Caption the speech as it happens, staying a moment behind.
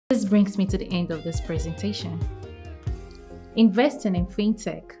This brings me to the end of this presentation. Investing in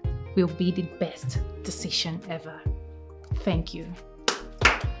fintech will be the best decision ever. Thank you.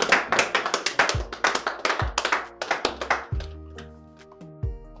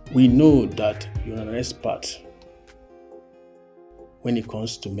 We know that you're an expert when it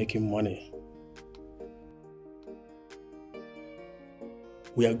comes to making money.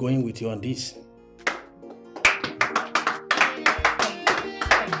 We are going with you on this.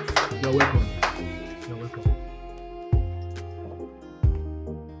 You're welcome. You're welcome.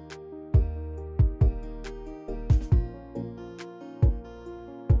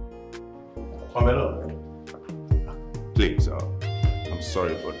 Pamela, please, I'm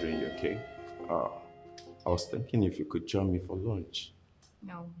sorry for doing you, okay? I was thinking if you could join me for lunch.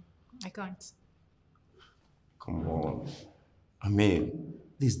 No, I can't. Come on. I mean,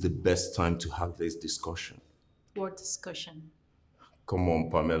 this is the best time to have this discussion. What discussion? Come on,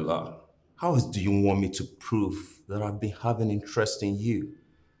 Pamela. How else do you want me to prove that I've been having interest in you?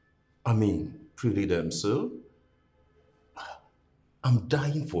 I mean, pretty damn so. I'm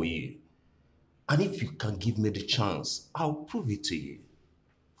dying for you. And if you can give me the chance, I'll prove it to you.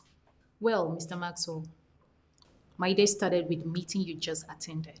 Well, Mr. Maxwell, my day started with the meeting you just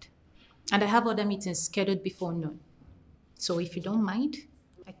attended. And I have other meetings scheduled before noon. So if you don't mind,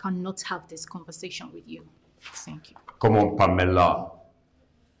 I cannot have this conversation with you. Thank you. Come on, Pamela.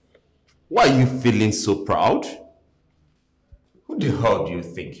 Why are you feeling so proud? Who the hell do you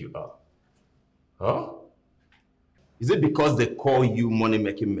think you are? Huh? Is it because they call you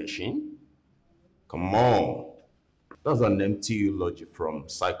money-making machine? Come on. That's an empty eulogy from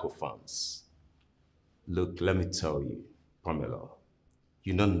psychophants. Look, let me tell you, Pamela,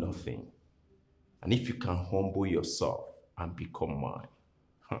 you know nothing. And if you can humble yourself and become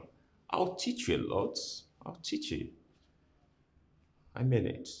mine, I'll teach you a lot. I'll teach you. I mean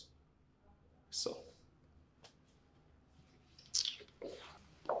it. So,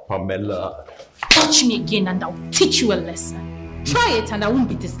 Pamela. Touch me again and I'll teach you a lesson. Try it and I won't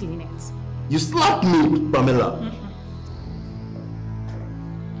be this lenient. You slapped me, Pamela.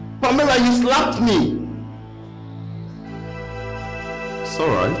 Pamela, you slapped me. It's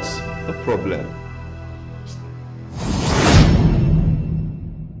alright, no problem.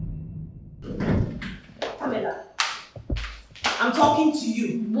 Pamela, I'm talking to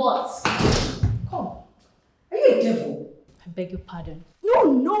you. What? Come. Are you a devil? I beg your pardon.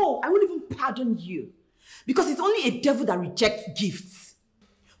 No, I won't even pardon you. Because it's only a devil that rejects gifts.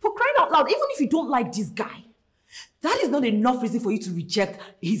 For crying out loud, even if you don't like this guy, that is not enough reason for you to reject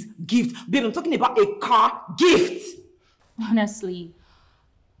his gift. Babe, I'm talking about a car gift. Honestly,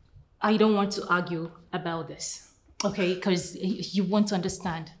 I don't want to argue about this, okay? Because you won't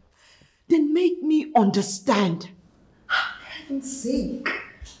understand. Then make me understand. For heaven's sake.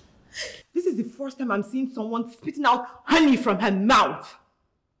 This is the first time I'm seeing someone spitting out honey from her mouth.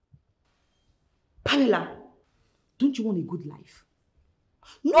 Pamela, don't you want a good life?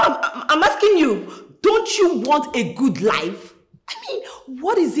 No, I'm asking you, don't you want a good life? I mean,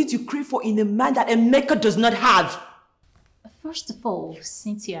 what is it you crave for in a man that a maker does not have? First of all,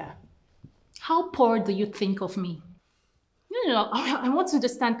 Cynthia, how poor do you think of me? No, I want to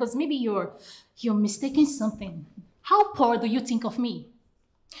understand because maybe you're mistaking something. How poor do you think of me?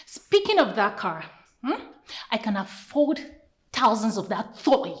 Speaking of that car, I can afford thousands of that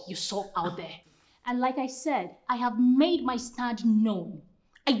toy you saw out there. And like I said, I have made my stand known.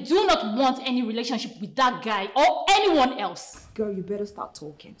 I do not want any relationship with that guy or anyone else. Girl, you better start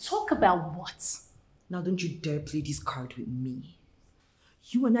talking. Talk about what? Now don't you dare play this card with me.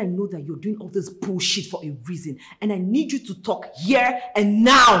 You and I know that you're doing all this bullshit for a reason, and I need you to talk here and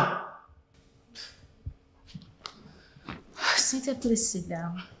now. Cynthia, please sit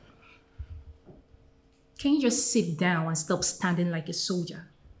down. Can you just sit down and stop standing like a soldier?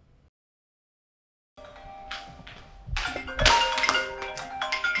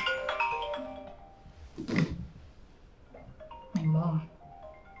 My mom.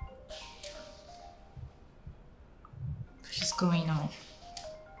 She's going on.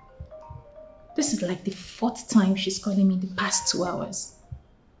 This is like the 4th time she's calling me in the past 2 hours.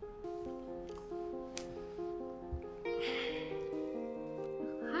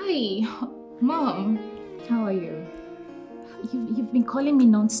 Hi, Mom. How are you? You've been calling me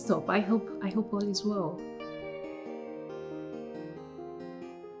non-stop. I hope all is well.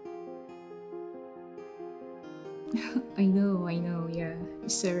 I know, yeah.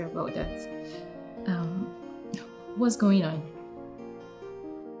 Sorry about that. What's going on?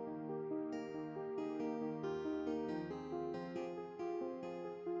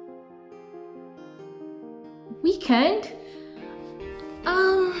 Weekend?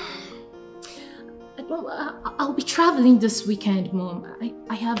 Well, I'll be traveling this weekend, Mom.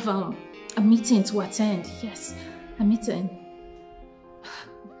 I have a meeting to attend. Yes, a meeting.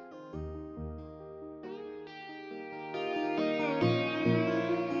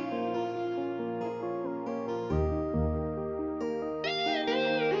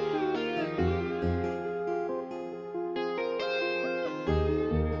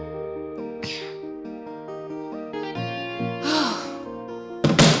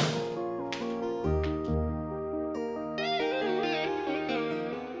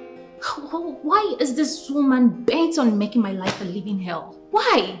 Why is this woman bent on making my life a living hell?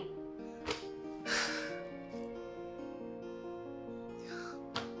 Why?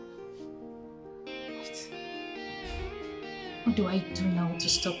 What do I do now to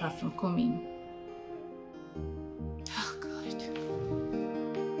stop her from coming? Oh, God.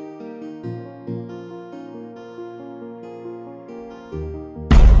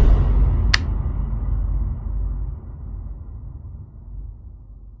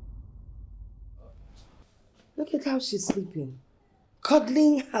 Look at how she's sleeping.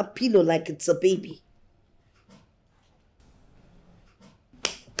 Cuddling her pillow like it's a baby.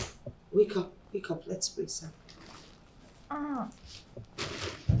 Wake up, let's pray, son.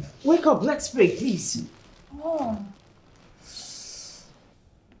 Wake up, let's pray, please. Oh.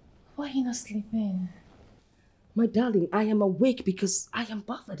 Why are you not sleeping? My darling, I am awake because I am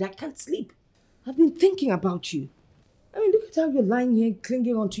bothered. I can't sleep. I've been thinking about you. I mean, look at how you're lying here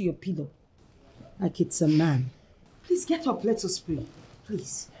clinging onto your pillow. Like it's a man. Please get up, let us pray.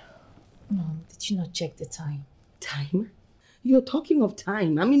 Please. Mom, did you not check the time? Time? You're talking of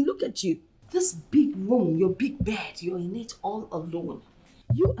time. I mean, look at you. This big room, your big bed, you're in it all alone.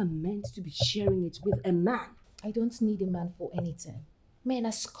 You are meant to be sharing it with a man. I don't need a man for anything. Men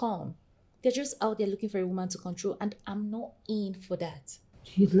are scum. They're just out there looking for a woman to control, and I'm not in for that.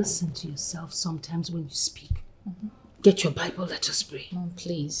 Do you listen to yourself sometimes when you speak? Get your Bible, let us pray. Mom,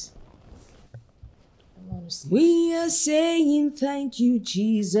 please. I want to sleep. We are saying thank you,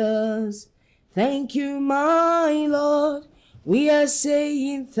 Jesus. Thank you, my Lord. We are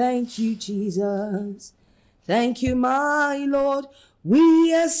saying thank you, Jesus. Thank you, my Lord.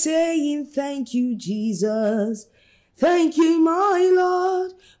 We are saying thank you, Jesus. Thank you, my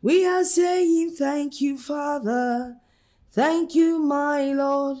Lord. We are saying thank you, Father. Thank you, my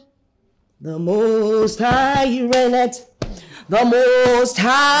Lord. The Most High reigneth. The Most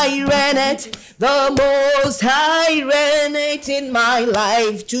High reigneth. The Most High reigneth in my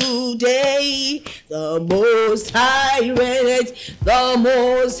life today. The Most High reigneth. The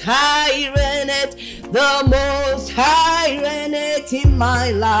Most High reigneth. The Most High reigneth in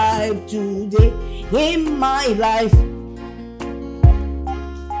my life today. In my life.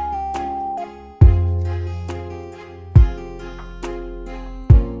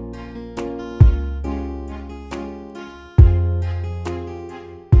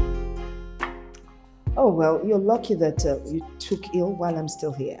 Oh, well, you're lucky that you took ill while I'm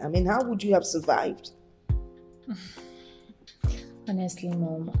still here. I mean, how would you have survived? Honestly,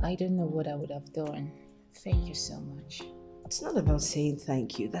 Mom, I don't know what I would have done. Thank you so much. It's not about saying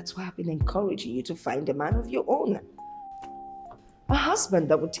thank you. That's why I've been encouraging you to find a man of your own. A husband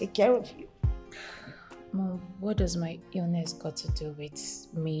that would take care of you. Mom, what does my illness got to do with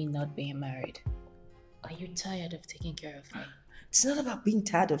me not being married? Are you tired of taking care of me? It's not about being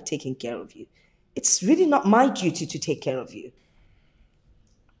tired of taking care of you. It's really not my duty to take care of you.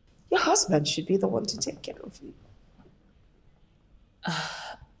 Your husband should be the one to take care of you.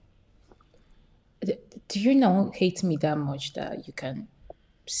 Do you not hate me that much that you can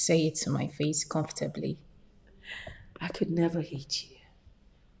say it to my face comfortably? I could never hate you.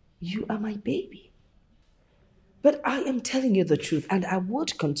 You are my baby. But I am telling you the truth, and I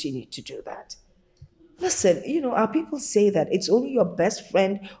would continue to do that. Listen, you know, our people say that it's only your best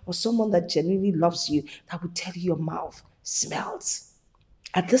friend or someone that genuinely loves you that would tell you your mouth smells.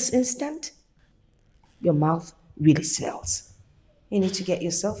 At this instant, your mouth really smells. You need to get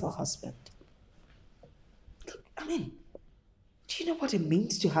yourself a husband. Look, I mean, do you know what it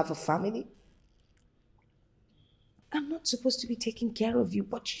means to have a family? I'm not supposed to be taking care of you,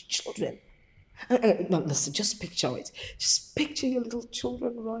 but your children. No, listen, just picture it. Just picture your little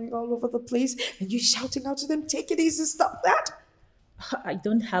children running all over the place and you shouting out to them, take it easy, stop that. I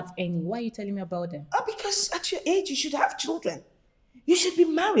don't have any. Why are you telling me about them? Because at your age, you should have children. You should be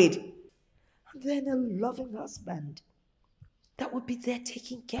married. And then a loving husband that would be there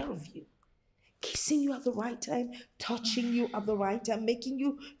taking care of you. Kissing you at the right time, touching you at the right time, making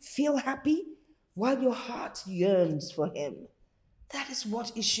you feel happy while your heart yearns for him. That is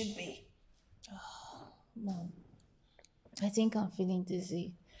what it should be. Mom, I think I'm feeling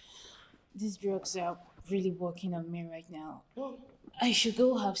dizzy. These drugs are really working on me right now. I should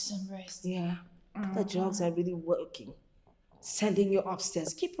go have some rest. Yeah, the drugs are really working. Sending you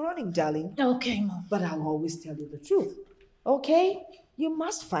upstairs. Keep running, darling. Okay, Mom. But I'll always tell you the truth. Okay? You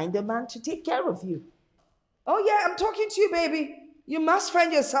must find a man to take care of you. Oh yeah, I'm talking to you, baby. You must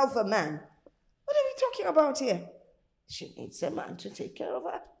find yourself a man. What are we talking about here? She needs a man to take care of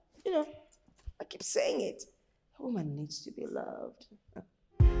her. You know, I keep saying it. A woman needs to be loved.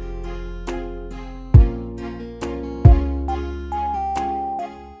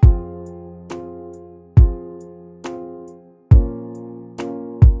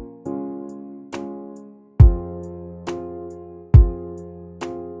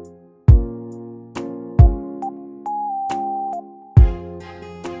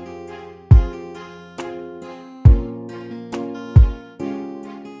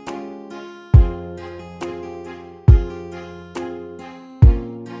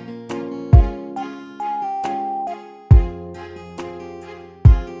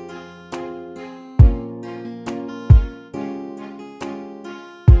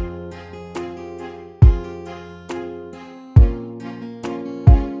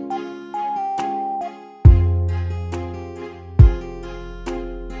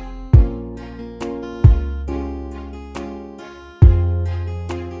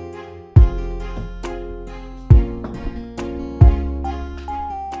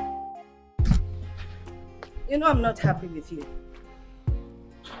 You know I'm not happy with you.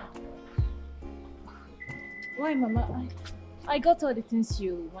 Why, Mama? I got all the things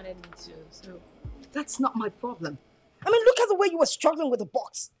you wanted me to, so... That's not my problem. I mean, look at the way you were struggling with the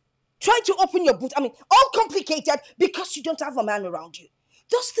box. Trying to open your boot. I mean, all complicated because you don't have a man around you.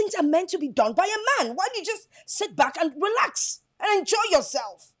 Those things are meant to be done by a man. Why don't you just sit back and relax and enjoy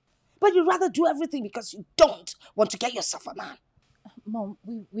yourself? But you'd rather do everything because you don't want to get yourself a man. Mom,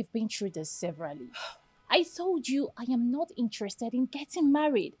 we've been through this severally. I told you I am not interested in getting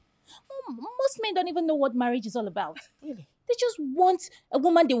married. Most men don't even know what marriage is all about. Really? They just want a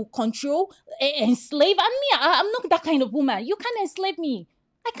woman they will control, enslave. And me, I'm not that kind of woman. You can't enslave me.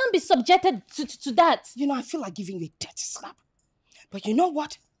 I can't be subjected to that. You know, I feel like giving you a dirty slap. But you know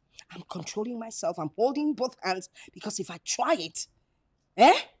what? I'm controlling myself. I'm holding both hands because if I try it,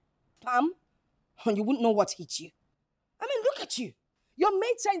 Pam, you wouldn't know what hit you. I mean, look at you. Your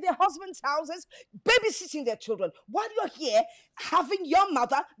mates are in their husbands' houses, babysitting their children, while you're here having your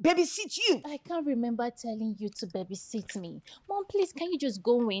mother babysit you. I can't remember telling you to babysit me. Mom, please, can you just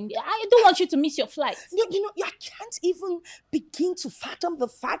go in? I don't want you to miss your flight. You know, I can't even begin to fathom the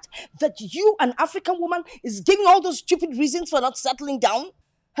fact that you, an African woman, is giving all those stupid reasons for not settling down.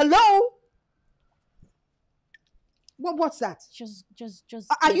 Hello? What's that? Just.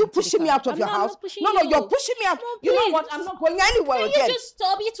 Are you pushing me out of your house? No, you're pushing me out. No, you know what? I'm not going anywhere again. Can you just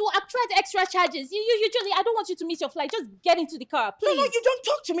stop? You to attract extra charges. You just. I don't want you to miss your flight. Just get into the car, please. No, you don't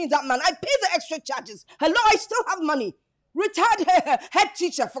talk to me that man. I pay the extra charges. Hello, I still have money. Retired head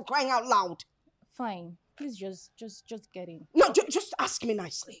teacher, for crying out loud. Fine. Please just get in. No, just ask me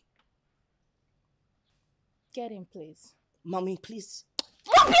nicely. Get in, please. Mommy, please.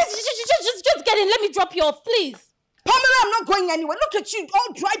 Mom, please, just get in. Let me drop you off, please. Pamela, I'm not going anywhere. Look at you,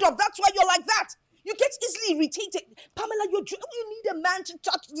 all dried up. That's why you're like that. You get easily irritated. Pamela, you need a man to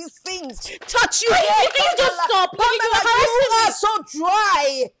touch these things. Touch you. Can you just stop? Pamela, you are so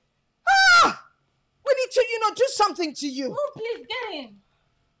dry. We need to, do something to you. Oh, please, get in.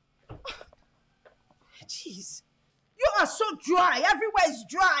 Jeez. You are so dry. Everywhere is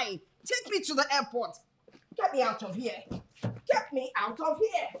dry. Take me to the airport. Get me out of here. Get me out of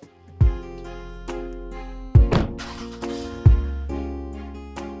here.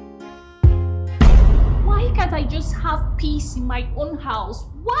 Why can't I just have peace in my own house?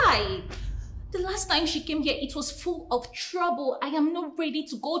 Why? The last time she came here, it was full of trouble. I am not ready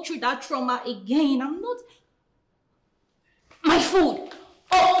to go through that trauma again. I'm not... My food!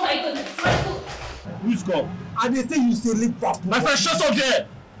 Oh my goodness, my food! Who's gone? I didn't think you say lick up. My friend, shut up there!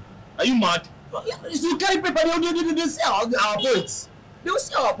 Are you mad? If you carry paper, they see our points. They will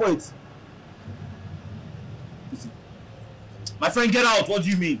see our points. My friend, get out. What do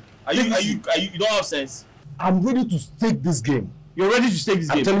you mean? You don't have sense? I'm ready to stake this game. You're ready to stake this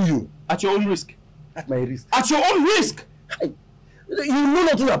game? I'm telling you. At your own risk? At my risk. At your own risk? You know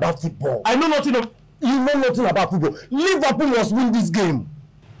nothing about football. I know nothing of... You know nothing about football. Liverpool must win this game.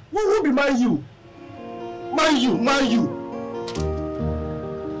 Who will be Man U? Man U.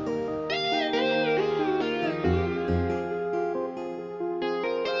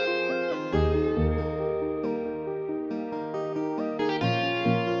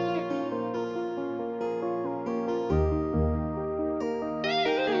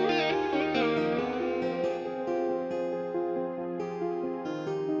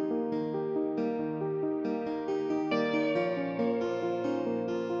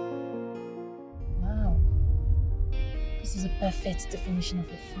 perfect definition of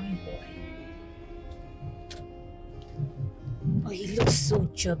a fine boy. Oh, he looks so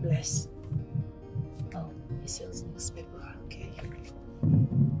jobless. Oh, he sells newspaper. Okay.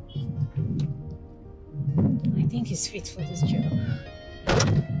 I think he's fit for this job.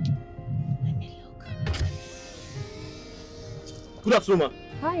 Let me look. Good afternoon, ma.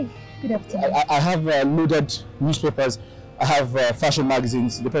 Hi. Good afternoon. I have loaded newspapers. I have fashion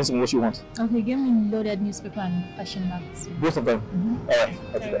magazines. Depends on what you want. Okay, give me loaded newspaper and fashion magazine. Both of them. All right.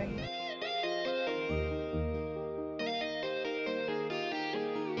 I'll do that.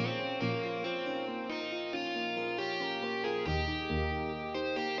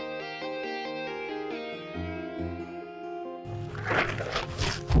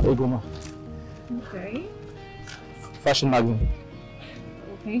 There you go, ma. Okay. Fashion magazine.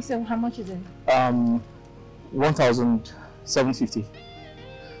 Okay, so how much is it? 1,750.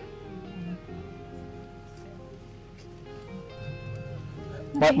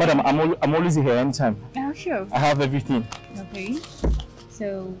 Okay. Madam, I'm always here anytime. Oh, sure. I have everything. Okay.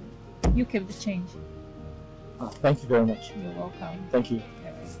 So, you keep the change. Thank you very much. You're welcome. Thank you.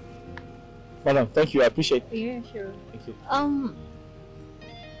 Madam, thank you. I appreciate it. Yeah, sure. Thank you.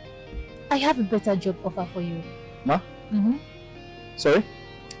 I have a better job offer for you. Ma? Sorry?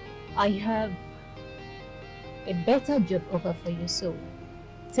 I have a better job offer for you, so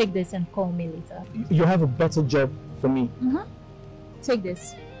take this and call me later. You have a better job for me? Take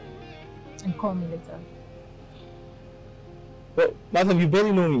this and call me later. But, madam, you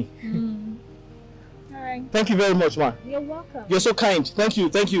barely know me. Alright. Thank you very much, ma. You're welcome. You're so kind. Thank you.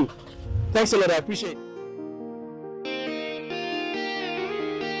 Thank you. Thanks a lot. I appreciate it.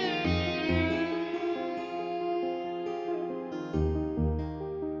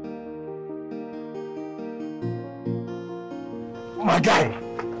 My guy!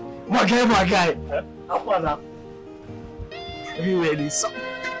 My guy! How far now? Everywhere is so.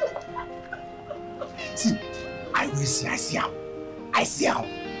 See, I see him.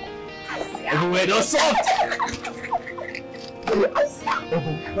 Everywhere is soft. I see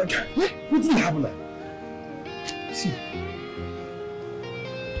him. My guy, what did happen now? See.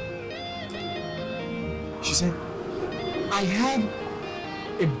 She said, I have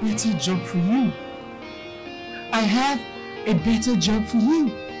a better job for you. I have a better job for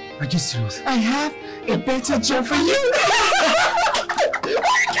you. Are you serious? I have a better job for you.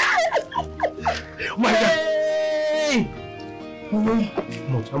 My God. Hey! How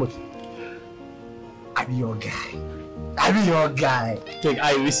much? I be your guy. Take,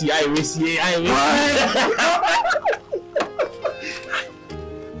 I will see. Hey!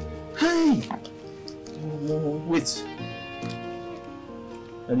 Wait.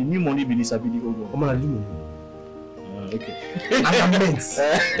 And the new money be this, I be the old one. I'm gonna leave. Okay. I am meant.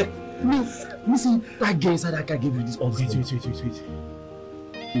 Listen, that girl inside that car gave you this. Wait.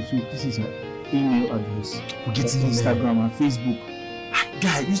 This is her email address. Forget Instagram and Facebook.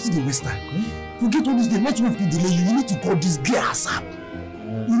 Guy, you see the waste time. Forget all this. They're not going to delay you. You need to call this girl ASAP.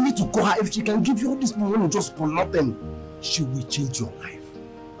 You need to call her. If she can give you all this money just for nothing, she will change your life.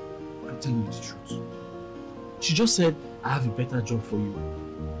 I'm telling you the truth. She just said, I have a better job for you.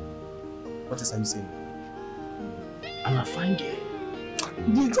 What else are you saying? I'm a fine girl.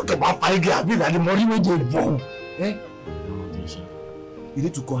 You talk about fine girl. I mean, like the money when they bomb. Eh? No, Deji. You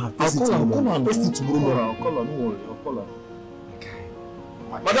need to call her. I'll call her. First thing tomorrow. I'll call her. Don't worry. I'll call her. Okay.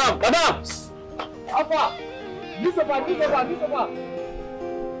 Madam! Alpha! Newspaper!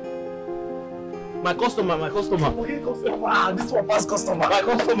 My customer. Okay, customer. This one past customer. My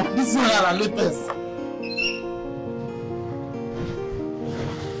customer. This one are latest.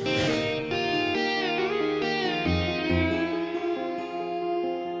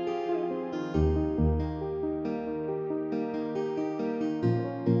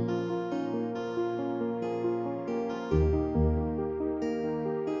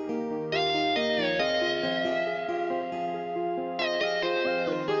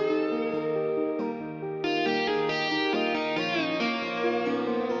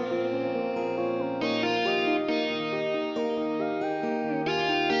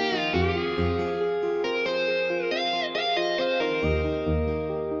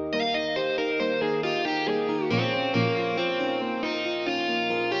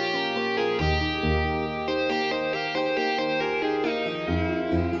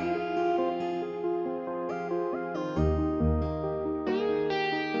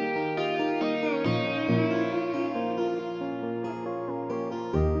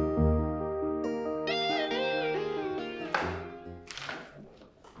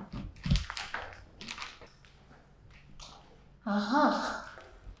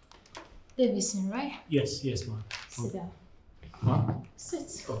 Davidson, right? Yes, ma'am. Sit down.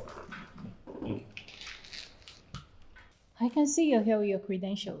 Sit. I can see you're here with your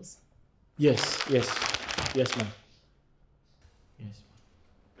credentials. Yes, ma'am. Yes, ma'am.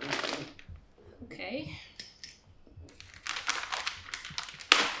 Okay.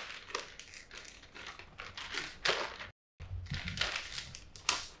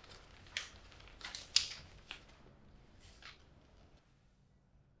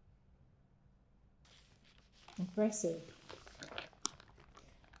 Impressive.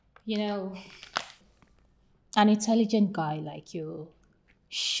 You know, an intelligent guy like you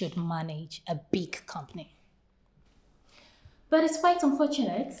should manage a big company. But it's quite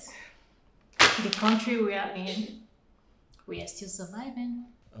unfortunate. The country we are in, we are still surviving.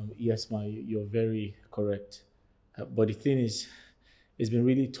 Yes, ma'am, you're very correct. But the thing is, it's been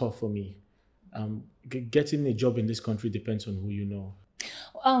really tough for me. Getting a job in this country depends on who you know.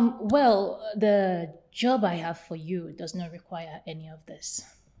 Well, the job I have for you does not require any of this.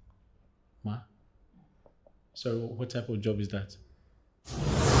 Ma? So what type of job is that?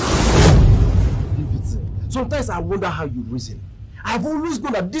 Sometimes I wonder how you reason. I've always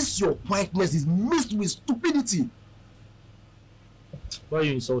known that this your quietness is mixed with stupidity. Why are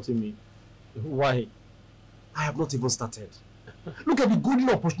you insulting me? Why? I have not even started. Look at the golden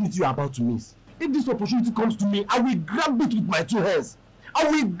opportunity you are about to miss. If this opportunity comes to me, I will grab it with my 2 hands. I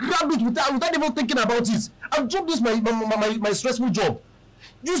will grab it without even thinking about it. I'll drop this my stressful job.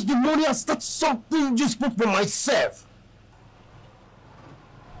 Use the money and start something useful for myself.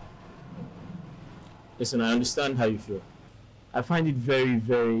 Listen, I understand how you feel. I find it very,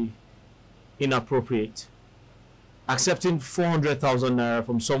 very inappropriate accepting 400,000 naira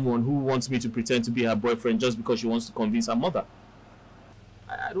from someone who wants me to pretend to be her boyfriend just because she wants to convince her mother.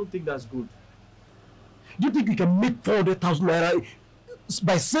 I don't think that's good. Do you think you can make 400,000 naira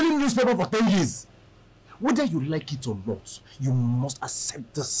by selling newspaper for 10 years? Whether you like it or not, you must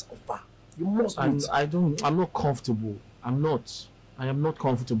accept this offer. You must. I'm not comfortable. I am not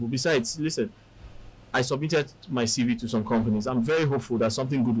comfortable. Besides, listen, I submitted my CV to some companies. I'm very hopeful that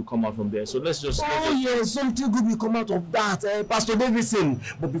something good will come out from there. So let's just... yes, something good will come out of that, Pastor Davidson.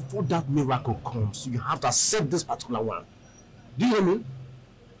 But before that miracle comes, you have to accept this particular one. Do you hear me?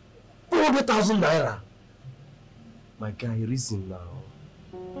 400,000 naira. My guy, reason now.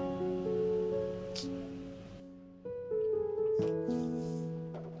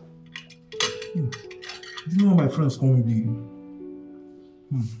 You know my friends call me big.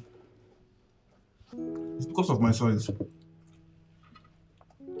 It's because of my size.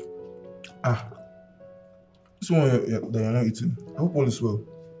 This one that you're not eating. I hope all is well.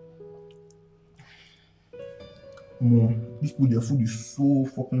 This food, their food is so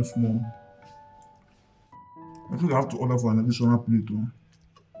fucking small. I think I have to order for an additional plate too.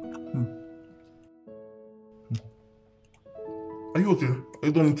 Are you okay? Are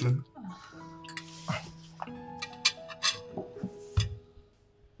you done eating?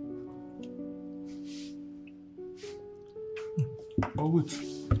 Oh wait,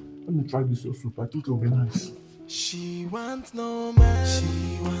 let me try this soup. I think it'll be nice. She wants no man,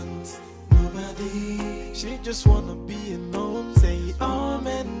 she wants nobody. She just wanna be alone. Say all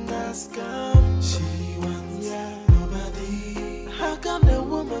men ask come. She wants nobody. How can a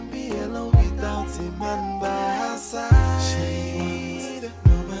woman be alone without a man by her side? She wants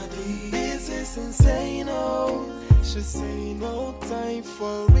nobody. This is insane, oh. She say no time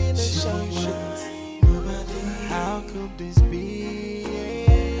for relationship. Nobody. How could this be?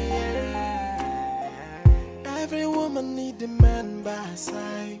 Every woman need a man by her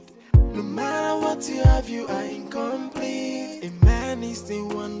side. No matter what you have, you are incomplete. A man is the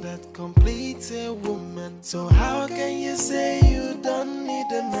one that completes a woman. So how can you say you don't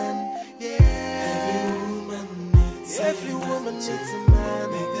need a man? Yeah, every woman needs a man.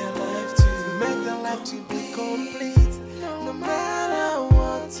 Make their life to be complete. No matter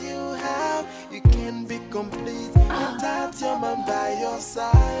what you have, you can be complete without your man by your side.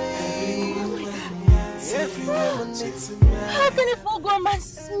 Every woman needs a man. How can a full-grown man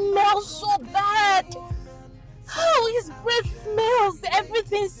smell so bad? Oh, his breath smells,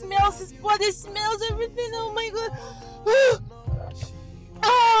 everything smells, his body smells, everything. Oh my god.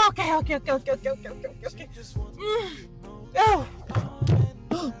 Oh, okay.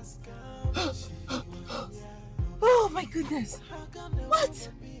 Oh my goodness. What?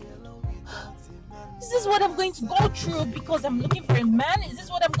 Is this what I'm going to go through because I'm looking for a man? Is this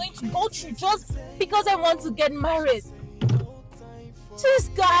what I'm going to go through just because I want to get married? This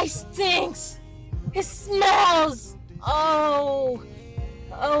guy stinks. He smells. Oh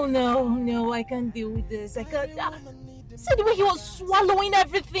no, I can't deal with this. I can't. See the way he was swallowing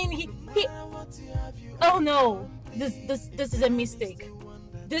everything. He. Oh no. This is a mistake.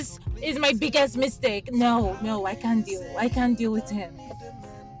 This is my biggest mistake. No, I can't deal with him.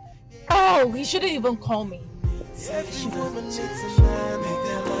 Oh, he shouldn't even call me. Every woman needs a man,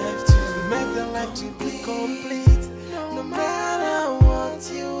 make their life to be complete. No matter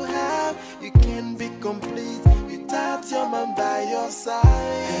what you have, you can't be complete without your man by your side.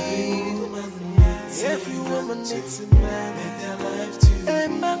 Every woman needs a man, make their life to a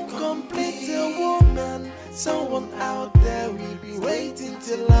man complete a woman. Someone out there will be waiting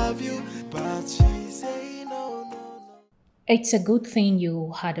to love you, but she say no. It's a good thing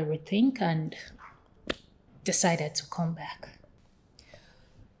you had a rethink and decided to come back.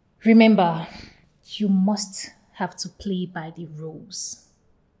 Remember, you must have to play by the rules.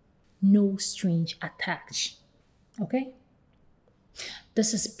 No strange attach. Okay?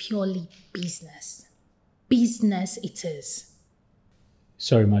 This is purely business. Business it is.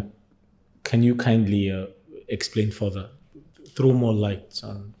 Sorry, Matt. Can you kindly explain further? Throw more light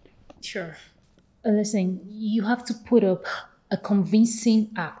on... Sure. Listen, you have to put up a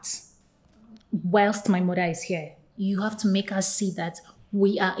convincing act. Whilst my mother is here, you have to make us see that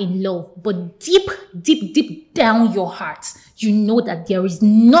we are in love. But deep down your heart, you know that there is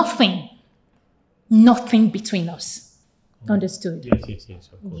nothing between us. Understood? Yes,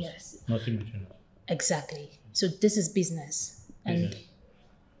 of course. Yes. Nothing between us. Exactly. So this is business. And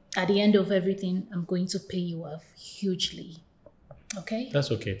at the end of everything, I'm going to pay you off hugely. Okay?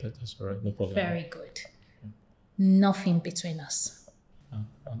 That's okay. That's all right. No problem. Very good. Nothing between us.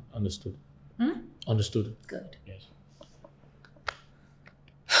 Understood. Understood. Good. Yes.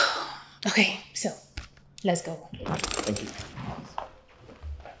 Okay, so let's go. Thank you.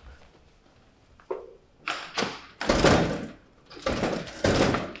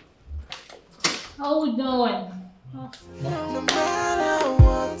 How we doing? No matter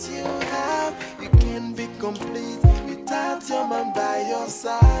what you have, you can't be complete without your man by your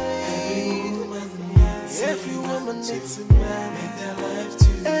side. Every woman needs a man, make their life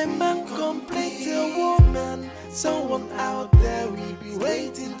too. A man complete a woman. Someone out there will be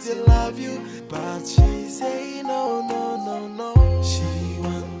waiting to love you, but she say no. She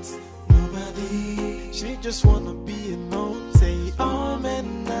wants nobody. She just wanna be alone. Say all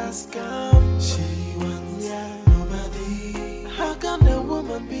men ask come. She wants nobody. How can a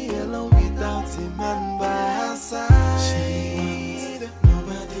woman be alone without a man by her side? She wants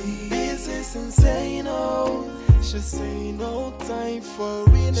nobody. This is insane. She say no time for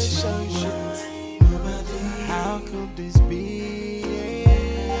relationship. How could this be?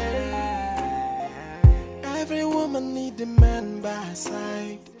 Every woman need a man by her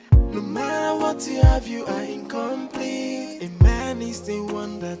side. No matter what you have, you are incomplete. A man is the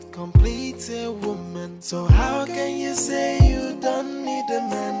one that completes a woman. So how can you say you don't need a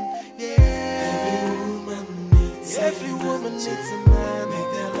man? Every woman needs a man.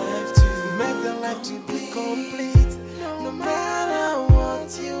 Make their life to be complete. No matter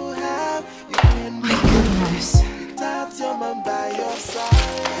what you have, you can be without your man by your side.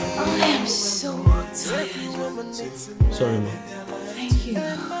 I am so tired. Sorry, ma'am. Thank you.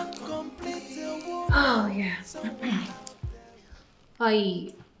 Oh, yeah.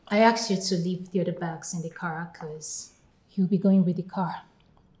 I asked you to leave the other bags in the car because you'll be going with the car.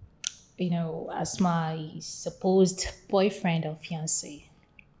 You know, as my supposed boyfriend or fiancé,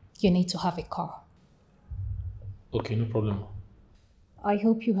 you need to have a car. Okay, no problem. I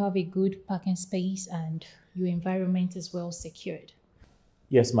hope you have a good parking space and your environment is well secured.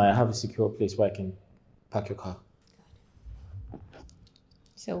 Yes, ma, I have a secure place where I can park your car.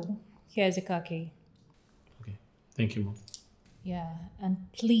 So, here's a car key. Okay, thank you, ma'am. Yeah, and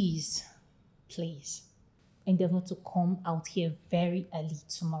please, endeavor to come out here very early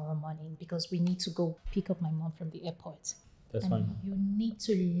tomorrow morning because we need to go pick up my mom from the airport. That's and fine. You need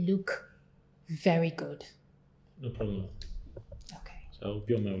to look very good. No problem. Okay. So I'll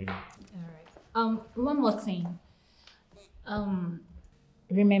be on my way now. All right. One more thing.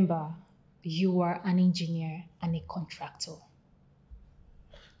 Remember, you are an engineer and a contractor.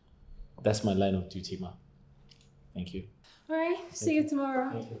 That's my line of duty, ma. Thank you. All right. See you tomorrow.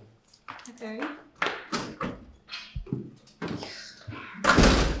 Thank you. Okay.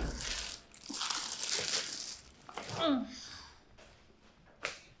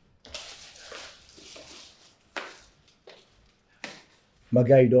 My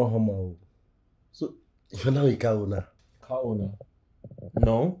guy, you don't humble. So, you're now a car owner. Car owner?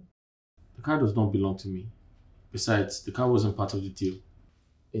 No. The car does not belong to me. Besides, the car wasn't part of the deal.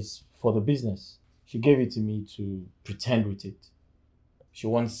 It's for the business. She gave it to me to pretend with it. She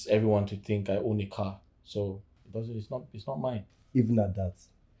wants everyone to think I own a car. So it's not mine. Even at that,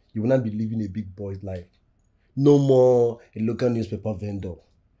 you will not be living a big boy's life. No more a local newspaper vendor.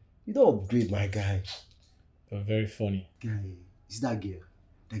 You don't upgrade, my guy. You're very funny. Guy, it's that girl.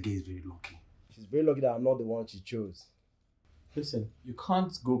 That girl is very lucky. She's very lucky that I'm not the one she chose. Listen, you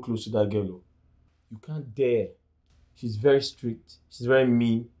can't go close to that girl. Oh. You can't dare. She's very strict. She's very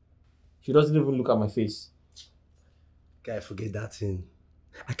mean. She doesn't even look at my face. Guy, forget that thing.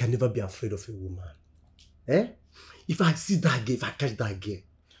 I can never be afraid of a woman. Eh? If I see that girl, if I catch that girl,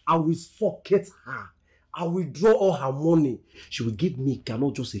 I will suffocate her. I will draw all her money. She will give me a car,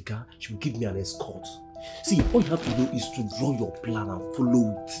 not just a car. She will give me an escort. See, all you have to do is to draw your plan and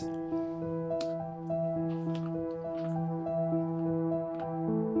follow it.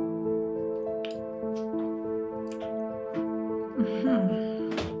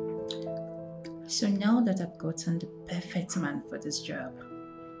 So now that I've gotten the perfect man for this job,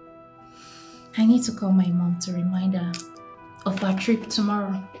 I need to call my mom to remind her of our trip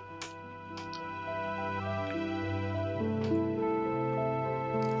tomorrow.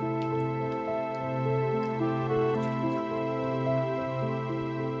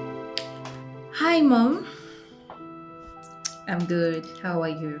 Hi, Mom. I'm good. How are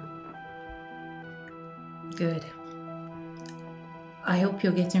you? Good. I hope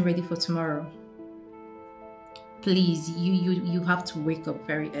you're getting ready for tomorrow. Please, you have to wake up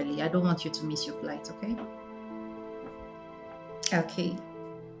very early. I don't want you to miss your flight, okay? Okay.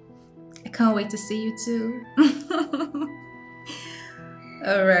 I can't wait to see you too.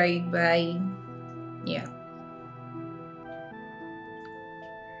 All right, bye. Yeah.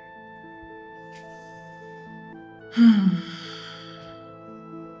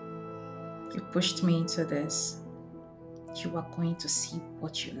 You pushed me into this. You are going to see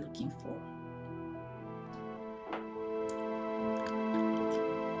what you're looking for.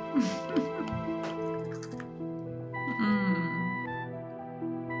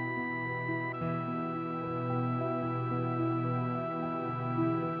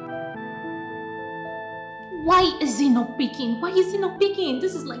 Why is he not picking? Why is he not picking?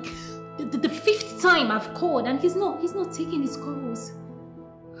 This is like the fifth time I've called and he's not taking his calls.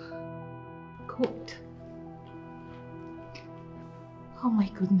 God. Oh my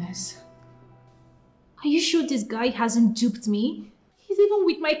goodness. Are you sure this guy hasn't duped me? He's even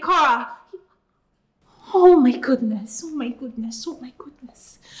with my car. Oh my goodness. Oh my goodness. Oh my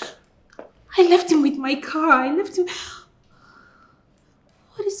goodness. I left him with my car. I left him.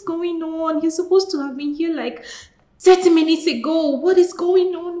 What is going on? He's supposed to have been here like 30 minutes ago. What is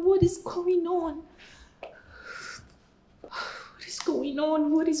going on? What is going on? What is going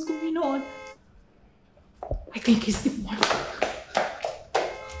on? What is going on? I think he's the one.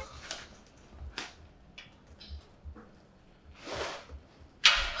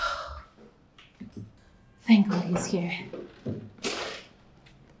 Thank God he's here.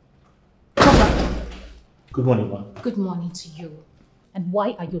 Good morning, Ma. Good morning to you. And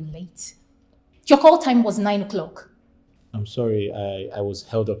why are you late? Your call time was 9 o'clock. I'm sorry, I was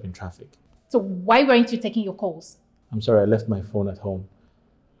held up in traffic. So why weren't you taking your calls? I'm sorry, I left my phone at home.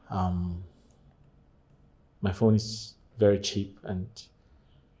 My phone is very cheap and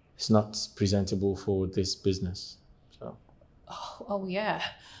it's not presentable for this business. So. Oh yeah.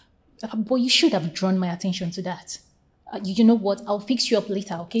 But you should have drawn my attention to that. You know what? I'll fix you up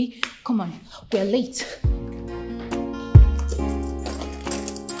later, okay? Come on, we're late.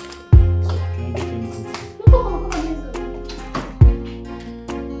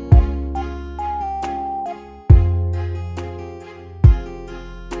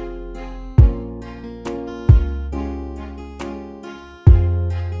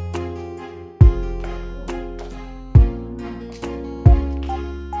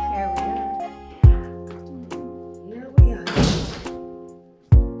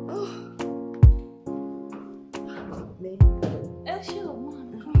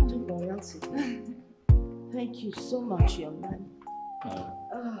 Thank you so much, young man.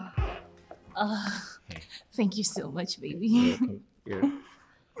 Thank you so much, baby. Yeah.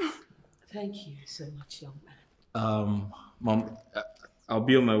 Thank you so much, young man. Mom, I'll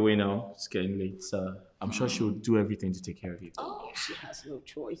be on my way now. It's getting late. I'm sure she'll do everything to take care of you. Oh, she has no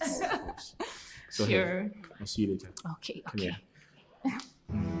choice. So Sure. Hey, I'll see you later. Okay.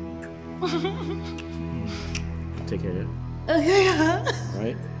 Take care, yeah? Yeah. All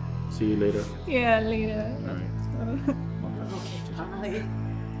right? See you later. Yeah, later. All right. Okay, bye.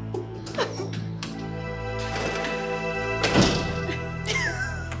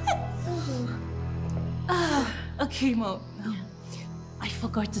 Okay, Mom. I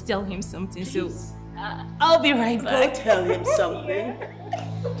forgot to tell him something, so I'll be right back. Go tell him something.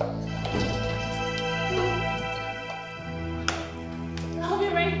 I'll be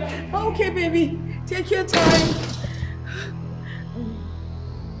right back. Okay, baby. Take your time.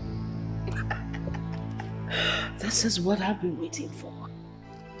 This is what I've been waiting for.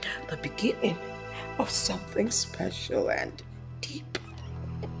 The beginning of something special and deep.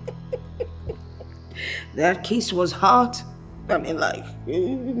 That kiss was hot. I mean, like...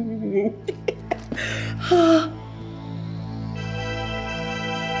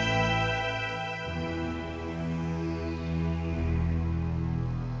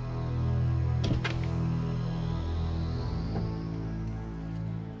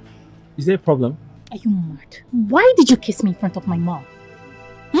 Is there a problem? Are you mad? Why did you kiss me in front of my mom?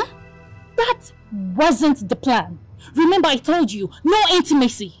 Huh? That wasn't the plan. Remember I told you, no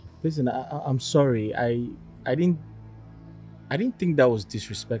intimacy. Listen, I'm sorry. I didn't think that was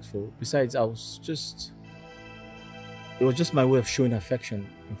disrespectful. Besides, it was just my way of showing affection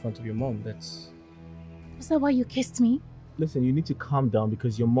in front of your mom. Was that why you kissed me? Listen, you need to calm down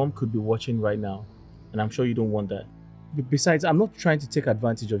because your mom could be watching right now, and I'm sure you don't want that. Besides, I'm not trying to take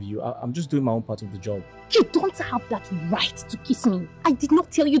advantage of you. I'm just doing my own part of the job. You don't have that right to kiss me. I did not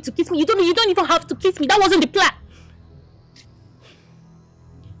tell you to kiss me. You don't even have to kiss me. That wasn't the plan.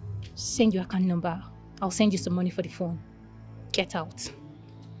 Send your account number. I'll send you some money for the phone. Get out.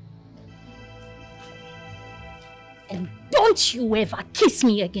 And don't you ever kiss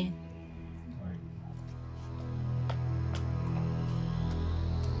me again.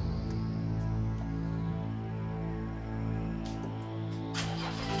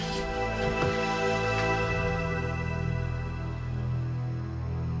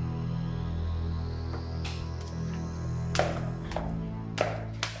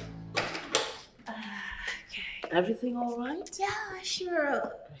 Everything all right? Yeah,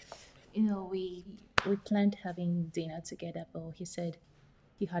 sure. You know, we planned having dinner together, but he said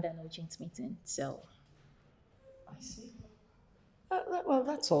he had an urgent meeting, so... I see. Well,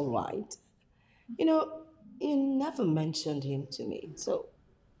 that's all right. You know, you never mentioned him to me. So,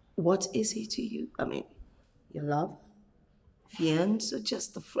 what is he to you? I mean, your love? Fiance or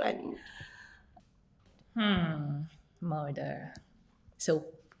just a friend? Mother. So,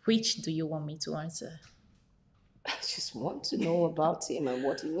 which do you want me to answer? I just want to know about him and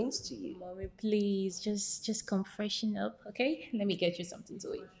what he means to you. Mommy, please, just come freshen up, okay? Let me get you something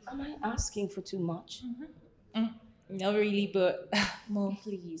to eat. Am I asking for too much? Not really, but Mom,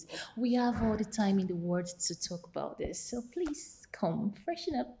 please. We have all the time in the world to talk about this, so please come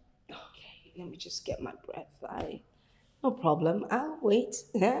freshen up. Okay, let me just get my breath. No problem, I'll wait.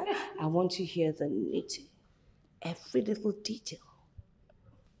 I want to hear the nitty, every little detail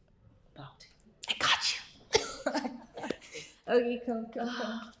about it. I got you. Okay, come.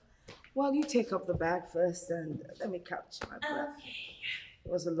 Well, you take up the bag first and let me catch my breath. Okay.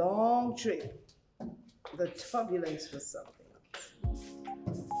 It was a long trip. The turbulence was something else.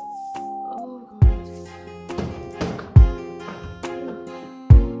 Oh,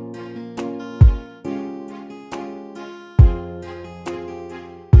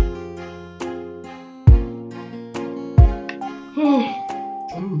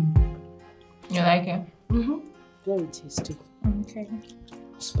 You like it? very tasty. Okay.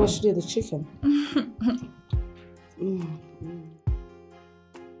 Especially the chicken.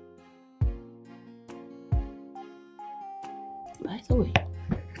 By the way,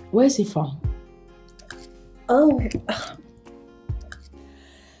 where's he from? Oh,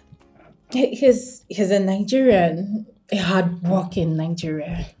 he's a Nigerian. He had work in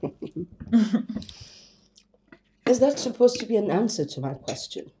Nigeria. Is that supposed to be an answer to my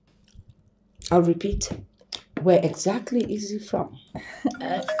question? I'll repeat. Where exactly is he from?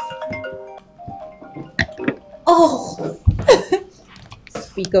 Oh!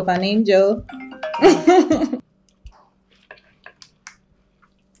 Speak of an angel.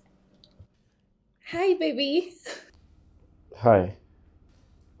 Hi, baby. Hi.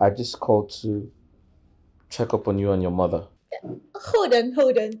 I just called to check up on you and your mother. Hold on.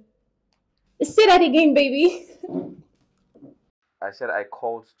 Say that again, baby. I said I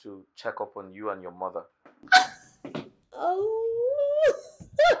called to check up on you and your mother.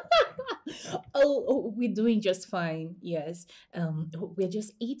 Oh, we're doing just fine. Yes. We're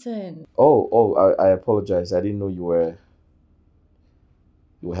just eating. I apologize. I didn't know you were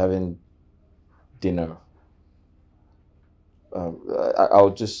having dinner.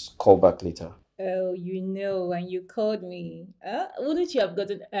 I'll just call back later. Oh, when you called me. Wouldn't you have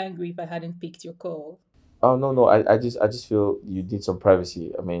gotten angry if I hadn't picked your call? Oh no, I just feel you need some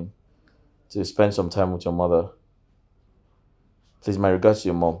privacy. I mean, to spend some time with your mother. Please, my regards to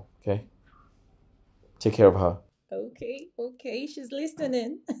your mom, okay? Take care of her. Okay, she's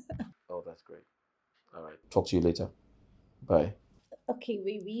listening. Oh, that's great. All right, talk to you later. Bye. Okay,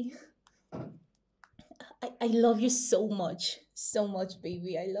 baby. I love you so much. So much,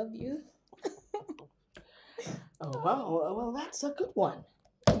 baby. I love you. Oh, wow. Well, that's a good one.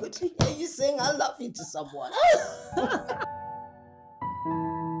 Good to hear you saying I love you to someone.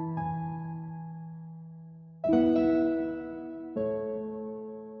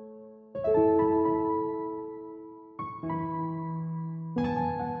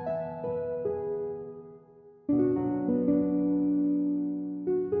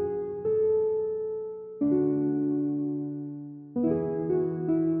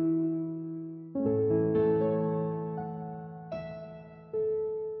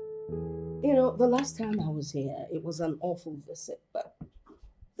 You know, the last time I was here, it was an awful visit, but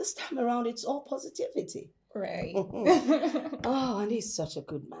this time around, it's all positivity. Right. Oh, and he's such a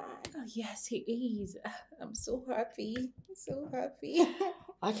good man. Oh, yes, he is. I'm so happy. So happy.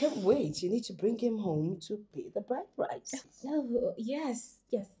 I can't wait. You need to bring him home to pay the bride price. Oh, yes,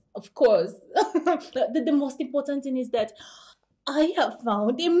 of course. The most important thing is that I have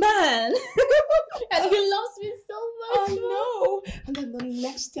found a man. And he loves me so much. I know. And then the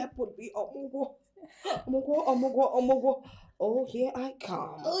next step would be Omogo. Omogo, Omogo, Omogo. Oh, here I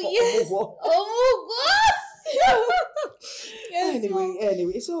come. Oh, yes. Omogo. Oh, God. Yes,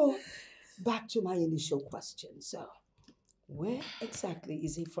 Anyway, so back to my initial question. So, where exactly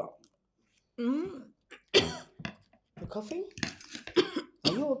is he from? You coughing?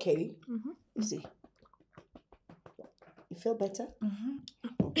 Are you okay? Is he? You feel better?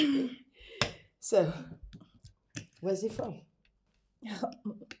 Okay. So, where's he from?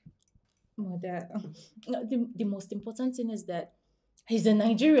 Mother, the most important thing is that he's a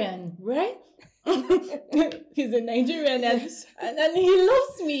Nigerian, right? He's a Nigerian and he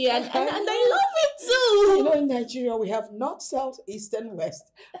loves me and I love him too. You know, in Nigeria, we have north, south, east, and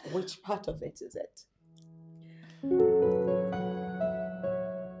west. Which part of it is it?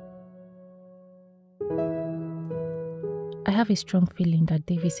 I have a strong feeling that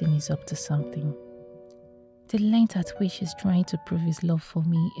Davison is up to something. The length at which he's trying to prove his love for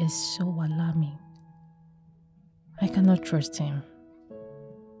me is so alarming. I cannot trust him.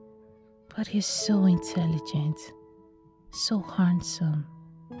 But he's so intelligent, so handsome,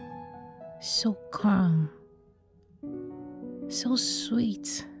 so calm, so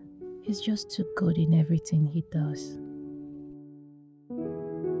sweet. He's just too good in everything he does.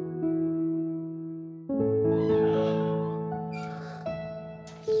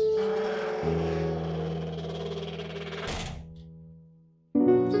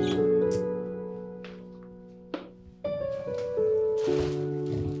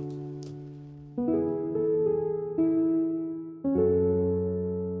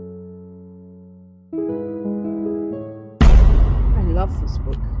 This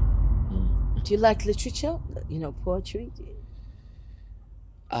book. Do you like literature? You know, poetry?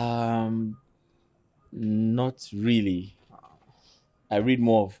 Not really. I read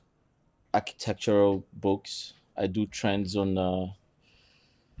more of architectural books. I do trends on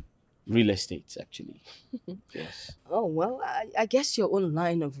real estate, actually. Yes. Oh, well, I guess your own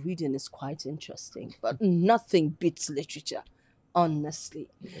line of reading is quite interesting, but nothing beats literature, honestly.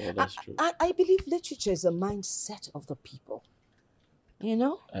 Yeah, that's true. I believe literature is a mindset of the people. You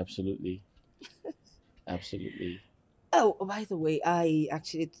know? Absolutely. Absolutely. Oh, by the way, I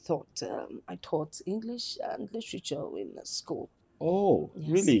actually thought I taught English and literature in a school. Oh,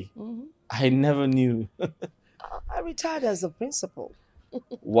 Yes. really? I never knew. I retired as a principal.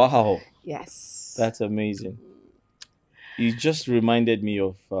 Wow. Yes. That's amazing. You just reminded me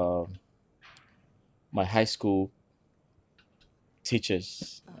of my high school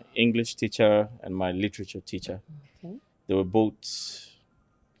teachers, my English teacher and my literature teacher. Okay. They were both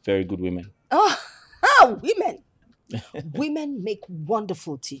very good women. Women. Women make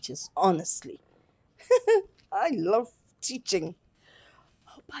wonderful teachers, honestly. I love teaching.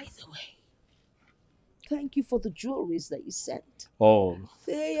 Oh, by the way, thank you for the jewelries that you sent. Oh,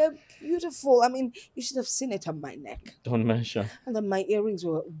 They are beautiful. I mean, you should have seen it on my neck. don't mention. And then my earrings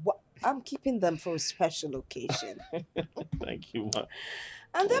were... I'm keeping them for a special occasion. Thank you, ma.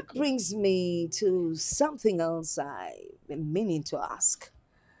 And that brings me to something else I've been meaning to ask.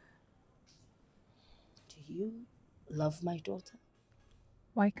 Do you love my daughter?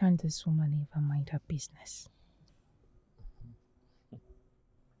 Why can't this woman even mind her business?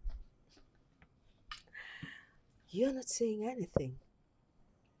 You're not saying anything.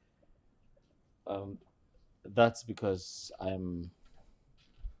 That's because I'm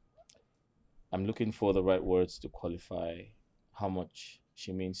looking for the right words to qualify how much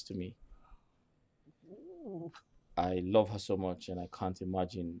she means to me. Ooh. I love her so much and I can't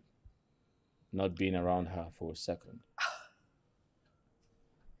imagine not being around her for a second.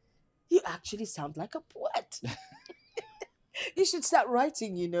 You actually sound like a poet. You should start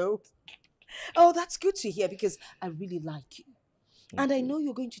writing, you know. Oh, that's good to hear because I really like you. And I know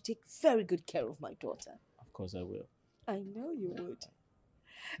you're going to take very good care of my daughter. Of course I will. I know you would.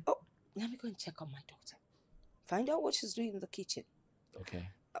 Oh, let me go and check on my daughter. Find out what she's doing in the kitchen. Okay.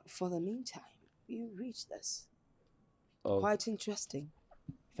 For the meantime, you read this. Oh, quite interesting.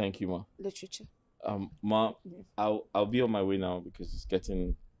 Thank you, Ma. Literature. Ma, I'll be on my way now because it's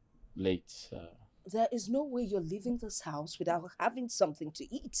getting late. There is no way you're leaving this house without having something to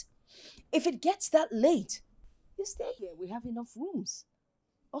eat. If it gets that late, you stay here. We have enough rooms.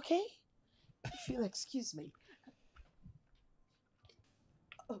 Okay? If you'll excuse me.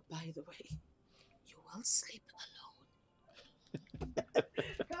 Oh, by the way, you will sleep alone.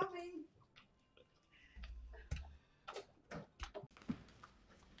 Coming.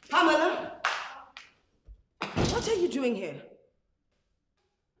 Pamela, what are you doing here?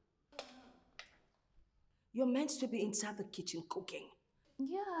 You're meant to be inside the kitchen cooking.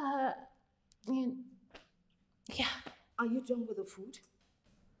 Yeah. Yeah. Are you done with the food?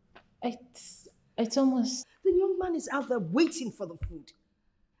 It's almost... The young man is out there waiting for the food.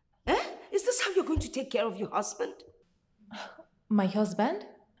 Eh? Is this how you're going to take care of your husband? My husband?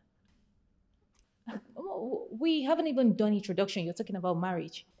 We haven't even done introduction. You're talking about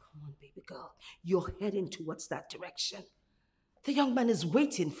marriage. Come on, baby girl. You're heading towards that direction. The young man is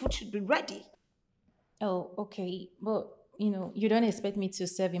waiting. Food should be ready. Oh, okay. But, you don't expect me to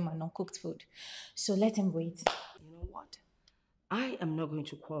serve him an uncooked food. So let him wait. You know what? I am not going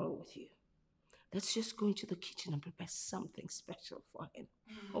to quarrel with you. Let's just go into the kitchen and prepare something special for him.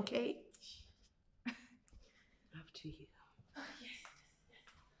 Okay? After you.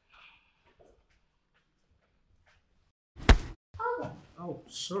 Oh, yes. Oh,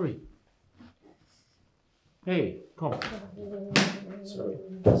 sorry. Hey, come. Sorry.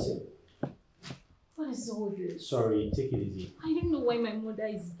 Listen. What is all this? Sorry, take it easy. I don't know why my mother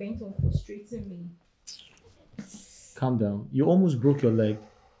is bent on frustrating me. Calm down. You almost broke your leg.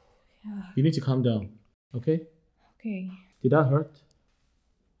 Yeah. You need to calm down, okay? Okay. Did that hurt?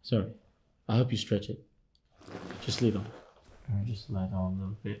 Sorry. I'll help you stretch it. Just lay down. Alright, just lie down a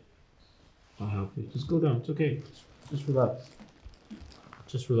little bit. I'll help you. Just go down. It's okay. Just relax.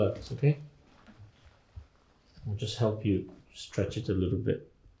 Just relax, okay? I'll just help you stretch it a little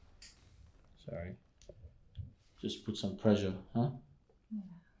bit. Sorry. Just put some pressure, huh? Yeah.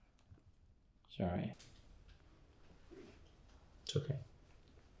 Sorry. It's okay.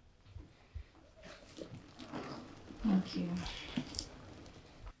 Thank you.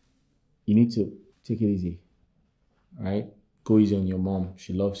 You need to take it easy, all right? Go easy on your mom.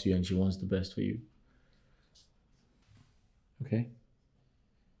 She loves you and she wants the best for you. Okay?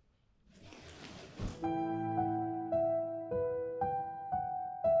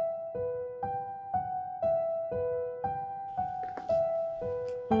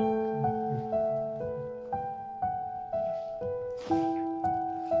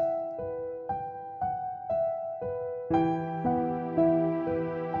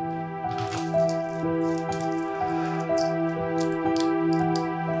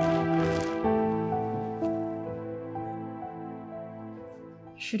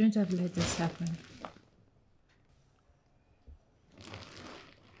 Shouldn't have let this happen.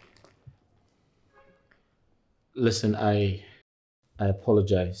 Listen, I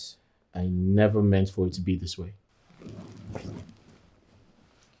apologize. I never meant for it to be this way.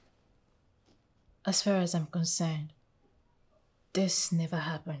 As far as I'm concerned, this never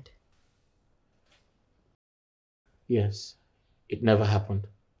happened. Yes, it never happened.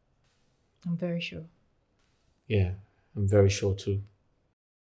 I'm very sure. Yeah, I'm very sure too.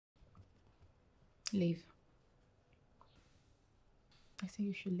 Leave. I think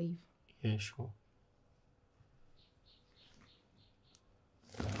you should leave. Yeah, sure.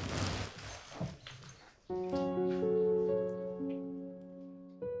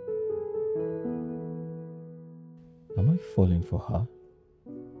 Am I falling for her?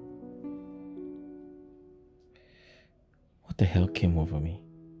 What the hell came over me?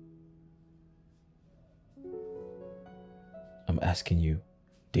 I'm asking you,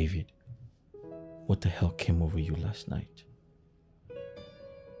 David, what the hell came over you last night?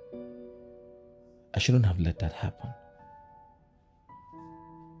 I shouldn't have let that happen.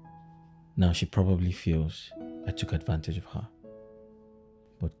 Now she probably feels I took advantage of her.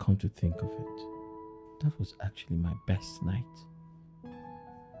 But come to think of it, that was actually my best night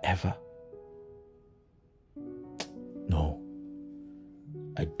ever. No,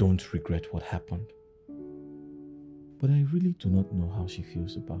 I don't regret what happened. But I really do not know how she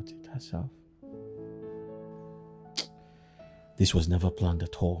feels about it herself. This was never planned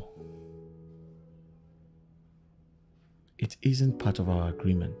at all. It isn't part of our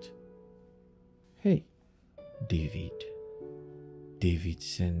agreement. Hey, David.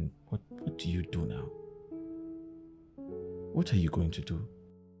 Davidson, what do you do now? What are you going to do?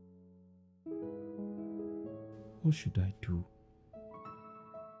 What should I do?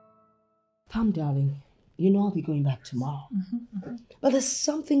 Pam, darling, you know I'll be going back tomorrow. But there's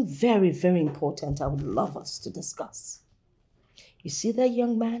something very, very important I would love us to discuss. You see that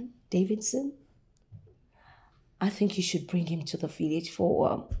young man, Davidson? I think you should bring him to the village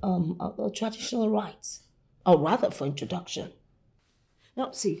for traditional rites, or rather for introduction.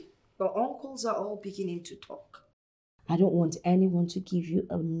 Now, see, your uncles are all beginning to talk. I don't want anyone to give you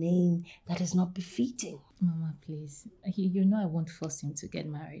a name that is not befitting. Mama, please. You know I won't force him to get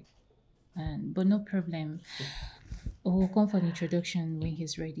married. But no problem. We'll come for the introduction when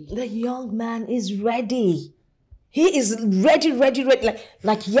he's ready. The young man is ready. He is ready,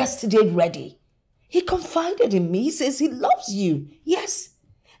 like yesterday ready. He confided in me. He says he loves you. Yes,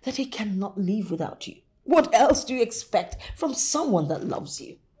 that he cannot live without you. What else do you expect from someone that loves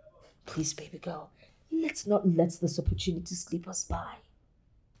you? Please, baby girl, let's not let this opportunity slip us by.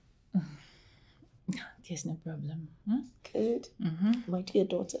 There's no problem. Good. My dear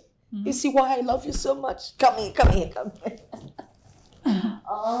daughter. You see why I love you so much? Come here.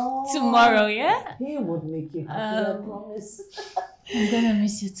 Oh, tomorrow, yeah? He would make you happy, I promise. I'm gonna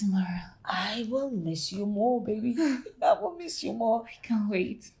miss you tomorrow. I will miss you more, baby. I will miss you more. I can't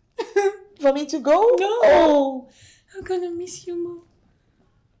wait. For me to go? No. Oh. I'm gonna miss you more.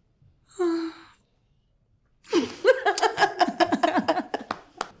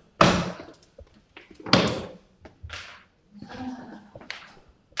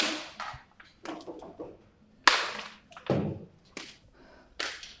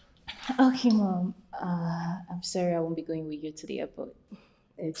 Okay, Mom. I'm sorry I won't be going with you to the airport.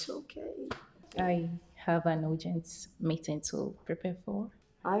 It's okay. I have an urgent meeting to prepare for.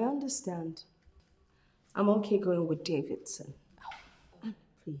 I understand. I'm okay going with Davidson.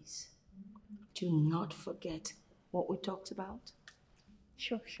 Please, do not forget what we talked about.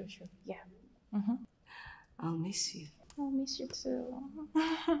 Sure. Yeah. I'll miss you. I'll miss you too.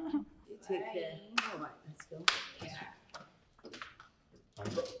 Take care. All right, let's go.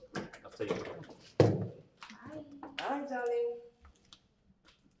 After you. Bye, darling.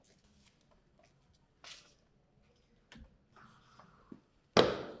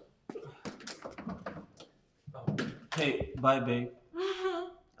 Hey, bye, babe.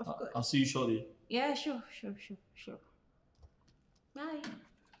 Of course. I'll see you shortly. Yeah, sure. Bye.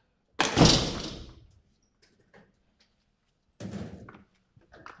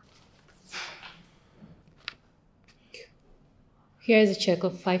 Here's a check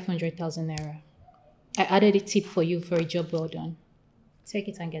of 500,000 naira. I added a tip for you for a job well done. Take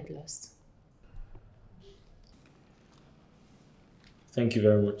it and get lost. Thank you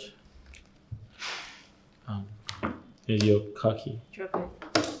very much. Here's your car key. Drop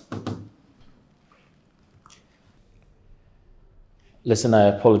it. Listen, I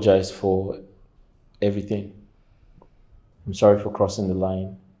apologize for everything. I'm sorry for crossing the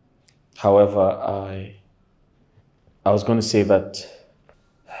line. However, I was going to say that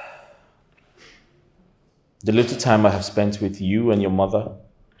the little time I have spent with you and your mother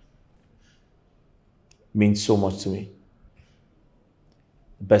means so much to me.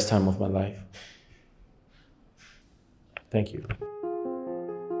 The best time of my life. Thank you.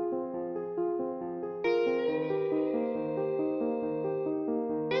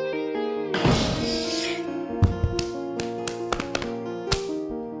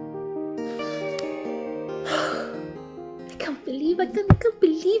 I can't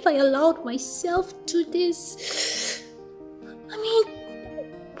believe I allowed myself to this. I mean,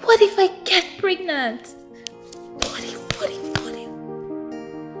 what if I get pregnant? What if?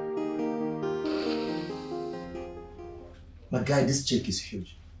 My guy, this check is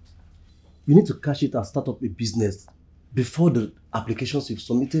huge. You need to cash it and start up a business before the applications you've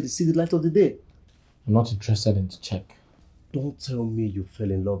submitted see the light of the day. I'm not interested in the check. Don't tell me you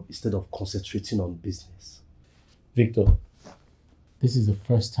fell in love instead of concentrating on business. Victor, this is the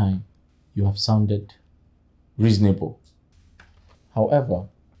first time you have sounded reasonable. However,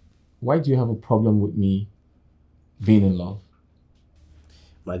 why do you have a problem with me being in love?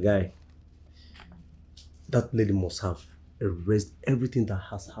 My guy, that lady must have erased everything that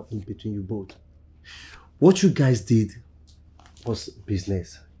has happened between you both. What you guys did was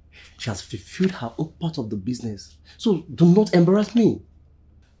business. She has fulfilled her own part of the business. So do not embarrass me.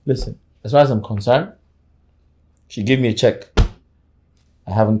 Listen, as far as I'm concerned, she gave me a check.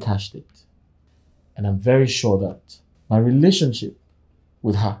 I haven't cashed it. And I'm very sure that my relationship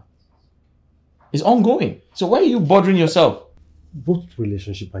with her It's ongoing. So why are you bothering yourself? What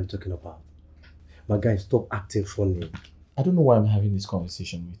relationship are you talking about? My guy, stop acting funny. I don't know why I'm having this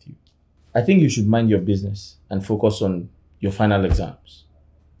conversation with you. I think you should mind your business and focus on your final exams.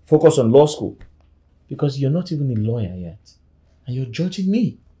 Focus on law school. Because you're not even a lawyer yet. And you're judging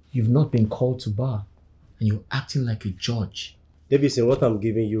me. You've not been called to bar. And you're acting like a judge. Davidson, what I'm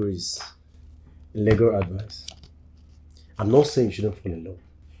giving you is legal advice. I'm not saying you shouldn't fall in love.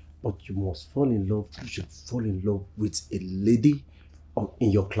 But you must fall in love. You should fall in love with a lady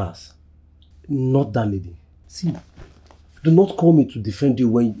in your class. Not that lady. See, do not call me to defend you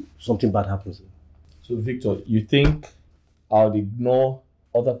when something bad happens. So Victor, you think I'll ignore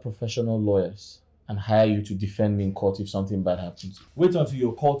other professional lawyers and hire you to defend me in court if something bad happens? Wait until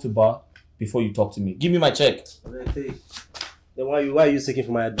you're called to bar before you talk to me. Give me my check. Then why are you seeking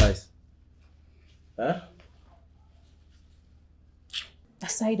for my advice? Huh?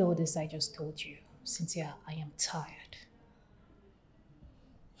 Aside all this I just told you, Cynthia, I am tired.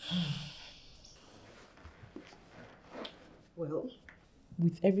 Well,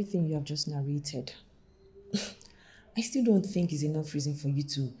 with everything you have just narrated, I still don't think it's enough reason for you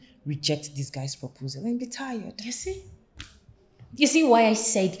to reject this guy's proposal and be tired. You see? You see why I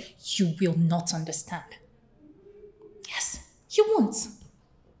said you will not understand? Yes, you won't.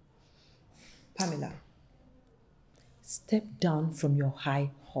 Pamela, step down from your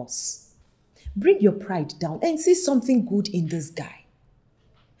high horse. Bring your pride down and see something good in this guy.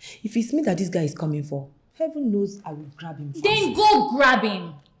 If it's me that this guy is coming for, heaven knows I will grab him first. Then go grab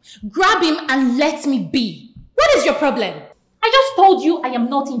him. Grab him and let me be. What is your problem? I just told you I am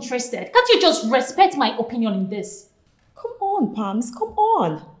not interested. Can't you just respect my opinion in this? Come on, Pams, come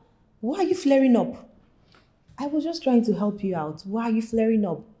on. Why are you flaring up? I was just trying to help you out. Why are you flaring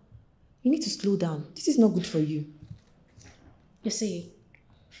up? You need to slow down. This is not good for you. You see,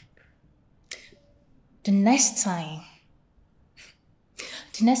 the next time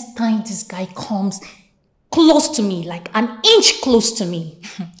this guy comes close to me, like an inch close to me,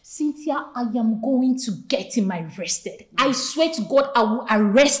 Cynthia, I am going to get him arrested. I swear to God, I will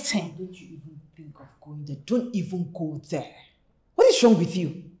arrest him. Don't you even think of going there? Don't even go there. What is wrong with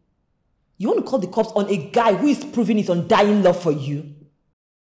you? You want to call the cops on a guy who is proving his undying love for you?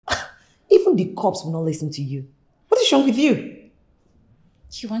 Even the cops will not listen to you. What is wrong with you?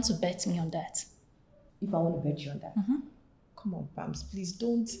 You want to bet me on that? If I want to bet you on that? Come on, Pams, please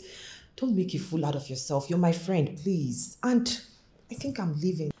don't make a fool out of yourself. You're my friend, please. And I think I'm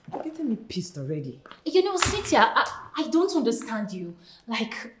leaving. You're getting me pissed already. You know, Cynthia, I don't understand you.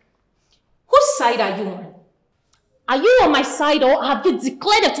 Like, whose side are you on? Are you on my side or have you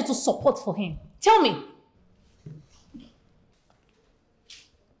declared a total support for him? Tell me.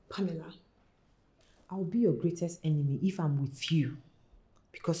 Pamela, I'll be your greatest enemy if I'm with you.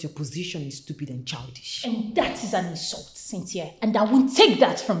 Because your position is stupid and childish. And that is an insult, Cynthia. And I won't take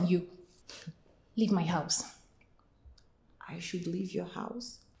that from you. Leave my house. I should leave your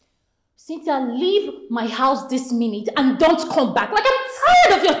house? Cynthia, leave my house this minute and don't come back. Like, I'm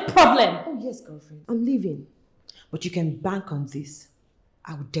tired of your problem. Oh, yes, girlfriend. I'm leaving. But you can bank on this.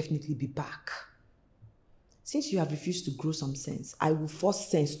 I will definitely be back. Since you have refused to grow some sense, I will force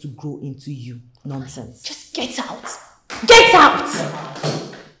sense to grow into you. Nonsense. Just get out. Get out!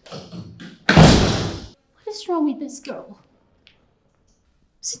 What is wrong with this girl?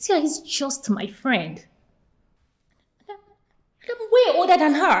 Cynthia is just my friend. And I'm way older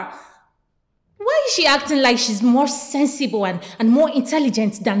than her. Why is she acting like she's more sensible and more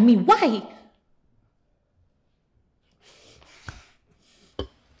intelligent than me? Why?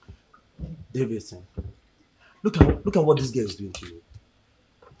 Davidson, look at what this girl is doing to you.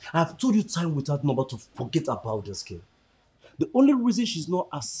 I have told you time without number to forget about this girl. The only reason she's not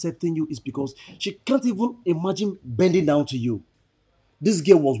accepting you is because she can't even imagine bending down to you. This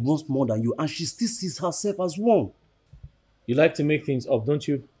girl was once more than you and she still sees herself as one. You like to make things up, don't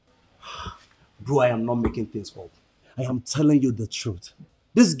you? Bro, I am not making things up. I am telling you the truth.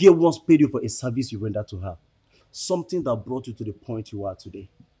 This girl once paid you for a service you rendered to her. Something that brought you to the point you are today.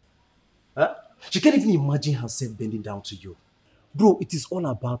 Huh? She can't even imagine herself bending down to you. Bro, it is all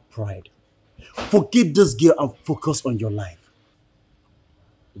about pride. Forget this girl and focus on your life.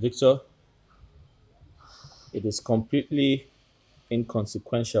 Victor, it is completely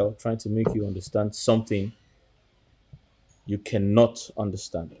inconsequential trying to make you understand something you cannot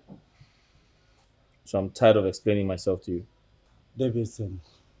understand. So I'm tired of explaining myself to you. Davidson,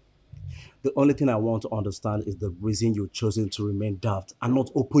 the only thing I want to understand is the reason you've chosen to remain daft and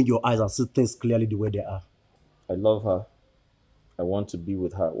not open your eyes and see things clearly the way they are. I love her. I want to be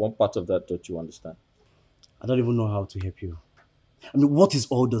with her. One part of that, don't you understand? I don't even know how to help you. I mean, what is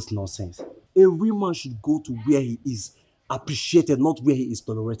all this nonsense? A real man should go to where he is appreciated, not where he is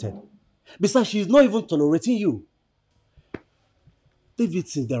tolerated. Besides, she is not even tolerating you.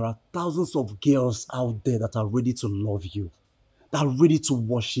 Davidson, there are thousands of girls out there that are ready to love you, that are ready to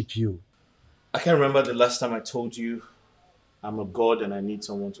worship you. I can't remember the last time I told you I'm a god and I need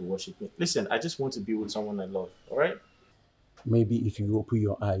someone to worship me. Listen, I just want to be with someone I love, alright? Maybe if you open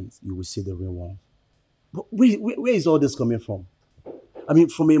your eyes, you will see the real one. But where is all this coming from? I mean,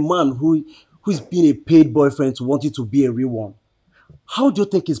 from a man who's been a paid boyfriend to wanting to be a real one. How do you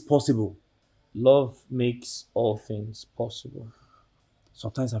think it's possible? Love makes all things possible.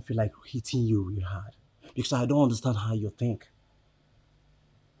 Sometimes I feel like hitting you really hard because I don't understand how you think.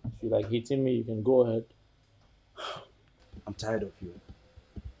 If you like hitting me, you can go ahead. I'm tired of you.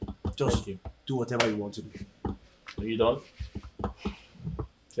 Just do whatever you want to do. Are you done?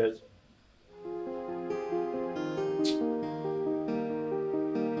 Cheers.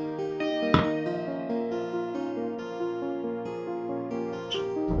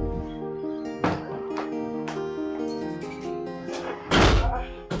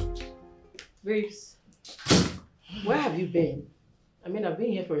 Grace, where have you been? I mean, I've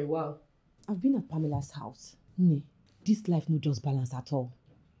been here for a while. I've been at Pamela's house. This life no just balance at all.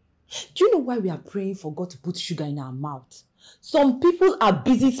 Do you know why we are praying for God to put sugar in our mouth? Some people are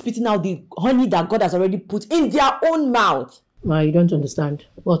busy spitting out the honey that God has already put in their own mouth. Why, you don't understand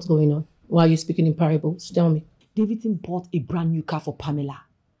what's going on. Why are you speaking in parables? Tell me. Davidson bought a brand new car for Pamela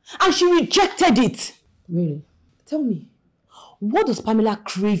and she rejected it. Really? Tell me, what does Pamela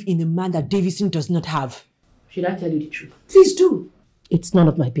crave in a man that Davidson does not have? Should I tell you the truth? Please do. It's none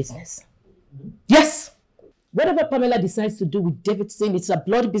of my business. Yes. Whatever Pamela decides to do with Davidson, it's a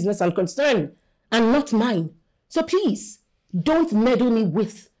blood business and concern, and not mine. So please, don't meddle me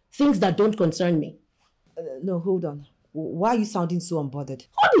with things that don't concern me. No, hold on. Why are you sounding so unbothered?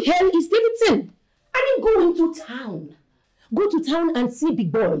 Who the hell is Davidson? I mean, go into town. Go to town and see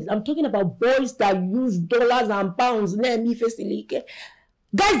big boys. I'm talking about boys that use dollars and pounds.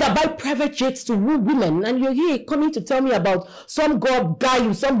 Guys that buy private jets to woo women. And you're here coming to tell me about some guy,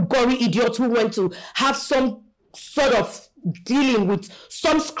 some gory idiot who went to have some sort of dealing with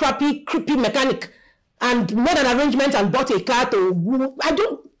some scrappy, creepy mechanic and made an arrangement and bought a car to woo.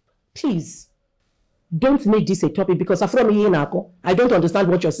 Please, don't make this a topic because I don't understand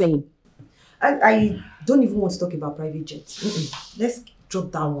what you're saying. I don't even want to talk about private jets. Let's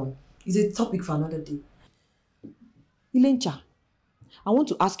drop that one. It's a topic for another day. Ilencha, I want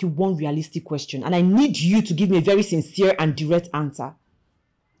to ask you one realistic question and I need you to give me a very sincere and direct answer.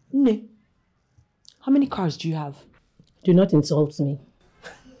 Nne, how many cars do you have? Do not insult me.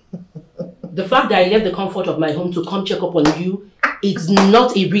 The fact that I left the comfort of my home to come check up on you is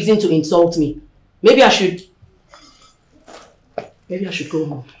not a reason to insult me. Maybe I should go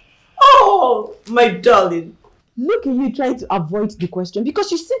home. Oh, my darling. Look at you trying to avoid the question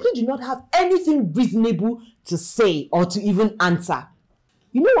because you simply do not have anything reasonable to say or to even answer.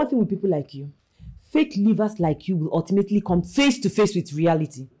 You know one thing with people like you? Fake livers like you will ultimately come face to face with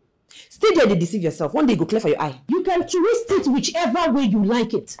reality. Stay there and deceive yourself. One day go clear for your eye. You can twist it whichever way you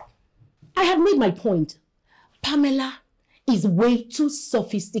like it. I have made my point. Pamela is way too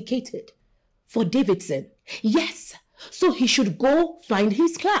sophisticated for Davidson. Yes, so he should go find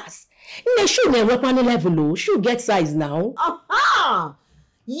his class. Shoe get size now. Aha!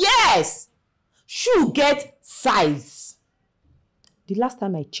 Yes! Shoe get size. The last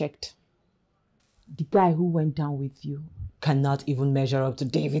time I checked, the guy who went down with you cannot even measure up to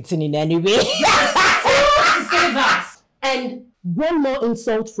Davidson in any way. Say that. And one more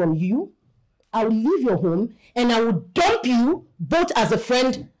insult from you, I will leave your home and I will dump you both as a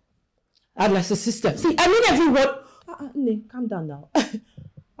friend and as a sister. See, I mean everyone. Ne, calm down now.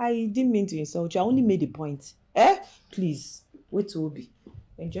 I didn't mean to insult you. I only made a point. Please, wait to Obi.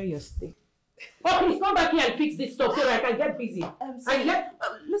 Enjoy your stay. Oh, please come back here and fix this stuff so that I can get busy.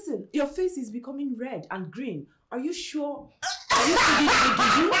 Listen, your face is becoming red and green. Are you sure? Are you feeling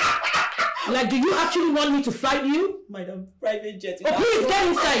it? Do you actually want me to fight you? Madam, private jet. Oh, please get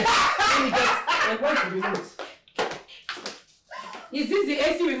inside. Where's the remote? Is this the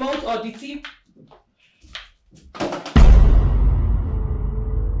AC remote or the TV?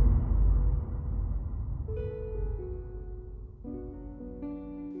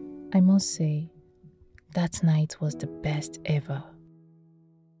 I must say, that night was the best ever.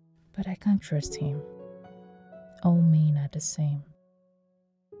 But I can't trust him. All men are the same.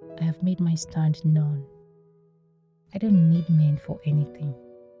 I have made my stand known. I don't need men for anything.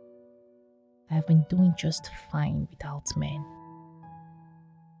 I have been doing just fine without men.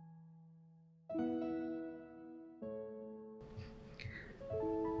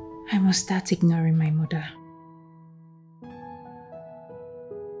 I must start ignoring my mother.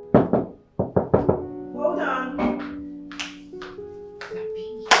 Hold on.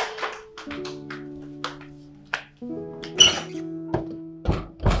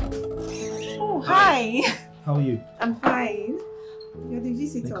 Oh, hi. How are you? I'm fine. You're the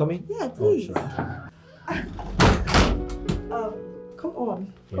visitor. Can I come in? Yeah, please. Oh, sure. Come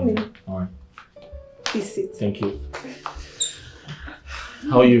on. Yeah. Come in. All right. Please sit. Thank you.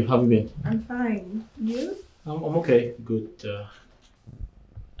 How are you? How have you been? I'm fine. You? I'm okay. Good.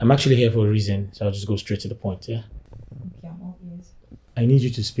 I'm actually here for a reason, so I'll just go straight to the point, yeah? Okay, I'm all ears. I need you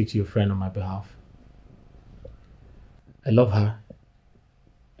to speak to your friend on my behalf. I love her,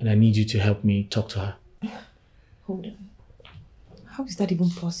 and I need you to help me talk to her. Hold on. How is that even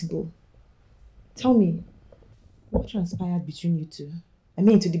possible? Tell me, what transpired between you two? I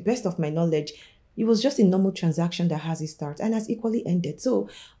mean, to the best of my knowledge, it was just a normal transaction that has a start and has equally ended. So,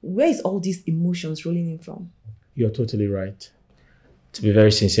 where is all these emotions rolling in from? You're totally right. To be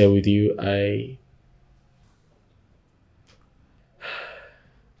very sincere with you,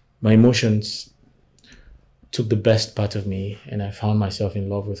 my emotions took the best part of me and I found myself in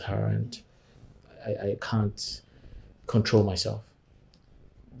love with her and I can't control myself.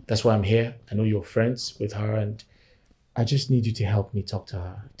 That's why I'm here. I know you're friends with her and I just need you to help me talk to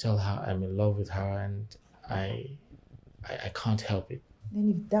her. Tell her I'm in love with her and I can't help it. Then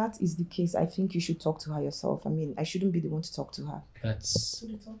if that is the case, I think you should talk to her yourself. I mean, I shouldn't be the one to talk to her. That's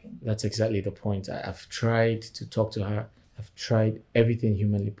exactly the point. I've tried to talk to her. I've tried everything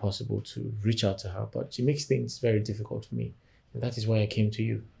humanly possible to reach out to her, but she makes things very difficult for me. And that is why I came to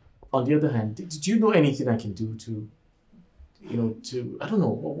you. On the other hand, did you know anything I can do to, I don't know,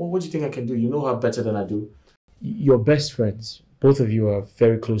 what do you think I can do? You know her better than I do. You're best friends. Both of you are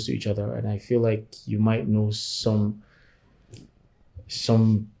very close to each other, and I feel like you might know something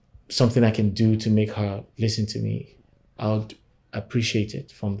I can do to make her listen to me. I would appreciate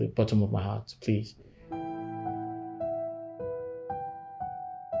it from the bottom of my heart, please.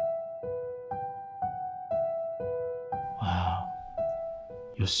 Wow,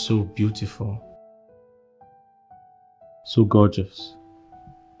 you're so beautiful, so gorgeous.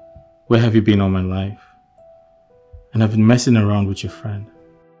 Where have you been all my life? And I've been messing around with your friend.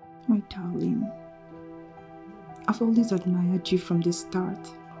 My darling, I've always admired you from the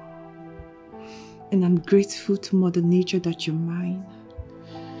start. And I'm grateful to Mother Nature that you're mine.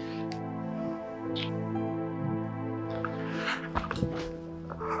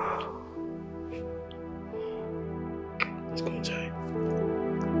 Let's go inside.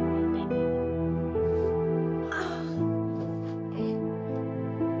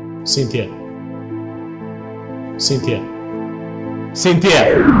 Cynthia.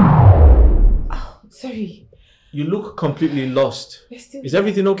 Oh, sorry. You look completely lost. Is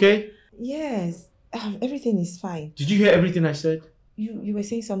everything okay? Yes, everything is fine. Did you hear everything I said? You were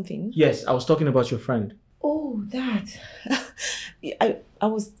saying something? Yes, I was talking about your friend. Oh, that. I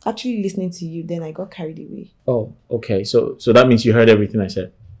was actually listening to you, then I got carried away. Oh, okay. So that means you heard everything I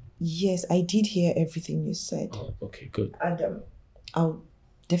said? Yes, I did hear everything you said. Oh, okay, good. And I'll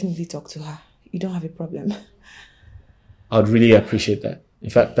definitely talk to her. You don't have a problem. I'd really appreciate that. In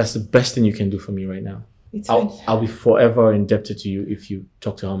fact, that's the best thing you can do for me right now. I'll be forever indebted to you if you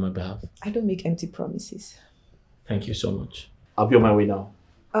talk to her on my behalf. I don't make empty promises. Thank you so much. I'll be on my way now.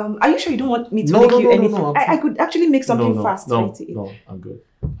 Are you sure you don't want me to make you anything? No, I could actually make something fast. No, I'm good.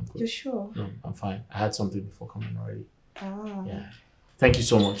 You're sure? No, I'm fine. I had something before coming already. Ah. Yeah. Thank you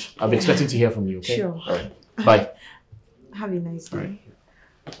so much. I'll be expecting to hear from you, okay? Sure. All right. Bye. Have a nice day.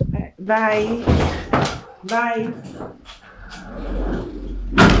 All right. Bye. Bye.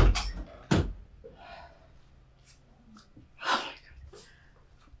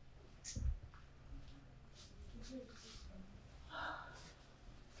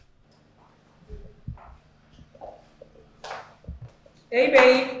 Hey,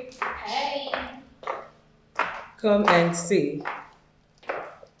 babe. Hey. Come and see.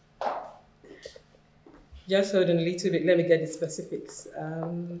 Just hold on a little bit. Let me get the specifics.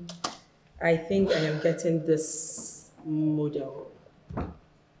 I think I am getting this model.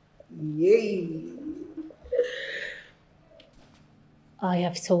 Yay! I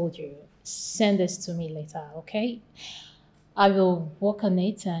have told you, send this to me later, okay? I will work on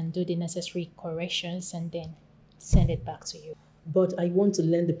it and do the necessary corrections and then send it back to you. But I want to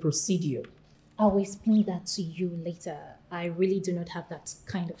learn the procedure. I will explain that to you later. I really do not have that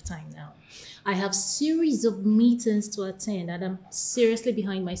kind of time now. I have series of meetings to attend and I'm seriously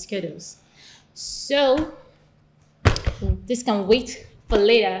behind my schedules. So, this can wait for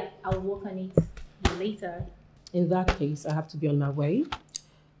later. I'll work on it later. In that case, I have to be on my way.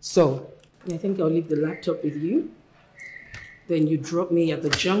 So, I think I'll leave the laptop with you. Then you drop me at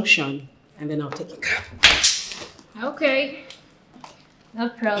the junction, and then I'll take a cab. Okay. No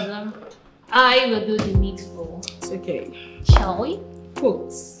problem. I will do the needful. It's okay. Shall we?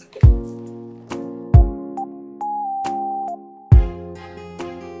 Poots.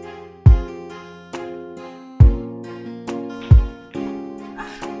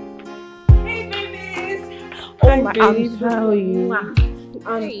 Hey, babies! Oh, my, I'm so, how are you?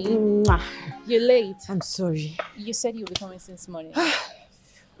 Hey. You're late. I'm sorry. You said you'll be coming since morning.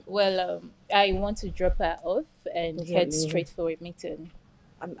 Well, I want to drop her off and head straight for a meeting.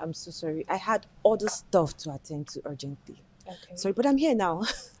 I'm so sorry. I had other stuff to attend to urgently. Okay. Sorry, but I'm here now.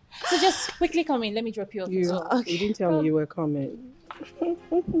 So just quickly come in. Let me drop you off. You, as well. You didn't tell me you were coming.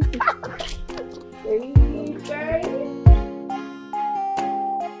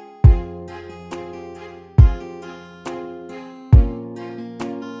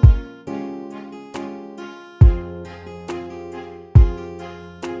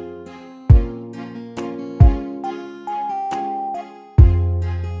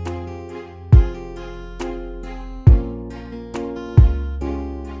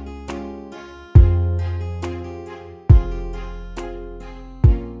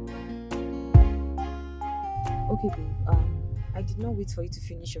 Okay, babe. I did not wait for you to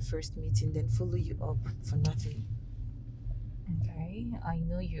finish your first meeting, then follow you up for nothing. Okay, I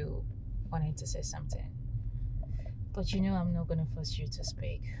know you wanted to say something, but you know I'm not gonna force you to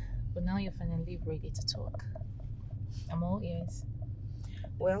speak. But now you're finally ready to talk. I'm all ears.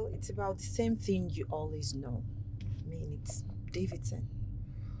 Well, it's about the same thing you always know. I mean, it's Davidson.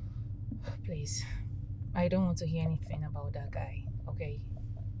 Please, I don't want to hear anything about that guy, okay?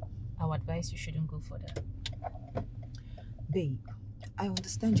 I would advise you shouldn't go for that. Babe, I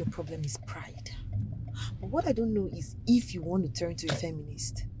understand your problem is pride. But what I don't know is if you want to turn to a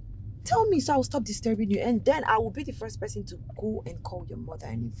feminist. Tell me so I'll stop disturbing you, and then I will be the first person to go and call your mother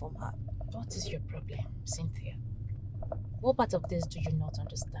and inform her. What is your problem, Cynthia? What part of this do you not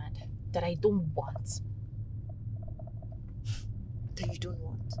understand that I don't want? That you don't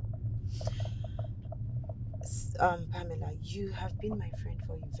want? Pamela, you have been my friend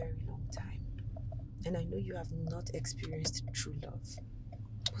for a very long time. And I know you have not experienced true love.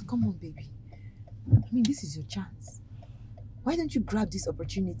 But come on, baby. I mean, this is your chance. Why don't you grab this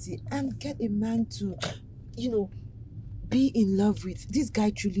opportunity and get a man to, be in love with? This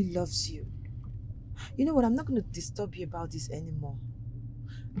guy truly loves you. You know what? I'm not going to disturb you about this anymore.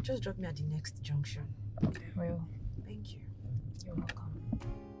 Just drop me at the next junction. Well, thank you. You're welcome.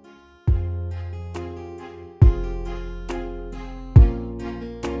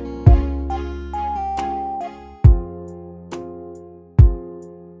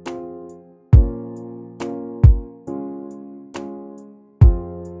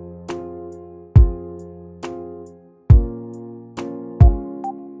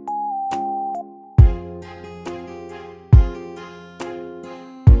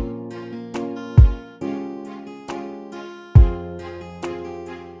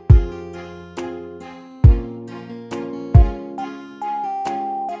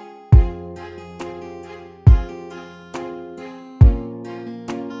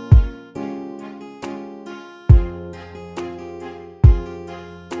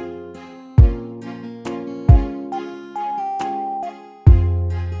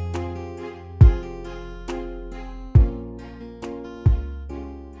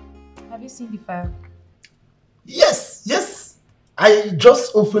 Have you seen the file? Yes. I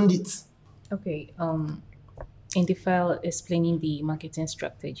just opened it. Okay, in the file explaining the marketing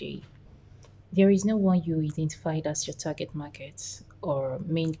strategy, there is no one you identified as your target market or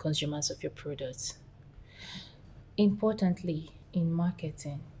main consumers of your products. Importantly, in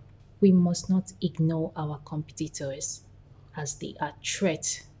marketing, we must not ignore our competitors as they are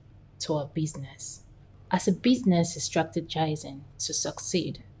threat to our business. As a business is strategizing to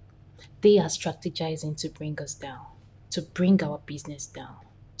succeed, they are strategizing to bring us down, to bring our business down,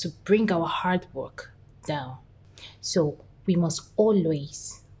 to bring our hard work down. So we must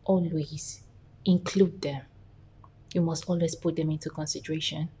always include them. You must always put them into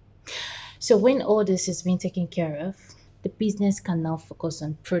consideration. So when all this is being taken care of, the business can now focus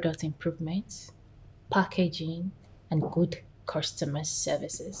on product improvements, packaging, and good customer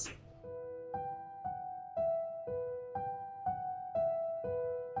services.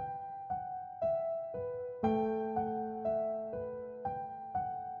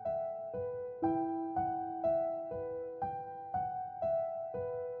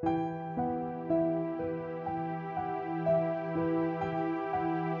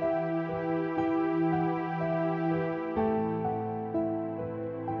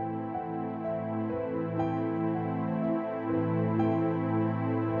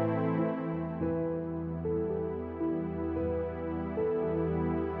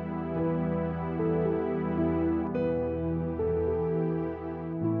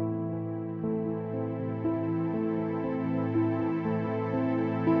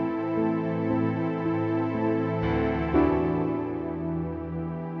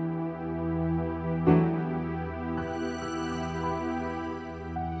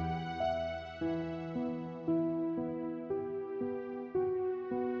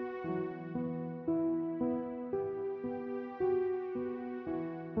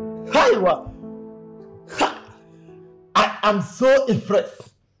 Kaiwa, I am so impressed.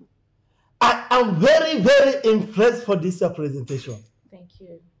 I am very, very impressed for this presentation. Thank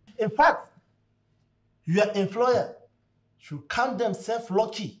you. In fact, your employer should count themselves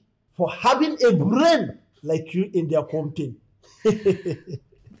lucky for having a brain like you in their company.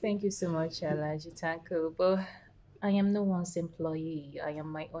 Thank you so much, Alhaji Tanko. But I am no one's employee. I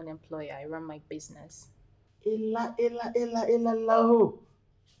am my own employer. I run my business. Ella, lahu.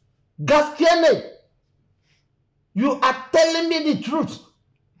 Gaskiane, you are telling me the truth.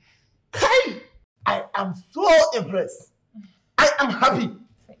 Kai, I am so impressed. I am happy.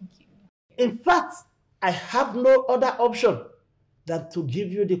 Thank you. In fact, I have no other option than to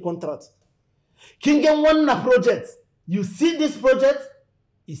give you the contract. Kingen one project. You see this project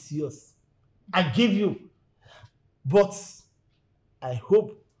is yours. I give you. But I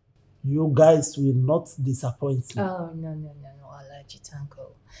hope you guys will not disappoint me. Oh, no, Alhaji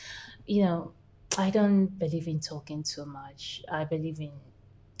Tanko. You know, I don't believe in talking too much. I believe in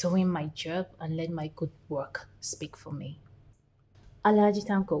doing my job and let my good work speak for me. Alhaji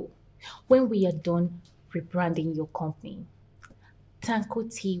Tanko, when we are done rebranding your company, Tanko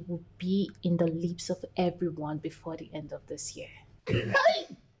tea will be in the lips of everyone before the end of this year.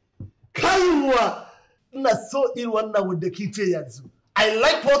 Kaiwa! Na so iwana with the kiche yanzu. I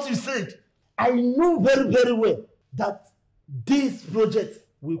like what you said. I know very, very well that this project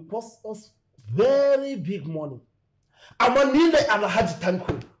will cost us very big money. Amanile Alhaji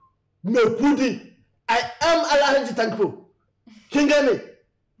Tanko. Mekudi. I am Alhaji Tanko. Kingane,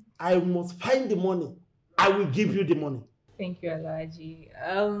 I must find the money. I will give you the money. Thank you, Alhaji.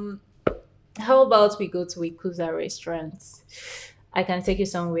 How about we go to a Ikuza restaurant? I can take you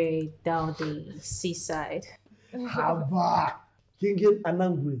somewhere down the seaside. Haba, Kingen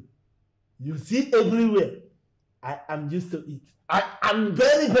Anangwe. You see everywhere. I am used to it. I am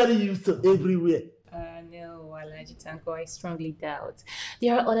very, very used to everywhere. No, Alhaji Tanko, I strongly doubt.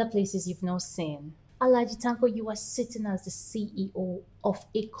 There are other places you've not seen. Alhaji Tanko, you are sitting as the CEO of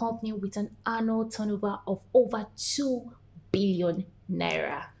a company with an annual turnover of over 2 billion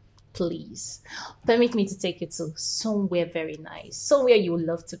naira. Please, permit me to take you to somewhere very nice, somewhere you would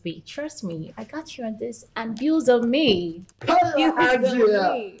love to be. Trust me, I got you on this, and bills on me. Adriana,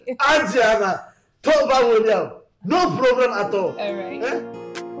 Toba William, no problem at all. All right. Eh?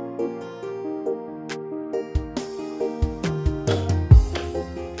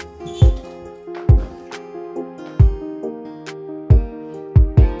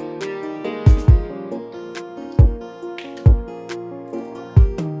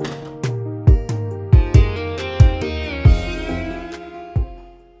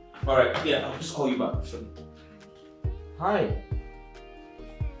 Alright, yeah, I'll just call you back. Hi.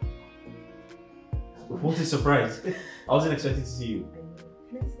 What a surprise. I wasn't expecting to see you.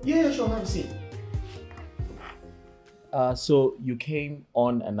 Yeah, sure, have a seat. So you came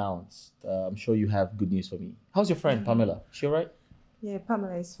unannounced. I'm sure you have good news for me. How's your friend, Pamela? She alright? Yeah,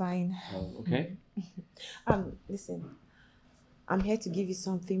 Pamela is fine. Oh, okay. Listen, I'm here to give you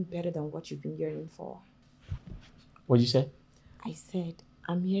something better than what you've been yearning for. What did you say? I said,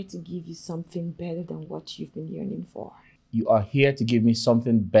 I'm here to give you something better than what you've been yearning for. You are here to give me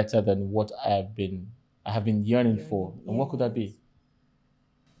something better than what I have been yearning for. And what could that be?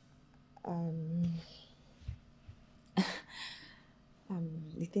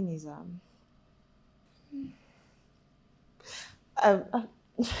 The thing is,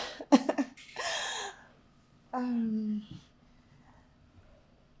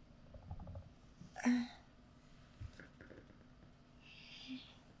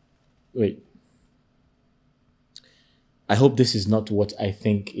 Wait. I hope this is not what I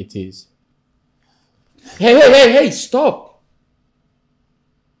think it is. Hey, stop!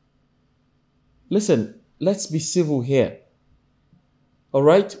 Listen, let's be civil here. All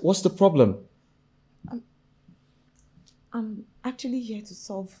right? What's the problem? I'm actually here to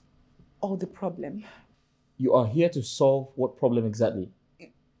solve all the problem. You are here to solve what problem exactly?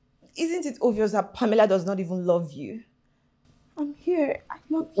 Isn't it obvious that Pamela does not even love you? I'm here. I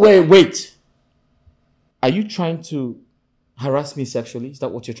love you. Wait. Are you trying to harass me sexually? Is that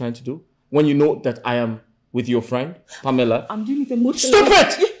what you're trying to do? When you know that I am with your friend, Pamela? I'm doing it emotionally.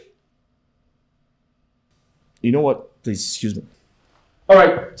 Stop it! You know what? Please, excuse me. All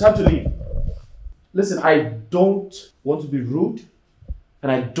right, time to leave. Listen, I don't want to be rude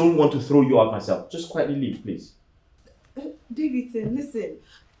and I don't want to throw you out myself. Just quietly leave, please. Davidson, listen.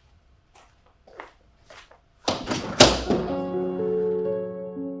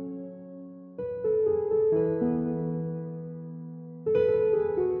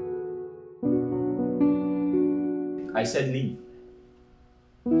 I said leave.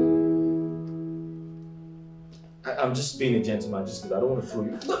 I'm just being a gentleman just because I don't want to throw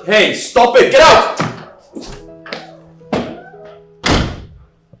you. Hey, stop it! Get out!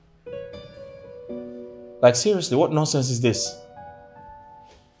 Like, seriously, what nonsense is this?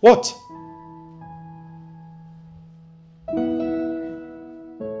 What?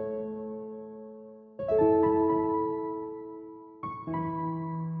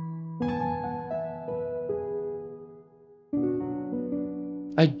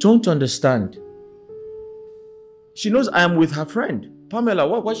 I don't understand. She knows I am with her friend. Pamela,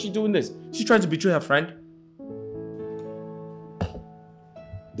 why is she doing this? She's trying to betray her friend.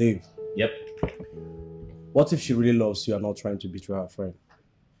 Dave. Yep. What if she really loves you and not trying to betray her friend?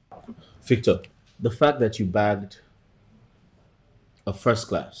 Victor, the fact that you bagged a first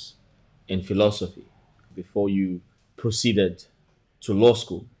class in philosophy before you proceeded to law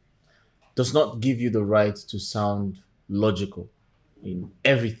school does not give you the right to sound logical in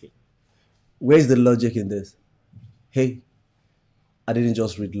everything. Where's the logic in this? Hey, I didn't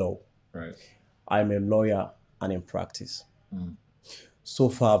just read law. Right. I'm a lawyer and in practice. So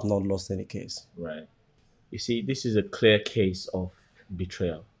far, I've not lost any case. Right. You see, this is a clear case of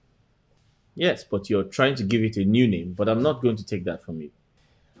betrayal. Yes, but you're trying to give it a new name, but I'm not going to take that from you.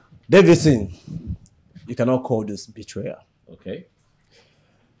 Davidson, you cannot call this betrayal. Okay.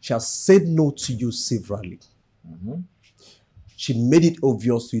 She has said no to you severally. She made it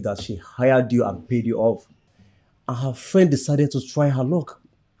obvious to you that she hired you and paid you off. And her friend decided to try her luck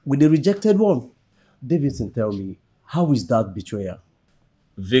with the rejected one. Davidson, tell me, how is that betrayal?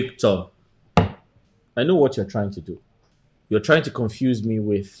 Victor, I know what you're trying to do. You're trying to confuse me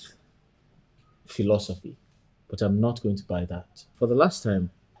with philosophy, but I'm not going to buy that. For the last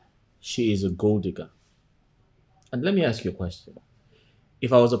time, she is a gold digger. And let me ask you a question.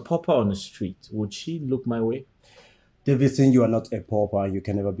 If I was a pauper on the street, would she look my way? Davidson, you are not a pauper and you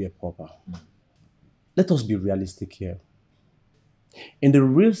can never be a pauper. Let us be realistic here. In the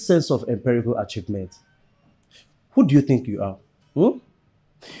real sense of empirical achievement, who do you think you are?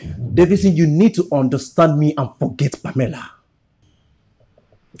 Davidson, you need to understand me and forget Pamela.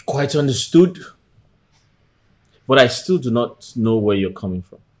 Quite understood. But I still do not know where you're coming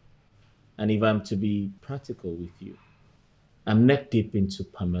from. And if I'm to be practical with you, I'm neck deep into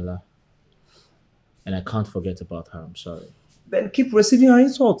Pamela. And I can't forget about her, I'm sorry. Then keep receiving her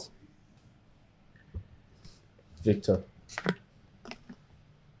insults. Victor,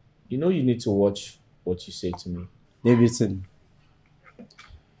 you know you need to watch what you say to me. Davidson,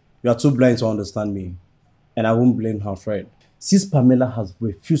 you are too blind to understand me. And I won't blame her friend. Since Pamela has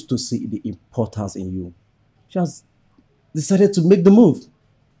refused to see the importance in you, she has decided to make the move.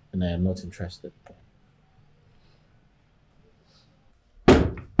 And I am not interested.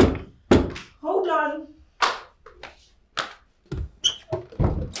 Hold on.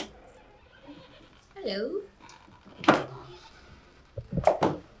 Hello.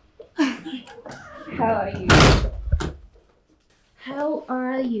 How are you? How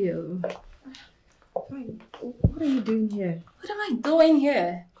are you? Fine. What are you doing here? What am I doing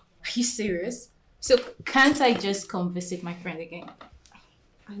here? Are you serious? So can't I just come visit my friend again?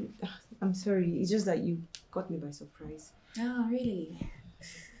 I'm sorry. It's just that you got me by surprise. Oh, really?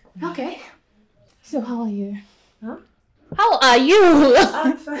 Okay. So how are you? Huh? How are you?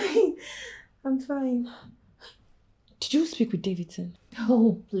 I'm fine. I'm fine. Did you speak with Davidson?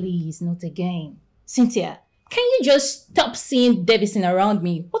 Oh, please, not again. Cynthia, can you just stop seeing Davidson around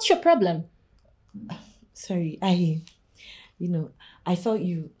me? What's your problem? Sorry, I thought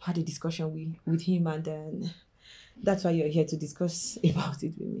you had a discussion with him and that's why you're here to discuss about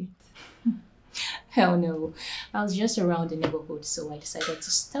it with me. Hell no. I was just around the neighborhood, so I decided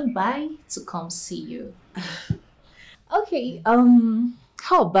to stop by to come see you. Okay,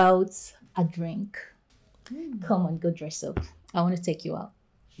 how about a drink? Come on, go dress up. I want to take you out.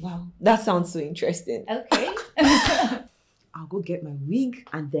 Wow, that sounds so interesting. Okay. I'll go get my wig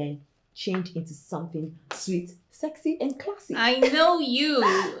and then change into something sweet, sexy, and classy. I know you.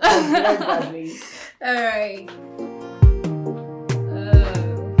 All right.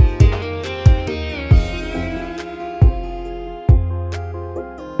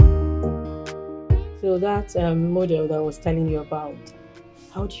 So that model that I was telling you about,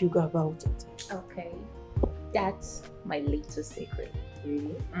 how do you go about it? Okay, that's my little secret.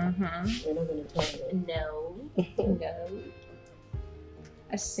 Really? Mm-hmm. You're not going to tell me? No, no.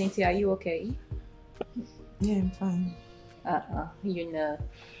 Cynthia, are you okay? Yeah, I'm fine. You know,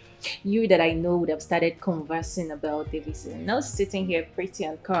 you that I know would have started conversing about Davidson. Now sitting here pretty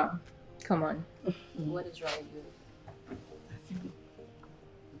and calm. Come on. What is wrong with you?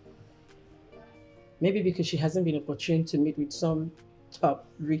 Maybe because she hasn't been opportune to meet with some top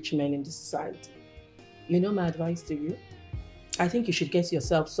rich men in the society. You know my advice to you? I think you should get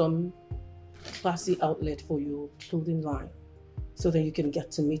yourself some classy outlet for your clothing line so that you can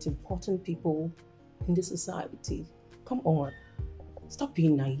get to meet important people in the society. Come on. Stop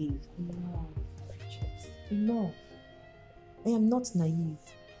being naive. Enough, Bridget. Enough. I am not naive.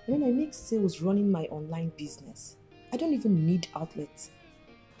 I mean, I make sales running my online business. I don't even need outlets.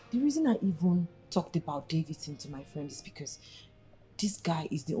 The reason I even talked about Davidson to my friend is because this guy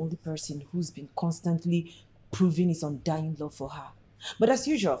is the only person who's been constantly proving his undying love for her. But as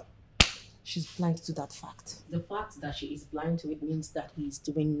usual, she's blind to that fact. The fact that she is blind to it means that he is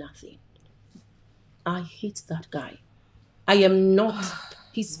doing nothing. I hate that guy. I am not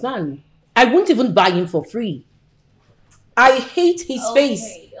his fan. I won't even buy him for free. I hate his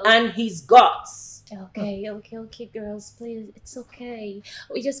face and his guts. Okay, girls, please. It's okay.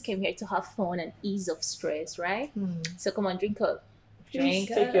 We just came here to have fun and ease of stress, right? So come on, drink up. Please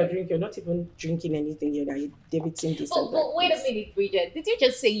take your drink. You're not even drinking anything. You're like Davidson. But wait a minute, Bridget. Did you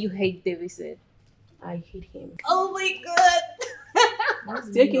just say you hate Davidson? I hate him. Oh my God.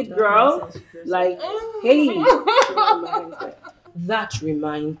 Take it, girl. Like, hey. That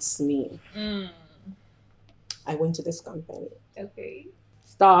reminds me. I went to this company. Okay.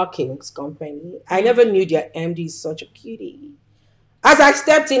 Star Kings company. I never knew their MD is such a cutie. As I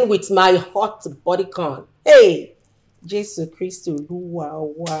stepped in with my hot bodycon, hey, Jesus Christ,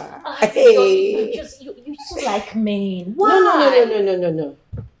 wow. Hey. You so like men. Why? No.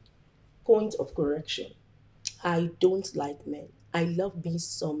 Point of correction. I don't like men. I love me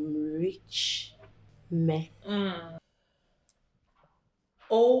some rich men.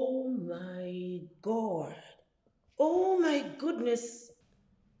 Oh my God. Oh my goodness.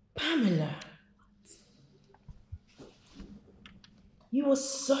 Pamela. You were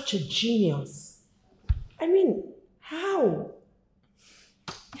such a genius. I mean, how?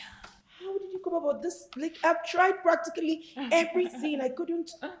 How did you come about this? Like, I've tried practically everything. I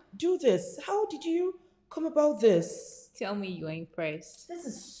couldn't do this. How did you come about this? Tell me you're impressed. This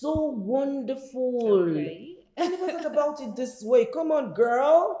is so wonderful. Okay. I never thought about it this way. Come on,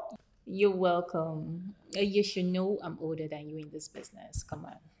 girl. You're welcome. You should know I'm older than you in this business. Come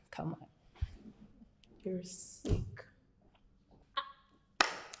on. You're sick.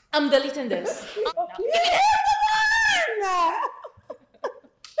 I'm deleting this.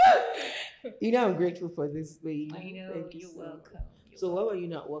 You know I'm grateful for this, baby. I know. Thank you You're so welcome. much. So why were you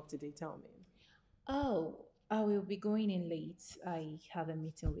not at work today? Tell me. Oh, I will be going in late. I have a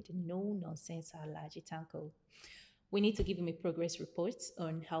meeting with no-nonsense Alhaji Tanko. We need to give him a progress report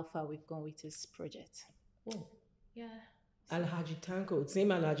on how far we've gone with this project. Oh. Yeah. Alhaji Tanko. Same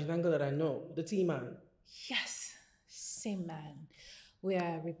Alhaji Tanko that I know. The team man. Yes. Same man. We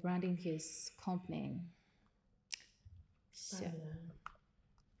are rebranding his company. So.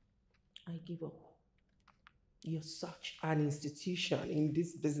 I give up. You're such an institution in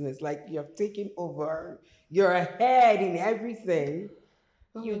this business. Like, you have taken over. You're ahead in everything.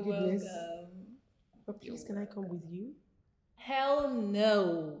 Oh, You're my goodness. welcome. But please, can I come with you? Hell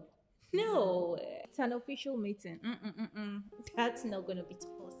no. No. It's an official meeting. That's not going to be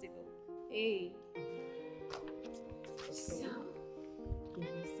possible. Hey. So. Can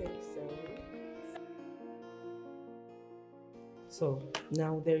you say so? So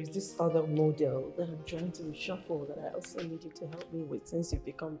now there is this other model that I'm trying to reshuffle that I also need you to help me with, since you've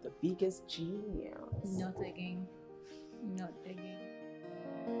become the biggest genius. Not again. Not again.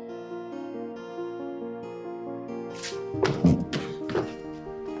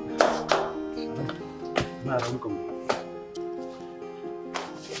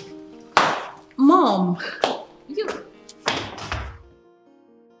 Mom, you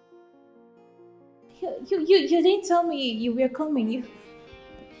didn't tell me you were coming. You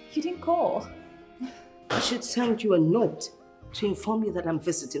didn't call. I should send you a note to inform you that I'm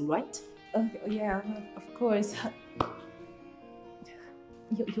visiting, right? Yeah, of course.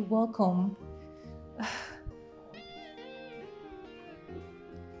 You're welcome.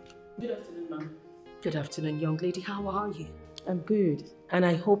 Good afternoon, ma'am. Good afternoon, young lady. How are you? I'm good. And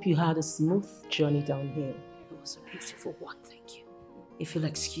I hope you had a smooth journey down here. It was a beautiful one, thank you. If you'll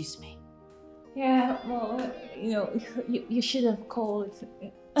excuse me. Yeah, well, you should have called.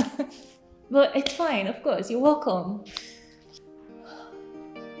 But it's fine, of course. You're welcome.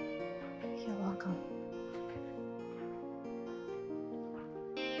 You're welcome.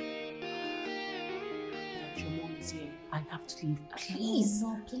 Your mom is here. I have to leave. Please.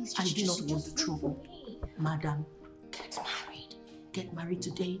 No, please. I do not want the trouble. Madam, get married. Get married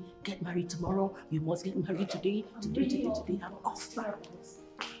today. Get married tomorrow. You must get married today. Today. I'm off.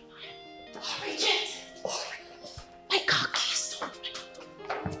 Bridget! Oh my God, please don't.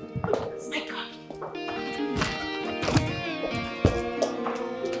 My God.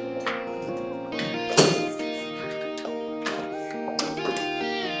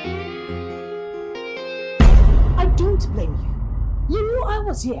 don't blame you. You knew I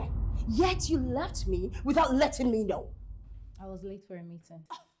was here, yet you left me without letting me know. I was late for a meeting.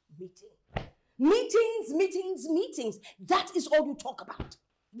 Oh, meetings. That is all you talk about.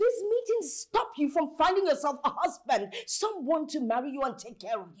 These meetings stop you from finding yourself a husband, someone to marry you and take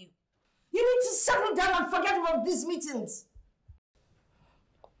care of you. You need to settle down and forget about these meetings.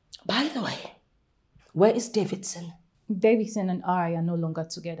 By the way, where is Davidson? Davidson and I are no longer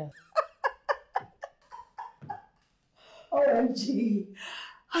together. OMG,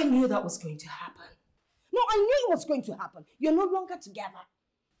 I knew that was going to happen. No, I knew it was going to happen. You're no longer together.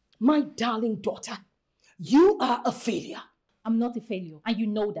 My darling daughter, you are a failure. I'm not a failure, and you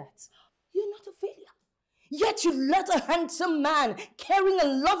know that. You're not a failure. Yet you let a handsome man, caring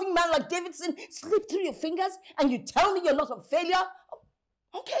and loving man like Davidson slip through your fingers, and you tell me you're not a failure?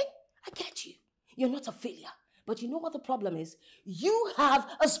 Okay, I get you. You're not a failure. But you know what the problem is? You have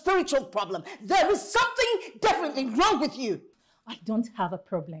a spiritual problem. There is something definitely wrong with you. I don't have a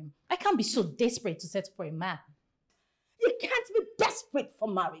problem. I can't be so desperate to settle for a man. You can't be desperate for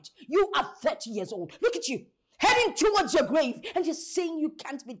marriage. You are 30 years old. Look at you, heading towards your grave, and you're saying you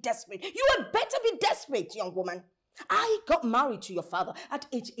can't be desperate. You had better be desperate, young woman. I got married to your father at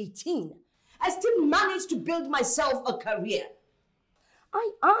age 18. I still managed to build myself a career.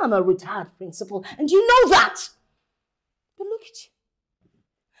 I am a retired principal, and you know that. But look at you.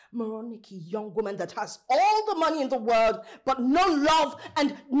 Moronic young woman that has all the money in the world, but no love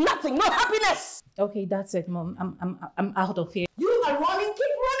and nothing, no happiness. Okay, that's it, Mom. I'm out of here. You are running,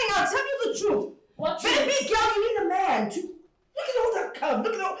 keep running, I'll tell you the truth. What Baby girl, you need a man to, look at all that curve,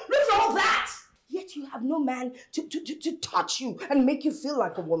 look at all that. Yet you have no man to touch you and make you feel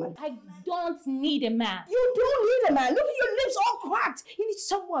like a woman. I don't need a man. You don't need a man. Look at your lips all cracked. You need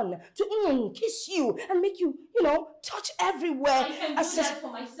someone to kiss you and make you, touch everywhere. I can do that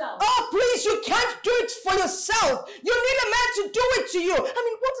for myself. Oh, please, you can't do it for yourself. You need a man to do it to you. I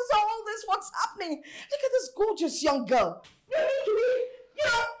mean, what is all this? What's happening? Look at this gorgeous young girl. You need to be,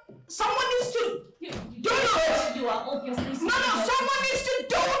 someone needs to do it. You are obviously... No, someone needs to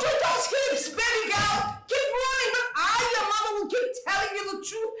do it with those hips, baby girl. Keep running, but I, your mother, will keep telling you the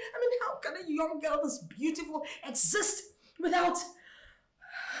truth. I mean, how can a young girl this beautiful exist without...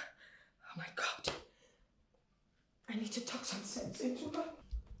 Oh my God. I need to talk some sense into her.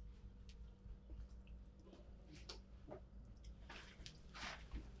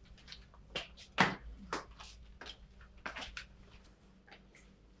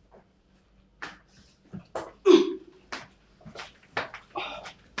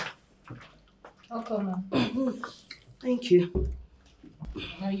 Okay, Mom. Thank you.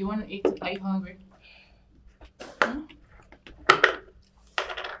 Now you want to eat? Are you hungry?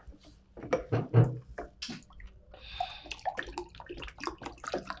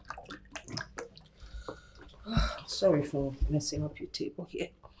 Sorry for messing up your table here.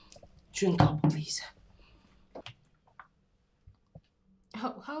 Drink up, please.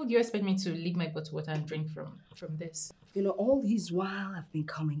 How do you expect me to leave my bottled water and drink from this? All these while I've been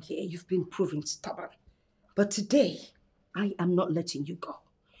coming here, you've been proving stubborn. But today, I am not letting you go.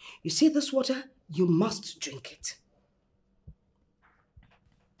 You see this water? You must drink it.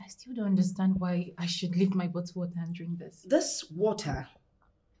 I still don't understand why I should leave my bottled water and drink this. This water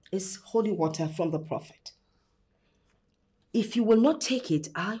is holy water from the prophet. If you will not take it,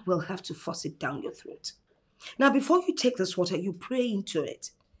 I will have to force it down your throat. Now, before you take this water, you pray into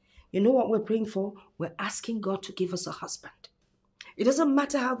it. You know what we're praying for? We're asking God to give us a husband. It doesn't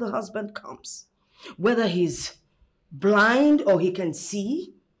matter how the husband comes. Whether he's blind or he can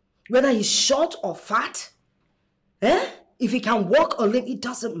see. Whether he's short or fat. If he can walk or limp, it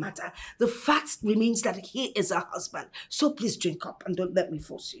doesn't matter. The fact remains that he is a husband. So please drink up and don't let me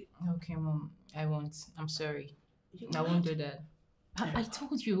force you. Okay, Mom. I won't. I'm sorry. I won't do that. I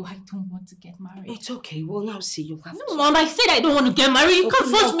told you I don't want to get married. It's okay. We'll now see. You'll have to. No, Mom, I said I don't want to get married. You can't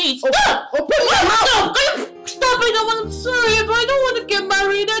force me. Stop! Open your mouth! Stop! Stop it! I'm sorry, but I don't want to get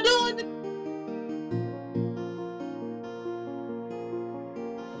married. I don't want to...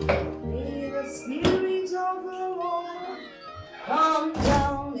 May the Spirit of the Lord come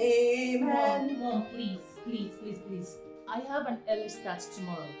down. Amen. Mom, please. I have an early start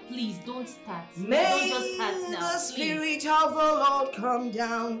tomorrow. Please, don't start. May don't just start now, the please. Spirit of the Lord come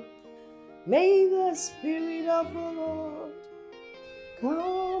down. May the Spirit of the Lord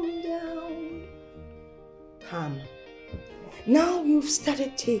come down. Pam, now you've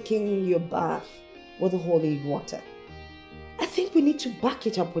started taking your bath with the holy water. I think we need to back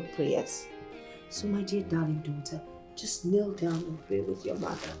it up with prayers. So my dear darling daughter, just kneel down and pray with your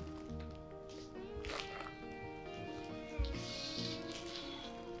mother.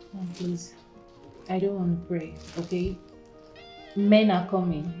 Mom, please. I don't want to pray, okay? Men are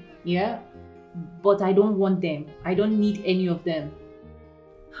coming, yeah? But I don't want them. I don't need any of them.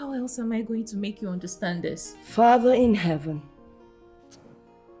 How else am I going to make you understand this? Father in heaven,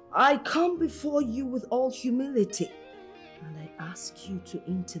 I come before you with all humility and I ask you to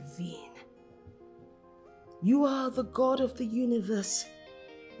intervene. You are the God of the universe.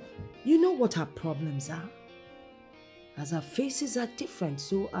 You know what our problems are. As our faces are different,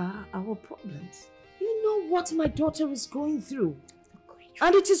 so are our problems. You know what my daughter is going through.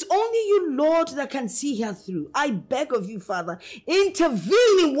 And it is only you, Lord, that can see her through. I beg of you, Father,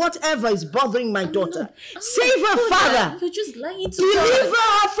 intervene in whatever is bothering my daughter. Save her, Father. You're just lying to Deliver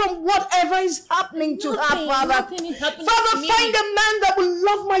God. her from whatever is happening to her, Father. Nothing is happening Father, to me. find a man that will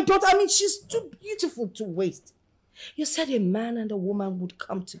love my daughter. I mean, she's too beautiful to waste. You said a man and a woman would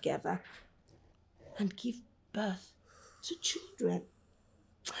come together and give birth to children.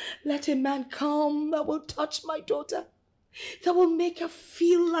 Let a man come that will touch my daughter, that will make her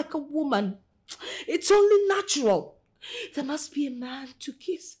feel like a woman. It's only natural. There must be a man to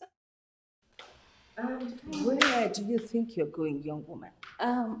kiss her. And where do you think you're going, young woman?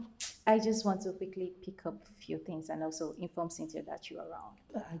 I just want to quickly pick up a few things and also inform Cynthia that you're around.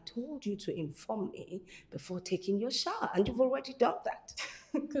 But I told you to inform me before taking your shower, and you've already done that.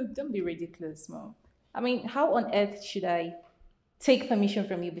 Don't be ridiculous, Mom. I mean, how on earth should I take permission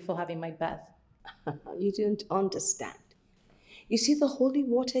from you before having my bath? You don't understand. You see, the holy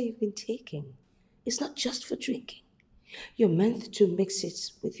water you've been taking is not just for drinking. You're meant to mix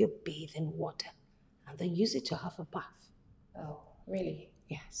it with your bathing water and then use it to have a bath. Oh, really?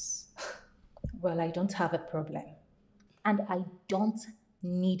 Yes. Well, I don't have a problem. And I don't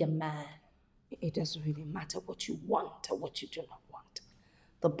need a man. It doesn't really matter what you want or what you do not want.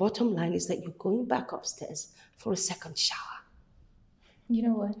 The bottom line is that you're going back upstairs for a second shower. You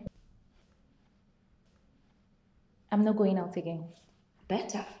know what? I'm not going out again.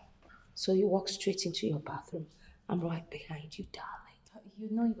 Better. So you walk straight into your bathroom. I'm right behind you, darling.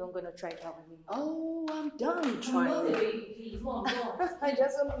 You're not even going to try that with me. Oh, I'm done trying it. It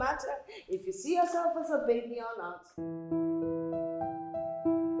doesn't matter if you see yourself as a baby or not.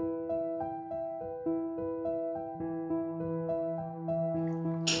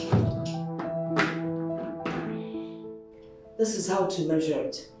 This is how to measure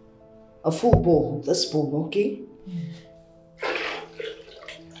it. A full bowl, this bowl, okay?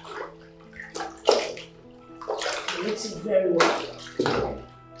 Mix it very well.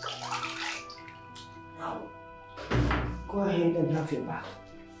 Now, go ahead and have your bath.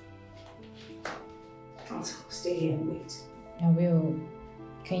 I'll stay here and wait. I will.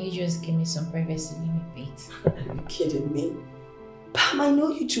 Can you just give me some privacy? Let me wait. Are you kidding me? Pam, I know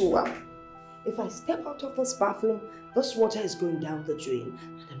you too well. If I step out of this bathroom, this water is going down the drain,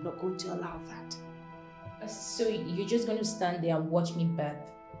 and I'm not going to allow that. So you're just going to stand there and watch me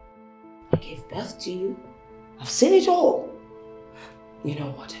bath? I gave birth to you. I've seen it all. You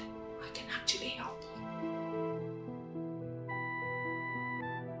know what? I can actually help.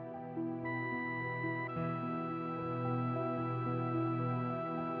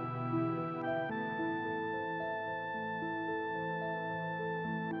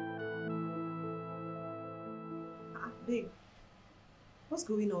 Babe, what's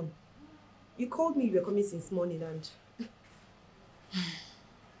going on? You called me, you were coming since morning and...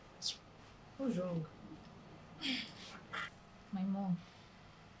 What's wrong? My mom.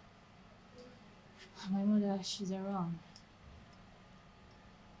 My mother, she's around.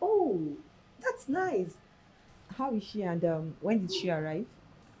 Oh, that's nice. How is she and when did she arrive?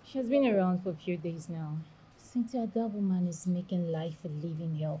 She has been around for a few days now. Cynthia, that woman is making life a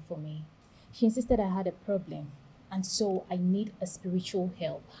living hell for me. She insisted I had a problem. And so I need a spiritual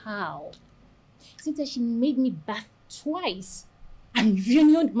help. How? Cynthia, she made me bath twice and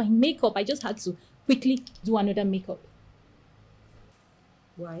renewed my makeup. I just had to quickly do another makeup.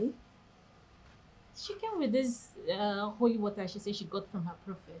 Why? She came with this holy water she said she got from her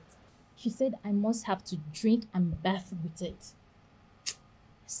prophet. She said I must have to drink and bath with it.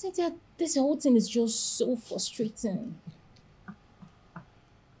 Cynthia, this whole thing is just so frustrating.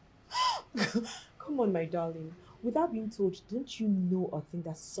 Come on, my darling. Without being told, don't you know or think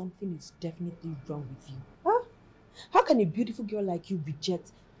that something is definitely wrong with you? Huh? How can a beautiful girl like you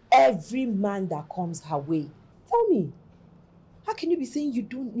reject every man that comes her way? Tell me. How can you be saying you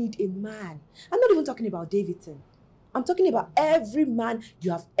don't need a man? I'm not even talking about Davidson. I'm talking about every man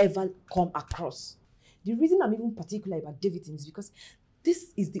you have ever come across. The reason I'm even particular about Davidson is because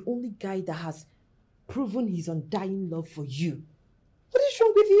this is the only guy that has proven his undying love for you. What is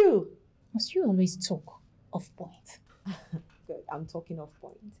wrong with you? Must you always talk off point? Good, I'm talking off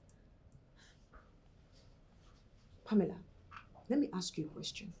point. Pamela, let me ask you a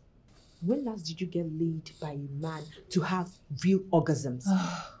question. When last did you get laid by a man to have real orgasms?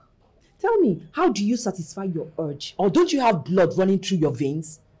 Tell me, how do you satisfy your urge? Or don't you have blood running through your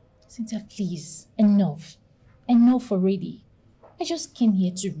veins? Cynthia, please, enough. Enough already. I just came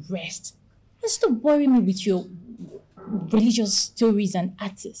here to rest. And stop worrying me with your religious stories and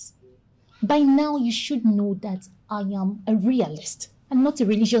artists. By now, you should know that I am a realist and not a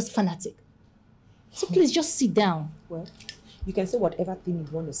religious fanatic. So please just sit down. Well, you can say whatever thing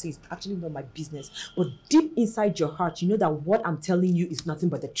you want to say. It's actually not my business. But deep inside your heart, you know that what I'm telling you is nothing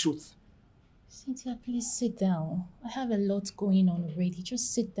but the truth. Cynthia, please sit down. I have a lot going on already.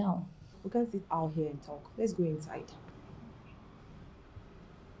 Just sit down. We can't sit out here and talk. Let's go inside.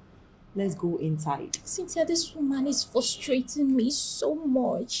 Let's go inside. Cynthia, this woman is frustrating me so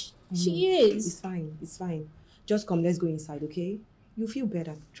much. She is. It's fine. It's fine. Just come. Let's go inside, okay? You'll feel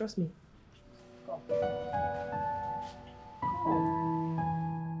better. Trust me. Come.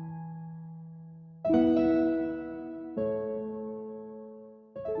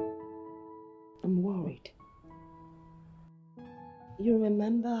 I'm worried. You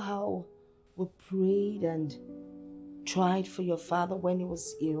remember how we prayed and tried for your father when he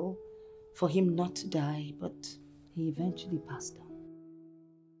was ill, for him not to die, but he eventually passed on.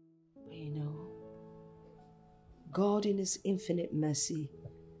 But you know, God in his infinite mercy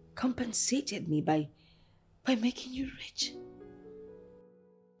compensated me by making you rich.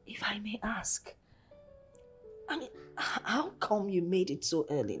 If I may ask, I mean, how come you made it so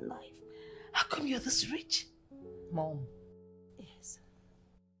early in life? How come you're this rich? Mom. Yes.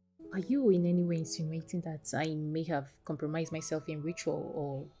 Are you in any way insinuating that I may have compromised myself in ritual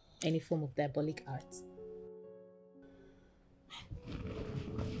or any form of diabolic art?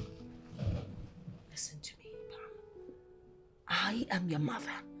 Listen to me, Pam. I am your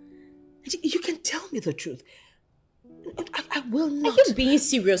mother. You can tell me the truth. I will not. Are you being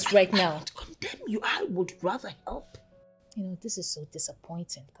serious right now? I won't condemn you. I would rather help. You know, this is so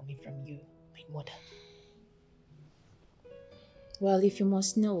disappointing coming from you, my mother. Well, if you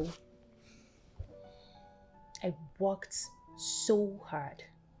must know, I worked so hard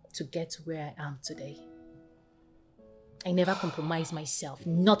to get to where I am today. I never compromised myself,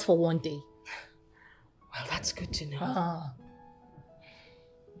 not for one day. Well, that's good to know.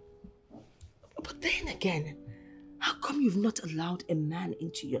 But then again, how come you've not allowed a man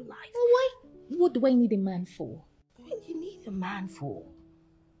into your life? Why? What do I need a man for? Well, you need a man for,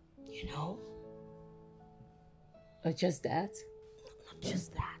 you know? Or just that? Not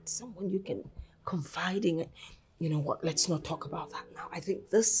just that. Someone you can confide in. You know what? Let's not talk about that now. I think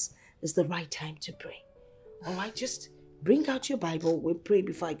this is the right time to pray. All right? Just bring out your Bible. We'll pray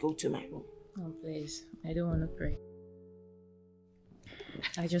before I go to my room. Oh, please. I don't want to pray.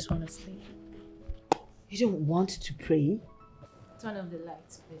 I just want to sleep. You don't want to pray? Turn off the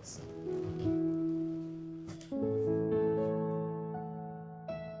lights, please.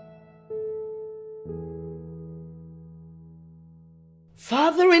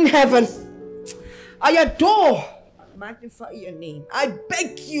 Father in heaven, I adore, magnify your name. I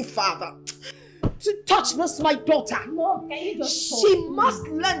beg you, Father, to touch this, my daughter. Mom, can you just stop? She must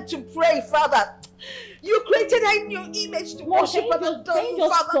learn to pray, Father. You created her in your image to worship and adore you,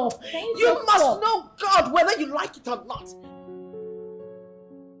 Father. You must know God whether you like it or not.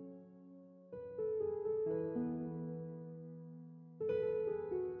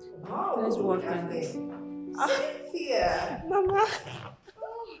 Let's work on this. Cynthia. Mama.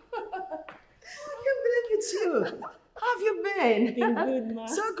 I can't believe it's you. How have you been? Been good, Ma.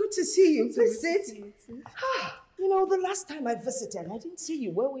 So good to see you. Please sit. You know, the last time I visited, I didn't see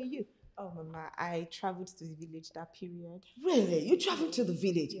you. Where were you? Oh, Mama, I traveled to the village that period. Really? You traveled to the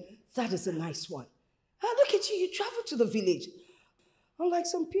village? Yeah. That is a nice one. Look at you. You traveled to the village. Unlike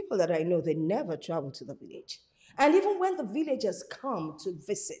some people that I know, they never travel to the village. And even when the villagers come to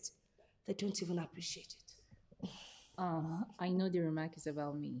visit, they don't even appreciate it. I know the remark is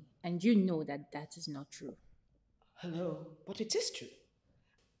about me, and you know that that is not true. Hello, but it is true.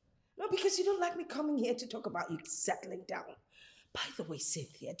 No, because you don't like me coming here to talk about you settling down. By the way,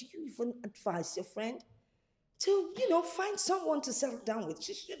 Cynthia, do you even advise your friend to, find someone to settle down with?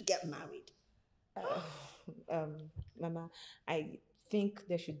 She should get married. Mama, I think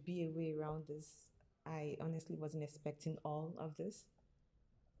there should be a way around this. I honestly wasn't expecting all of this.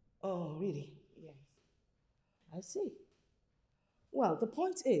 Oh, really? Yes. I see. Well, the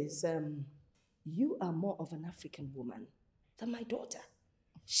point is, you are more of an African woman than my daughter.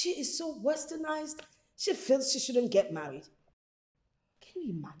 She is so westernized, she feels she shouldn't get married. Can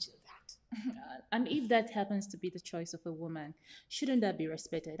you imagine that? And if that happens to be the choice of a woman, shouldn't that be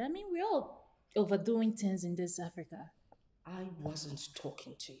respected? I mean, we're all overdoing things in this Africa. I wasn't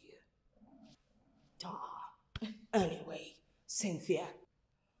talking to you. Duh. Anyway, Cynthia,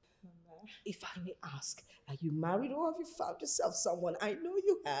 if I may ask, are you married or have you found yourself someone? I know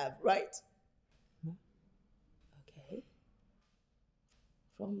you have, right? Okay.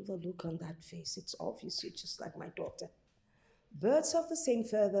 From the look on that face, it's obvious you're just like my daughter. Birds of the same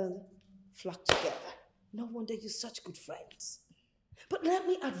feather flock together. No wonder you're such good friends. But let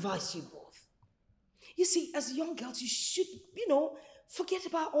me advise you both. You see, as young girls, you should, forget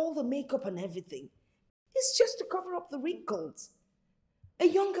about all the makeup and everything. It's just to cover up the wrinkles. A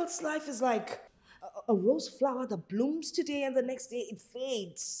young girl's life is like a rose flower that blooms today and the next day it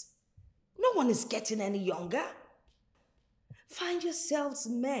fades. No one is getting any younger. Find yourselves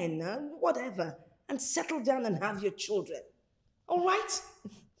men and whatever and settle down and have your children. All right?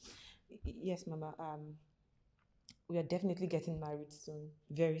 Yes, Mama. We are definitely getting married soon.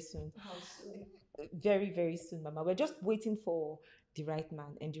 Very soon. How soon? Very, very soon, Mama. We're just waiting for the right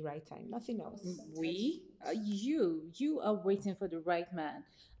man and the right time. Nothing else. We? You are waiting for the right man.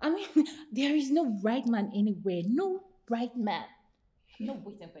 I mean, there is no right man anywhere. No right man. I'm not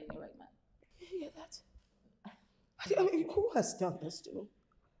waiting for any right man. You hear that? I mean, who has done this to?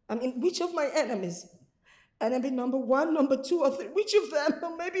 I mean, which of my enemies? Enemy number 1, number 2, or 3? Which of them?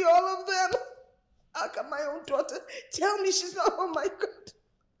 Or maybe all of them? How can my own daughter tell me she's not? Oh my God.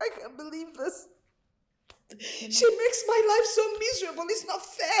 I can't believe this. She makes my life so miserable. It's not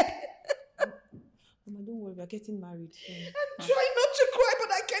fair. Mama, don't worry. We're getting married soon. I'm trying not to cry,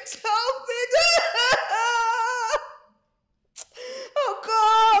 but I can't help it. Oh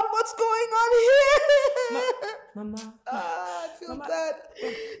God, what's going on here? Mama. I feel Mama. bad.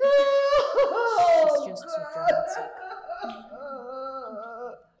 It's just too dramatic.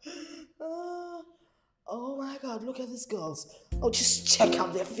 Oh my God, look at these girls. Oh, just check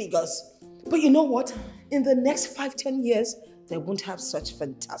out their figures. But you know what? In the next 5-10 years, they won't have such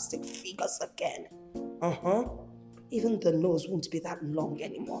fantastic figures again. Even the nose won't be that long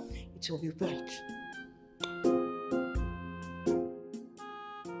anymore. It will be bent.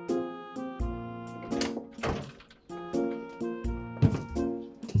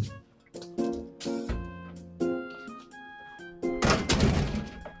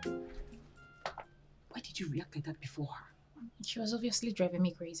 Why did you react like that before her? She was obviously driving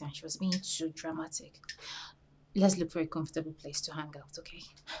me crazy and she was being too dramatic. Let's look for a comfortable place to hang out, okay?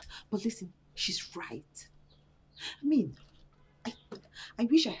 But listen, she's right. I mean, I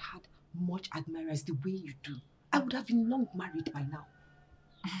wish I had much admirers the way you do. I would have been long married by now.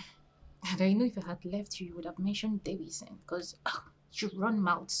 And I know if I had left you, you would have mentioned Davison because you run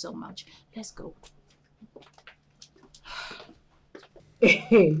mouth so much. Let's go.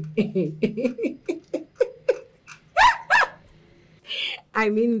 I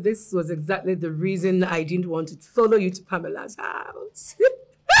mean, this was exactly the reason I didn't want to follow you to Pamela's house.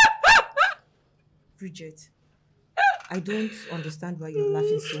 Bridget, I don't understand why you're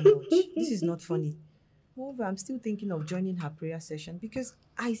laughing so much. This is not funny. However, I'm still thinking of joining her prayer session because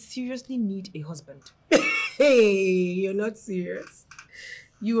I seriously need a husband. Hey, you're not serious.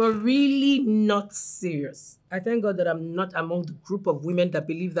 You are really not serious. I thank God that I'm not among the group of women that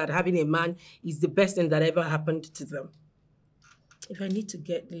believe that having a man is the best thing that ever happened to them. If I need to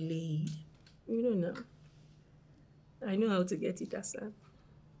get laid, you don't know. I know how to get it, Asa.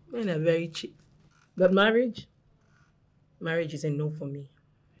 Men are very cheap. But marriage is a no for me.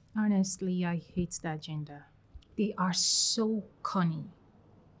 Honestly, I hate that gender. They are so cunning.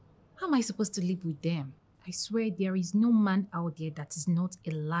 How am I supposed to live with them? I swear there is no man out there that is not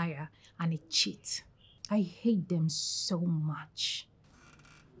a liar and a cheat. I hate them so much.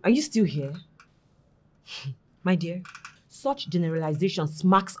 Are you still here? My dear, such generalization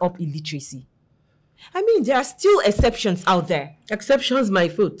smacks up illiteracy. I mean, there are still exceptions out there. Exceptions, my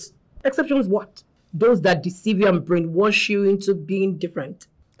foot. Exceptions what? Those that deceive you and brainwash you into being different.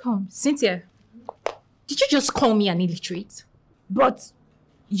 Come, Cynthia. Did you just call me an illiterate? But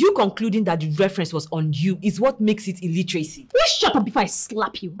you concluding that the reference was on you is what makes it illiteracy. You shut up before I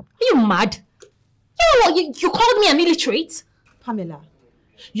slap you. Are you mad? You know what? You called me an illiterate? Pamela,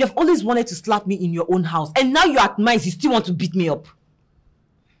 you have always wanted to slap me in your own house, and now you're at mine, you still want to beat me up.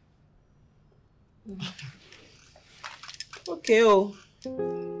 Okay, oh.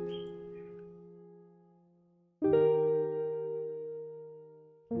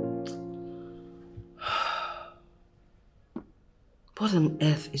 What on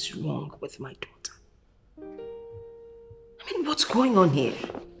earth is wrong with my daughter? I mean, what's going on here?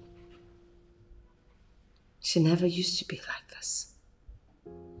 She never used to be like this.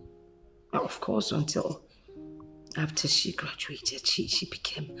 Well, of course, until After she graduated, she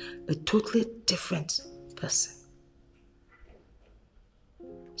became a totally different person.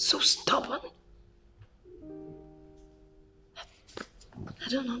 So stubborn. I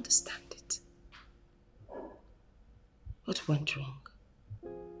don't understand it. What went wrong?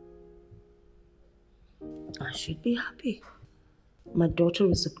 I should be happy. My daughter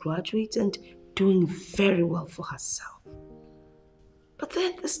is a graduate and doing very well for herself. But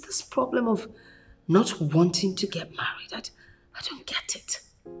then there's this problem of not wanting to get married. I don't get it.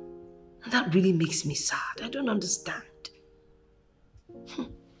 And that really makes me sad. I don't understand.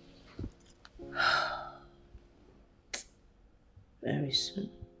 Very soon,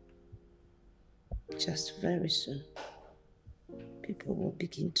 just very soon, people will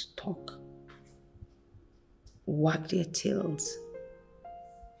begin to talk, wag their tails,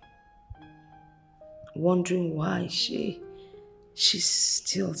 wondering why she's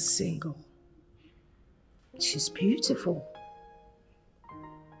still single. She's beautiful.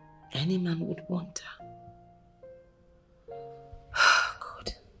 Any man would want her.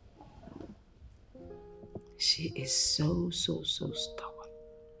 Good. She is so stubborn.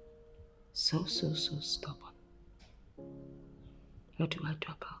 So stubborn. What do I do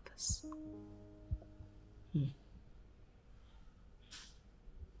about this?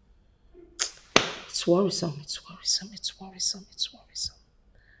 It's worrisome, it's worrisome, it's worrisome, it's worrisome.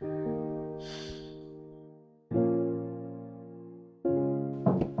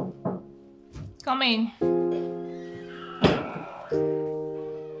 Come in.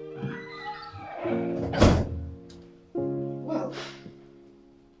 Well,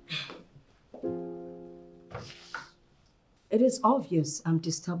 it is obvious I'm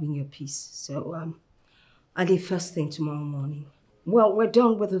disturbing your peace, so I'll leave first thing tomorrow morning. Well, we're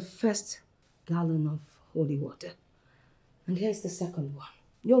done with the first gallon of holy water. And here's the second one.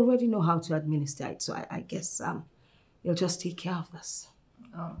 You already know how to administer it, so I guess you'll just take care of this.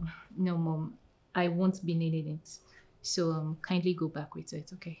 No, Mom. I won't be needing it. So kindly go back with it,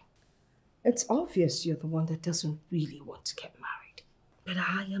 okay? It's obvious you're the one that doesn't really want to get married. But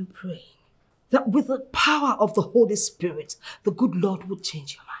I am praying that with the power of the Holy Spirit, the good Lord would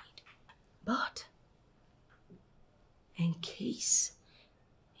change your mind. But in case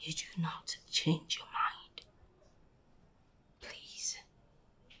you do not change your mind, please,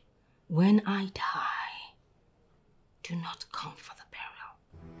 when I die, do not come for the burial.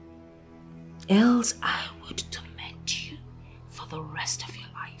 Else I would torment you for the rest of your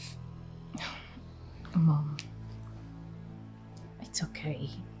life. Mom, it's okay.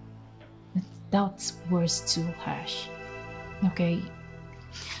 That was too harsh. Okay?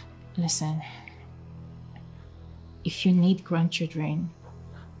 Listen. If you need grandchildren,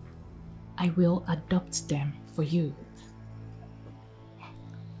 I will adopt them for you.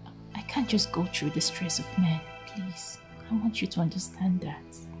 I can't just go through the stress of men, please. I want you to understand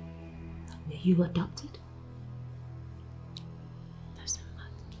that. Were you adopted? Doesn't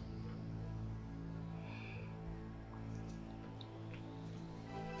matter.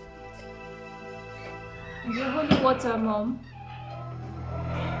 Is there holy water, Mom?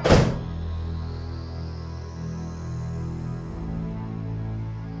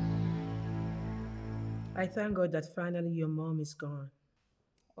 I thank God that finally your mom is gone.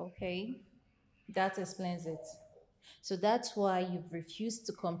 Okay, that explains it. So that's why you've refused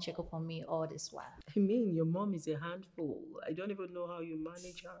to come check up on me all this while. I mean, your mom is a handful. I don't even know how you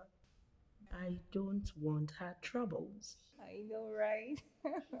manage her. I don't want her troubles. I know, right?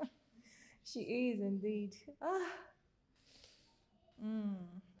 She is indeed.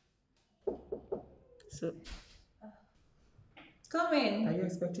 So, come in. Are you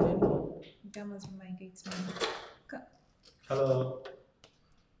expecting anyone? That must be my gate man. Hello.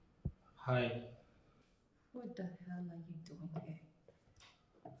 Hi. What the hell are you doing here?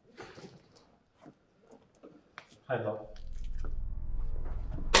 Hi, love.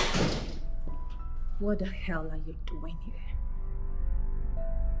 What the hell are you doing here?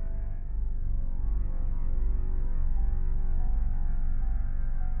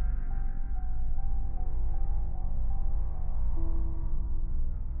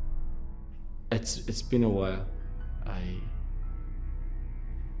 It's been a while.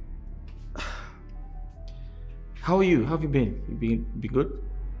 How are you? How have you been? You been good?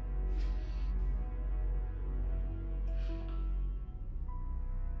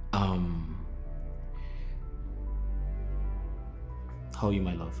 How are you,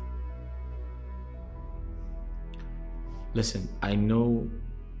 my love? Listen, I know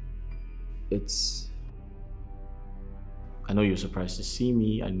you're surprised to see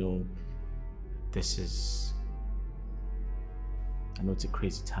me. I know it's a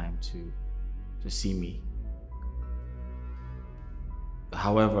crazy time to see me.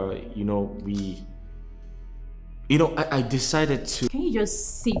 However, I decided to... Can you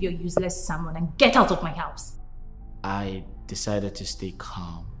just save your useless sermon and get out of my house? I decided to stay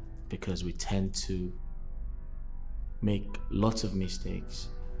calm because we tend to make lots of mistakes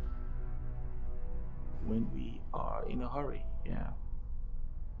when we are in a hurry, yeah.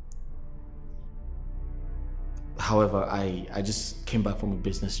 However, I just came back from a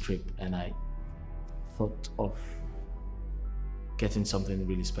business trip and I thought of getting something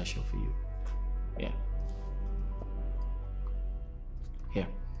really special for you. Yeah. Here.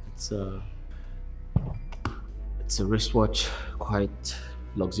 It's a wristwatch, quite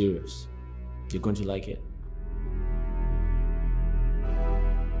luxurious. You're going to like it.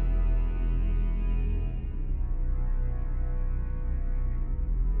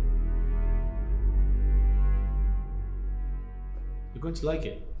 You're going to like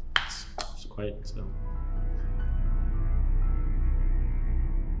it. It's quite...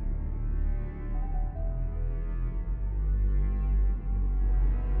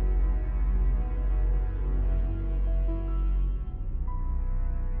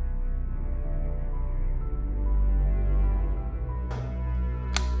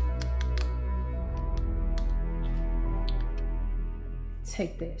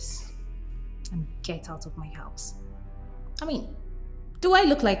 Take this and get out of my house. I mean, do I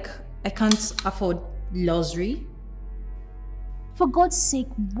look like I can't afford luxury? For God's sake,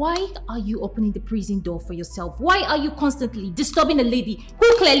 why are you opening the prison door for yourself? Why are you constantly disturbing a lady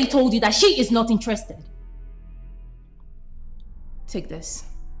who clearly told you that she is not interested? Take this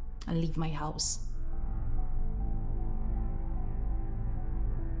and leave my house.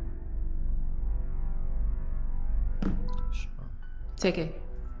 Take it.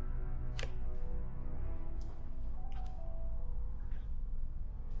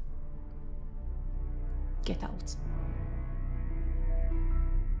 Get out.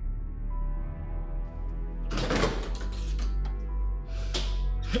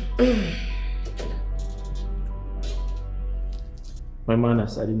 My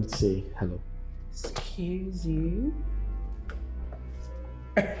manners, I didn't say hello. Excuse you?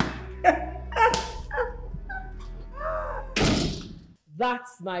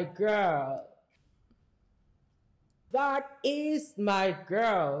 That's my girl. That is my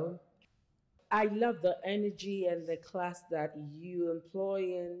girl. I love the energy and the class that you employ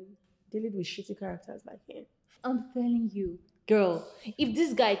in dealing with shitty characters like him. I'm telling you, girl, if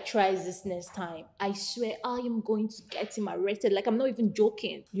this guy tries this next time, I swear I am going to get him arrested. Like, I'm not even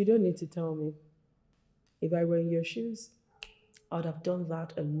joking. You don't need to tell me. If I were in your shoes, I would have done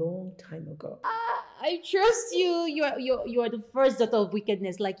that a long time ago. I trust you. You are the first daughter of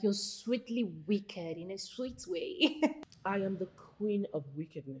wickedness. Like, you're sweetly wicked in a sweet way. I am the queen of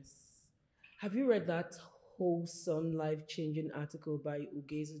wickedness. Have you read that wholesome, life-changing article by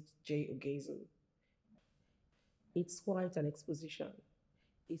Ugezu J. Ugezu? It's quite an exposition.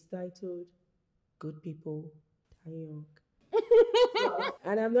 It's titled, Good People Die Young.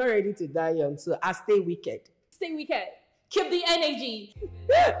 And I'm not ready to die young, so I stay wicked. Stay wicked. Keep the energy.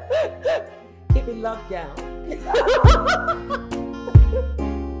 Keep it locked down.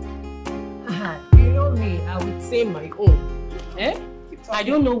 You know me, I would say my own. Eh? I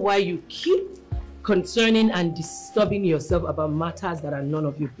don't know why you keep concerning and disturbing yourself about matters that are none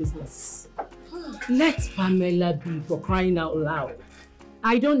of your business. Let Pamela be, for crying out loud.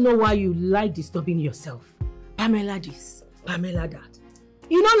 I don't know why you like disturbing yourself. Pamela this, Pamela that.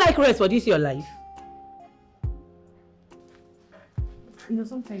 You don't like rest for this your life. You know,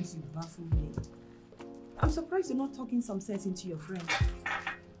 sometimes you baffle me. I'm surprised you're not talking some sense into your friend.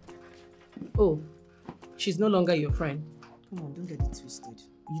 Oh, she's no longer your friend. Come on, don't get it twisted.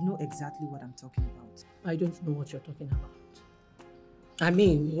 You know exactly what I'm talking about. I don't know what you're talking about. I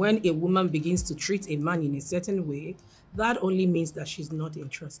mean, when a woman begins to treat a man in a certain way, that only means that she's not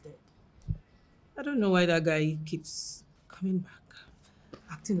interested. I don't know why that guy keeps coming back,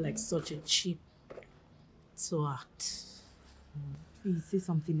 acting like such a cheap twat. Please say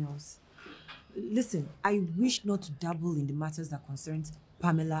something else. Listen, I wish not to dabble in the matters that concerns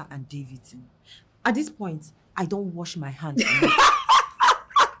Pamela and Davidson. At this point, I don't wash my hands.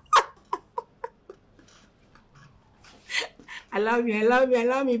 Allow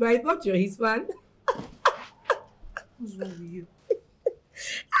me, but I thought you're his fan. What's wrong with you?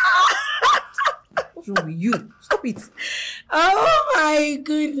 What's wrong with you? Stop it. Oh my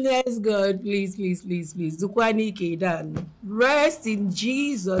goodness, God. Please. Dukwani Kedan. Rest in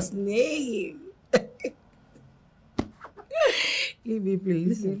Jesus' name. Leave me, please.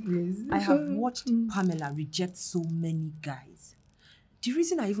 Listen, please. I have watched Pamela reject so many guys. The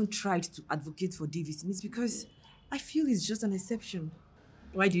reason I even tried to advocate for Davidson is because I feel he's just an exception.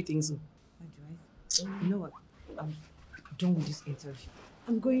 Why do you think so? Why do I? You know what? I'm done with this interview.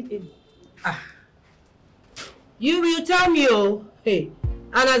 I'm going in. You will tell me, oh, hey.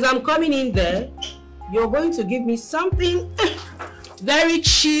 And as I'm coming in there, you're going to give me something very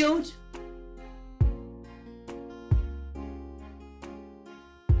chilled.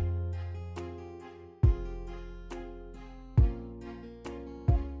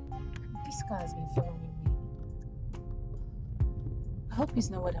 This car has been following me. I hope it's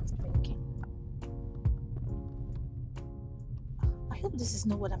not what I'm thinking. I hope this is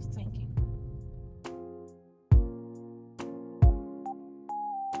not what I'm thinking.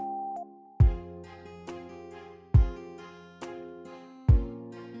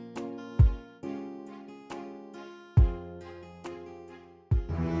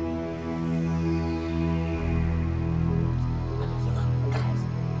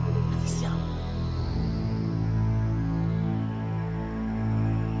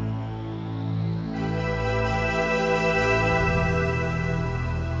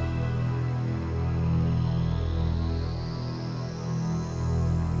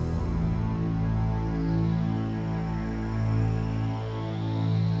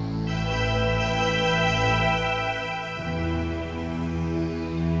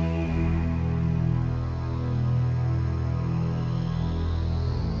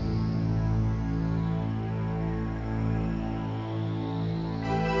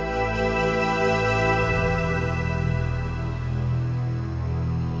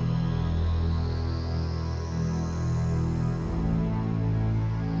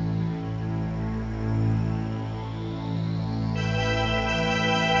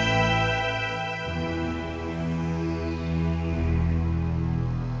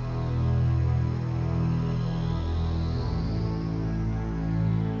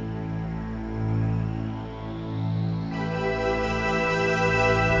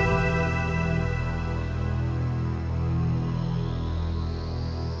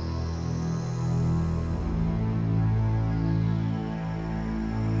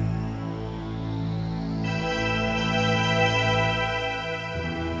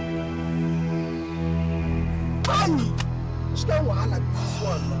 Which kind of wahala be this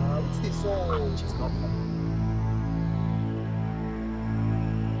one, man? What's this all? She's not coming.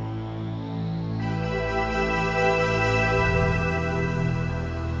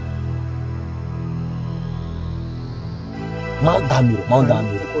 Mount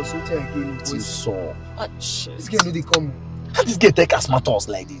Damiro. Consulting again with this song. This girl know they come. How this girl take as matters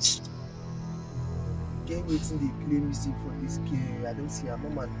like this? Girl waiting they play music for this girl. I don't see her, no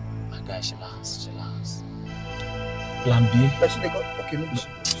man. My guy, chillax. Plan B. But she got okay. No,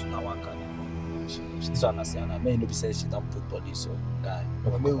 now one can. This one I say, and I may not be saying she don't put body, so guy.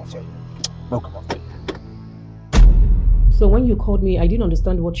 Welcome for you. So when you called me, I didn't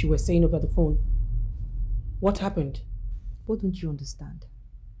understand what you were saying over the phone. What happened? What don't you understand?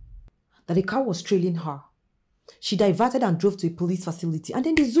 That the car was trailing her. She diverted and drove to a police facility, and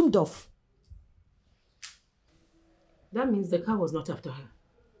then they zoomed off. That means the car was not after her.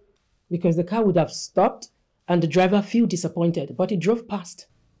 Because the car would have stopped and the driver felt disappointed, but he drove past.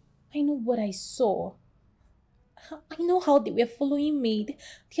 I know what I saw. I know how they were following me.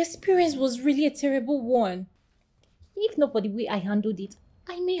 The experience was really a terrible one. If not for the way I handled it,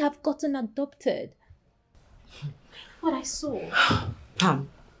 I may have gotten adopted. What I saw. Pam,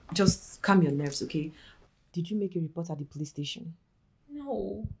 just calm your nerves, okay? Did you make a report at the police station?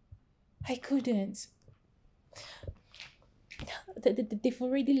 No, I couldn't. They've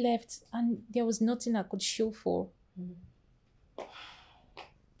already left and there was nothing I could show for.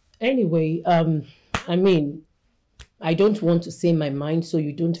 Anyway, I mean, I don't want to say my mind so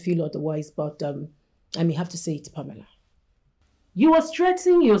you don't feel otherwise, but I may have to say it, Pamela. You are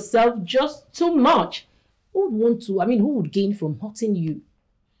stressing yourself just too much. Who would gain from hurting you?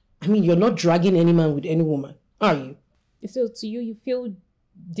 I mean, you're not dragging any man with any woman, are you? So to you feel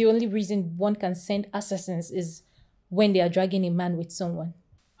the only reason one can send assassins is when they are dragging a man with someone?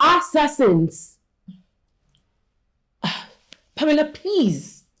 Assassins! Pamela,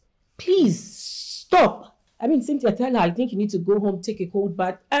 please stop. I mean, Cynthia, tell her I think you need to go home, take a cold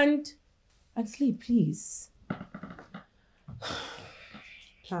bath, and sleep, please.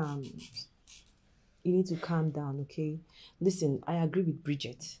 Pam, you need to calm down, okay? Listen, I agree with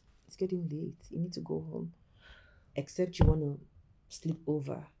Bridget. It's getting late. You need to go home. Except you want to sleep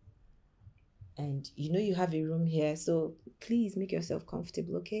over. And you know you have a room here, so please make yourself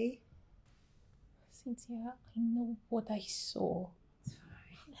comfortable, okay? Cynthia, I know what I saw.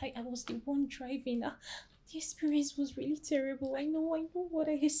 I was the one driving. The experience was really terrible. I know what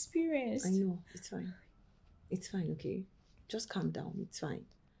I experienced. I know. It's fine. It's fine, okay? Just calm down. It's fine.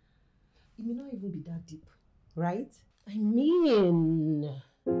 It may not even be that deep, right? I mean...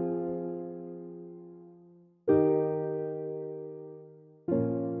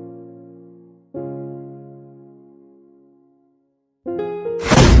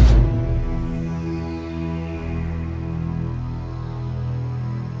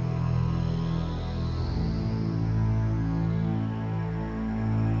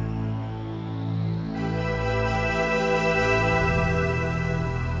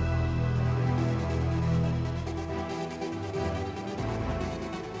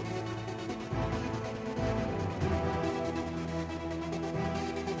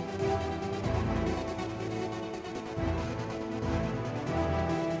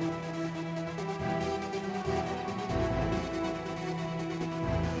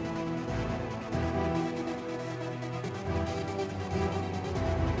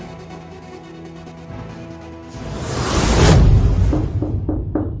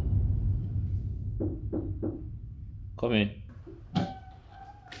 Come in.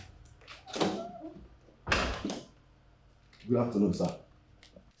 Good afternoon, sir.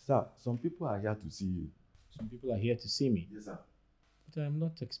 Sir, some people are here to see you. Some people are here to see me. Yes, sir. But I'm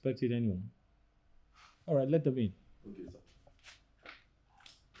not expecting anyone. All right, let them in. Okay, sir.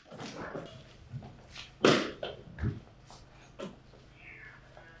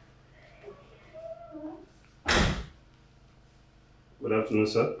 Good afternoon,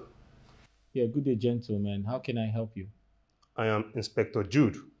 sir. Yeah, good day, gentlemen. How can I help you? I am Inspector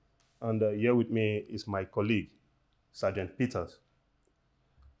Jude, and here with me is my colleague, Sergeant Peters.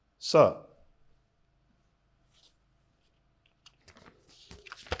 Sir,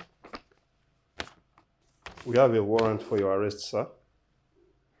 we have a warrant for your arrest, sir.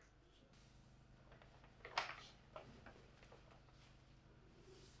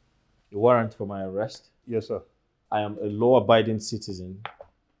 A warrant for my arrest? Yes, sir. I am a law-abiding citizen.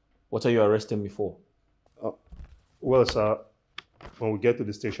 What are you arresting me for? Well, sir, when we get to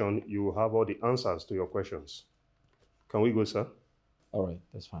the station, you will have all the answers to your questions. Can we go, sir? All right,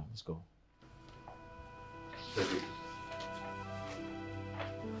 that's fine. Let's go. Thank you.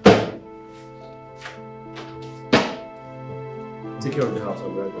 Take care of the house. I'll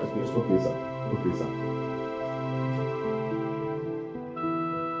be right back. Okay, sir. Okay, sir.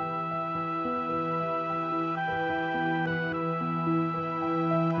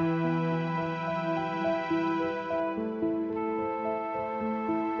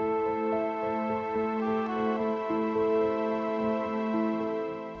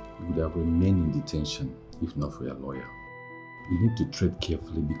 Have remained in detention if not for your lawyer. You need to tread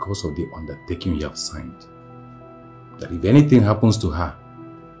carefully because of the undertaking you have signed. That if anything happens to her,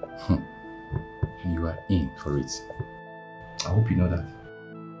 you are in for it. I hope you know that.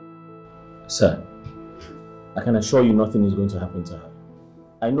 Sir, I can assure you nothing is going to happen to her.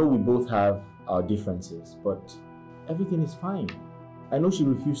 I know we both have our differences, but everything is fine. I know she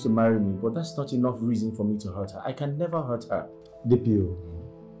refused to marry me, but that's not enough reason for me to hurt her. I can never hurt her. DPO,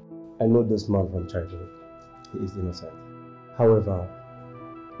 I know this man from childhood. He is innocent. However,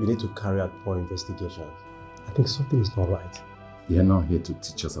 you need to carry out more investigations. I think something is not right. They are not here to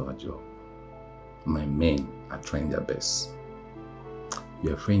teach us our job. My men are trying their best.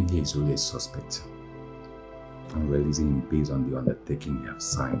 Your friend here is only a suspect. I'm releasing him based on the undertaking you have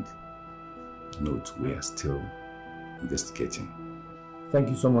signed. Note, we are still investigating. Thank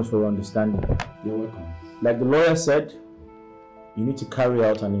you so much for your understanding. You're welcome. Like the lawyer said, you need to carry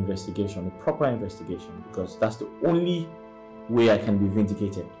out an investigation, a proper investigation, because that's the only way I can be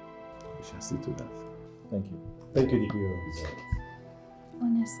vindicated. We shall see to that. Thank you. Thank you, DPO.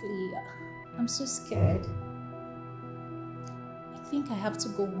 Honestly, I'm so scared. I think I have to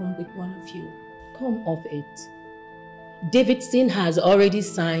go home with one of you. Come off it. Davidson has already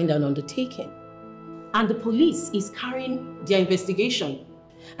signed an undertaking. And the police is carrying their investigation.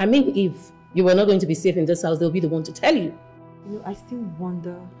 I mean, if you were not going to be safe in this house, they'll be the one to tell you. You know, I still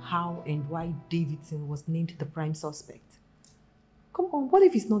wonder how and why Davidson was named the prime suspect. Come on, what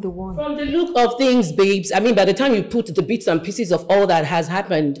if he's not the one? From the look of things, babes, I mean, by the time you put the bits and pieces of all that has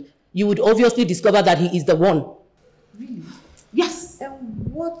happened, you would obviously discover that he is the one. Really? Yes. And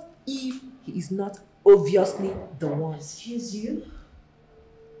what if he is not obviously the one? Excuse you?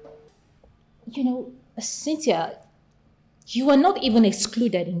 You know, Cynthia, you are not even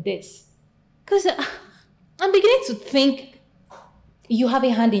excluded in this. Because I'm beginning to think you have a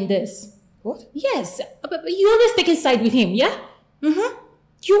hand in this. What? Yes, but you're always taking side with him, yeah? Mm-hmm.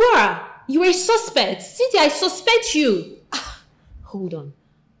 You are. You are a suspect. Cynthia, I suspect you. Hold on.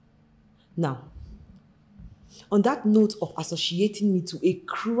 Now, on that note of associating me to a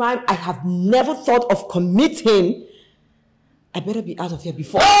crime I have never thought of committing, I better be out of here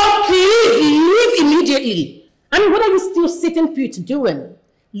before. Oh, please, leave immediately. I mean, what are you still sitting put doing?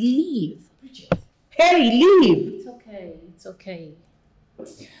 Leave. Bridget. Hey, leave. It's okay. It's okay.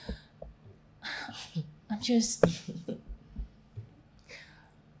 I'm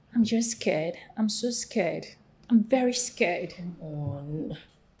just scared. I'm so scared. I'm very scared. Come on.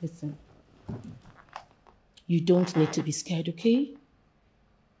 Listen. You don't need to be scared, okay?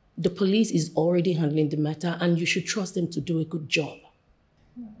 The police is already handling the matter and you should trust them to do a good job.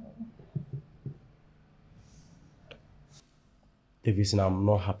 Davidson, I'm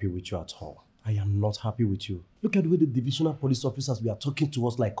not happy with you at all. I am not happy with you. Look at the way the divisional police officers were talking to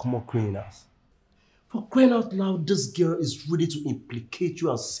us like common criminals. For crying out loud, this girl is ready to implicate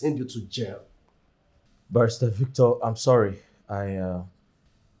you and send you to jail. Barrister Victor, I'm sorry. I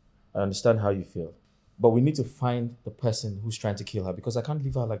understand how you feel. But we need to find the person who's trying to kill her because I can't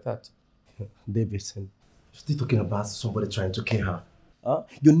leave her like that. Davidson, you're still talking about somebody trying to kill her. Huh?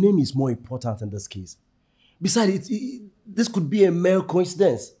 Your name is more important in this case. Besides, this could be a mere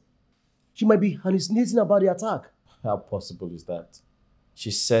coincidence. She might be hallucinating about the attack. How possible is that?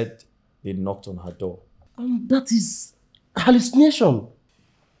 She said they knocked on her door. That is hallucination.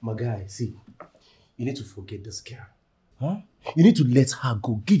 My guy, see, you need to forget this girl. Huh? You need to let her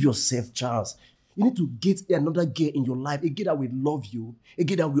go. Give yourself a chance. You need to get another girl in your life, a girl that will love you, a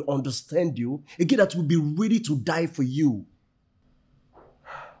girl that will understand you, a girl that will be ready to die for you.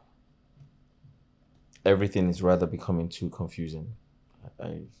 Everything is rather becoming too confusing.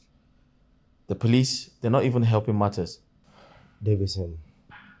 The police, they're not even helping matters. Davidson,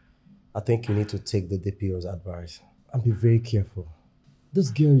 I think you need to take the DPO's advice and be very careful. This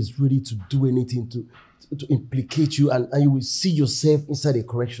girl is ready to do anything to implicate you and you will see yourself inside a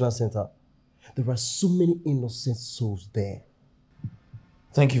correctional center. There are so many innocent souls there.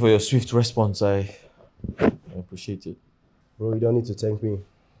 Thank you for your swift response. I appreciate it. Bro, you don't need to thank me.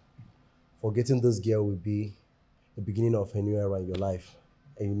 Forgetting this girl will be the beginning of a new era in your life,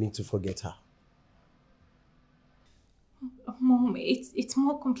 and you need to forget her. Mom, it's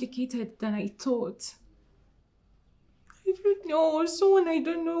more complicated than I thought. I don't know. Someone I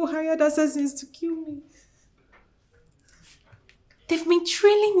don't know hired assassins to kill me. They've been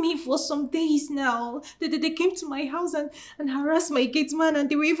trailing me for some days now. They came to my house and harassed my gate man, and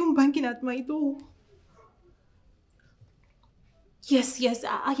they were even banging at my door. Yes,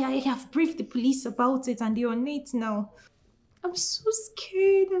 I have briefed the police about it and they're on it now. I'm so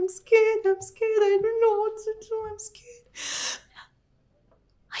scared. I'm scared. I don't know what to do. I'm scared.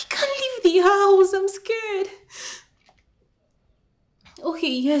 I can't leave the house. I'm scared.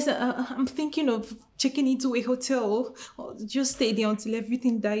 Okay, yes, I'm thinking of checking into a hotel. Or just stay there until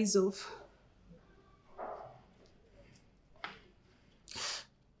everything dies off.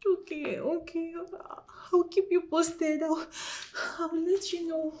 Okay. I'll keep you posted. I'll let you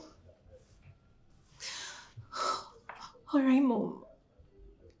know. All right, Mom.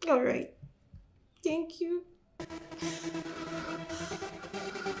 All right. Thank you.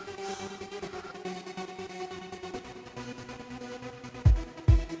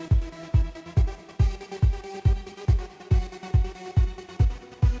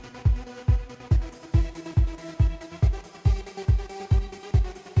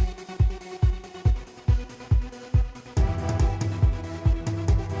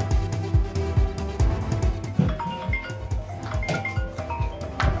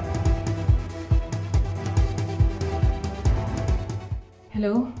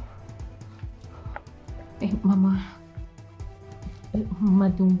 Hello? Hey, Mama. Mama,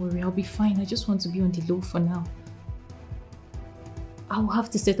 don't worry. I'll be fine. I just want to be on the low for now. I'll have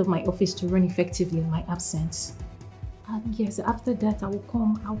to set up my office to run effectively in my absence. And yes, after that, I'll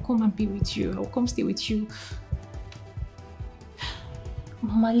come and be with you. I'll come stay with you.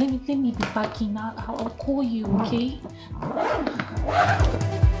 Mama, let me be back in. I'll call you, okay?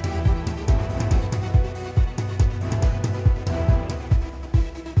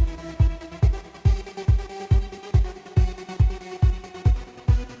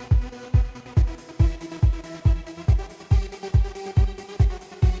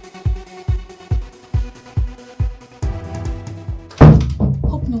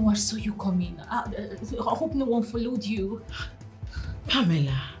 I saw you coming. I hope no one followed you.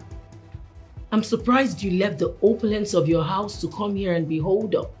 Pamela, I'm surprised you left the opulence of your house to come here and be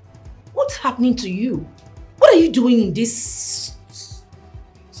holed up. What's happening to you? What are you doing in this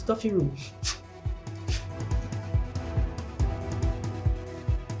stuffy room?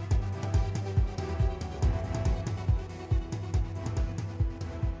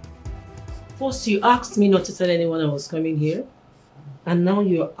 First, you asked me not to tell anyone I was coming here. And now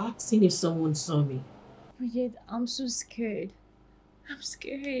you're asking if someone saw me. Bridget, I'm so scared. I'm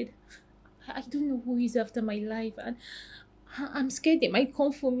scared. I don't know who is after my life, and I'm scared they might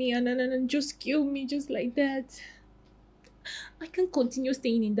come for me and just kill me just like that. I can't continue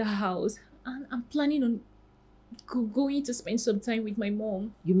staying in the house, and I'm planning on going to spend some time with my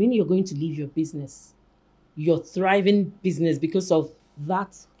mom. You mean you're going to leave your business? Your thriving business because of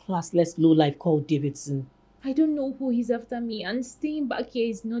that classless lowlife called Davidson? I don't know who is after me, and staying back here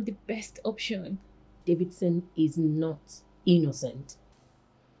is not the best option. Davidson is not innocent.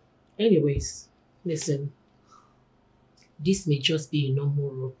 Anyways, listen. This may just be a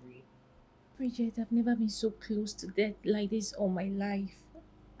normal robbery. Bridget, I've never been so close to death like this all my life.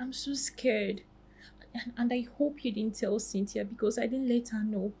 I'm so scared. And I hope you didn't tell Cynthia because I didn't let her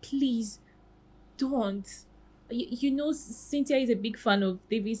know. Please, don't. You know Cynthia is a big fan of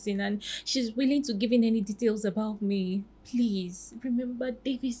Davidson and she's willing to give in any details about me. Please, remember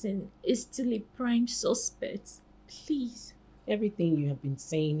Davidson is still a prime suspect. Please. Everything you have been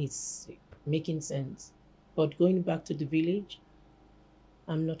saying is making sense. But going back to the village,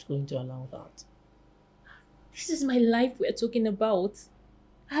 I'm not going to allow that. This is my life we're talking about.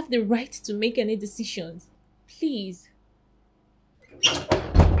 I have the right to make any decisions. Please.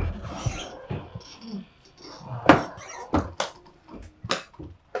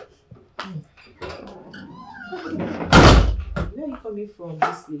 Where are you coming from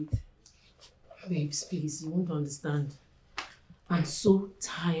this late? Babes, please, you won't understand. I'm so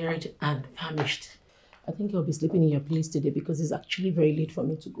tired and famished. I think I'll be sleeping in your place today because it's actually very late for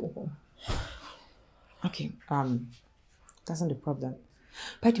me to go home. Okay, that's not a problem.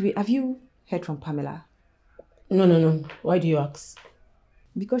 By the way, have you heard from Pamela? No. Why do you ask?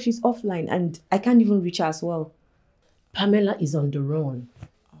 Because she's offline and I can't even reach her as well. Pamela is on the run.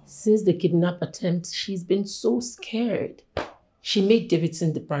 Since the kidnap attempt, she's been so scared. She made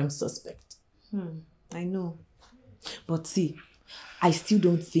Davidson the prime suspect. I know. But see, I still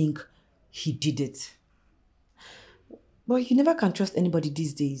don't think he did it. But you never can trust anybody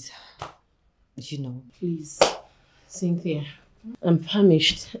these days. You know. Please, Cynthia, I'm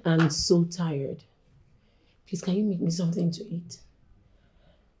famished and so tired. Please, can you make me something to eat?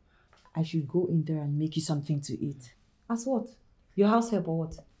 I should go in there and make you something to eat. As what? Your house help or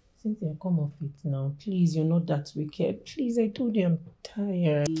what? Cynthia, come off it now. Please, you're not that wicked. Please, I told you I'm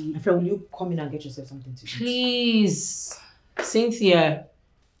tired. My friend, will you come in and get yourself something to eat? Please, Cynthia,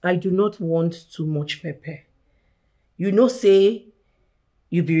 I do not want too much pepper. You know, say,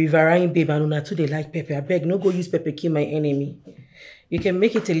 you be riverine babe and una too they like pepper. I beg, no go use pepper, kill my enemy. You can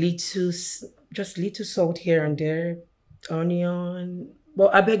make it a little, just little salt here and there, onion.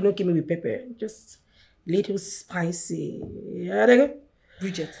 But I beg, no kill me with pepper. Just little spicy. Yeah, there go.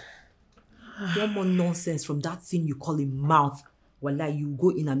 Bridget, no more nonsense from that thing you call a mouth. Wallah, you go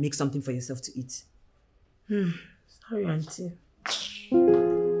in and make something for yourself to eat. Sorry, auntie.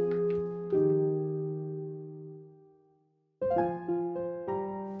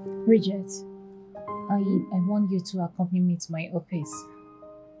 Bridget, I want you to accompany me to my office.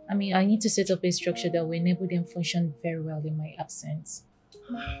 I need to set up a structure that will enable them function very well in my absence.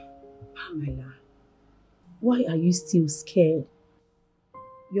 Pamela, why are you still scared?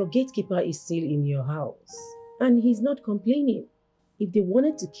 Your gatekeeper is still in your house and he's not complaining. If they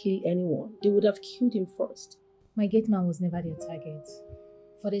wanted to kill anyone, they would have killed him first. My gate man was never their target.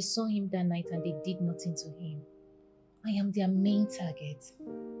 For they saw him that night and they did nothing to him. I am their main target.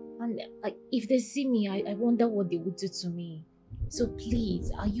 And if they see me, I wonder what they would do to me. So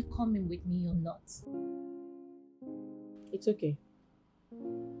please, are you coming with me or not? It's okay.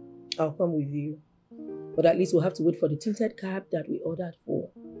 I'll come with you. But at least we'll have to wait for the tinted cab that we ordered for.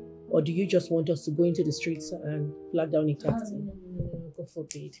 Or do you just want us to go into the streets and flag down a taxi? No. Go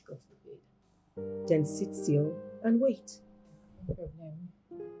forbid. Then sit still and wait. No problem.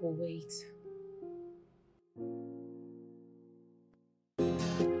 We'll wait.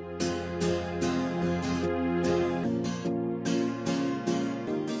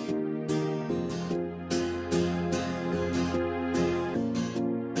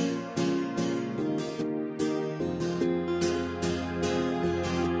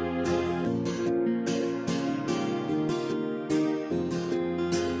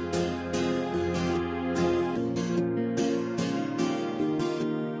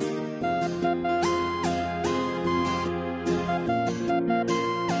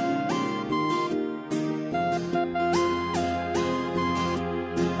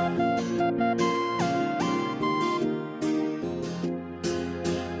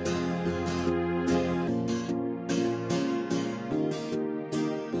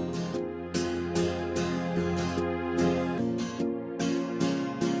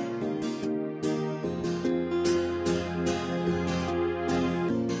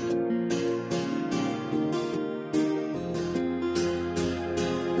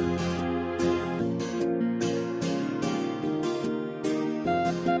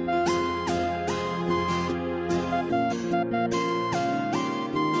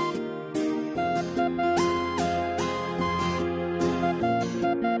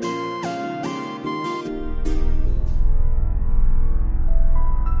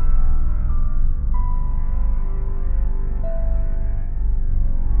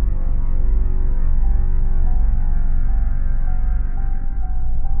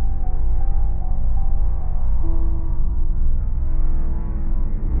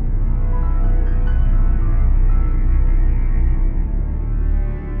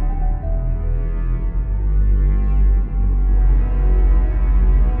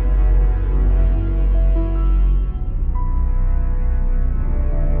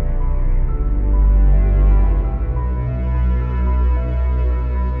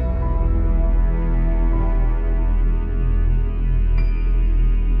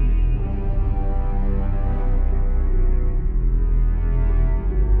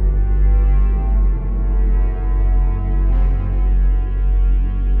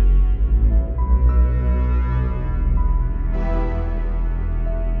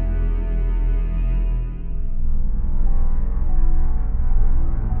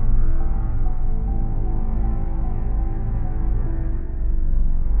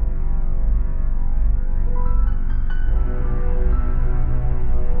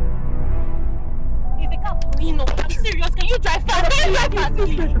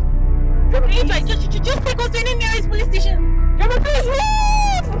 Just take us to any nearest police station. Jama, please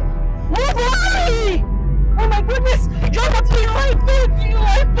move! Move away! Oh my goodness! Jama, please, I failed you! I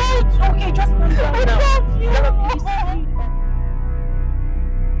failed! Okay, just calm down now. Jama, please.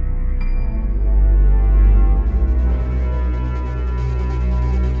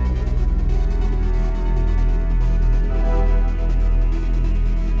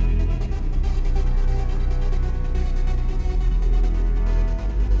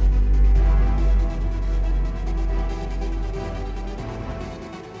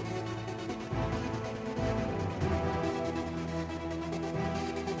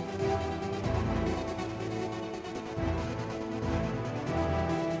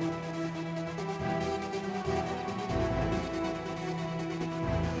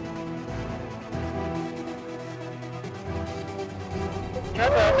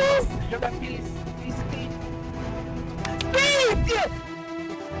 Jama, please, speed. Speed!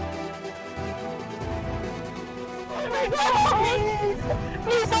 Oh my God!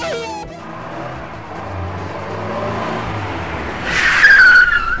 Please hurry!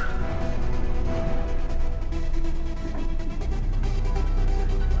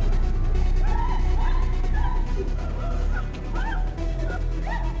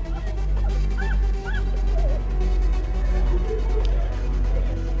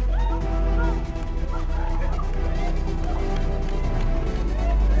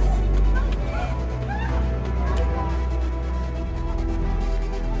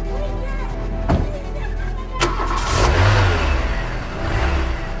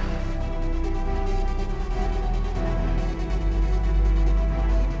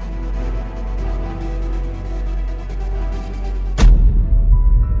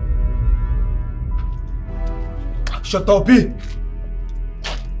 Shut up, B!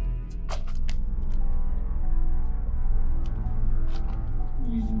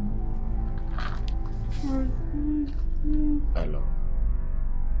 Hello.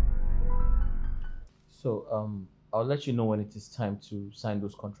 So, I'll let you know when it is time to sign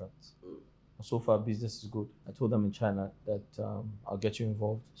those contracts. So far, business is good. I told them in China that I'll get you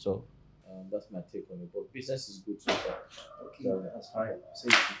involved. So, that's my take on it. But business is good so far. Okay, that's fine. Say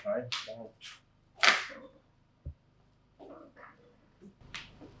it's fine.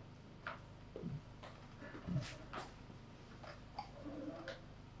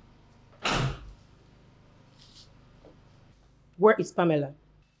 Where is Pamela?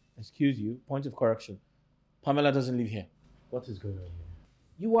 Excuse you, point of correction. Pamela doesn't live here. What is going on here?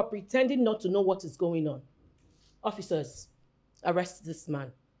 You are pretending not to know what is going on. Officers, arrest this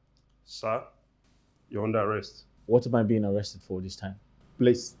man. Sir, you're under arrest. What am I being arrested for this time?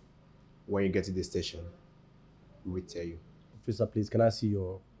 Please, when you get to the station, we will tell you. Officer, please, can I see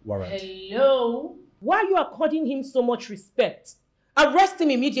your warrant? Hello? Why are you according him so much respect? Arrest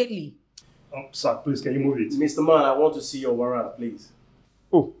him immediately. Sir, please, can you move it? Mr. Man, I want to see your warrant, please.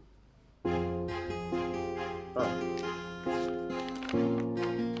 Oh.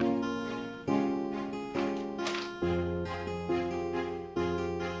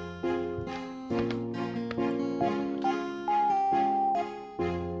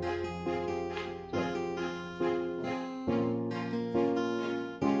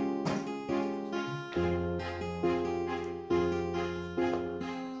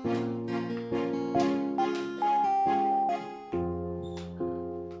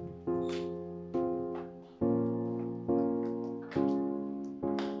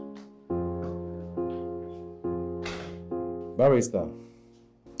 Barrister,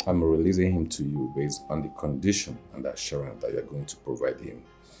 I'm releasing him to you based on the condition and assurance that you're going to provide him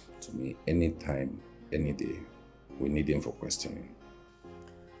to me anytime, any day. We need him for questioning.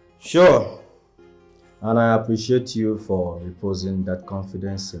 Sure. And I appreciate you for reposing that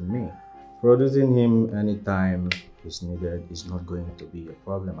confidence in me. Producing him anytime is needed is not going to be a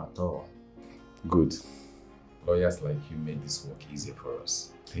problem at all. Good. Lawyers like you made this work easier for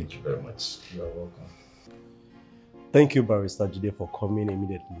us. Thank you very much. You are welcome. Thank you, Barrister Jide, for coming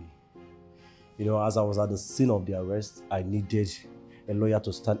immediately. You know, as I was at the scene of the arrest, I needed a lawyer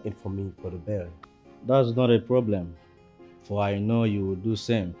to stand in for me for the bail. That's not a problem, for I know you will do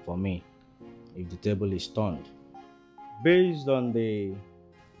same for me if the table is turned. Based on the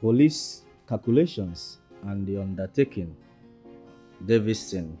police calculations and the undertaking,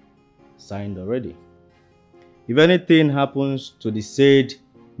 Davidson signed already. If anything happens to the said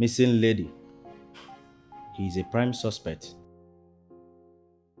missing lady, he is a prime suspect.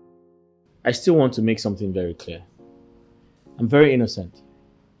 I still want to make something very clear. I'm very innocent.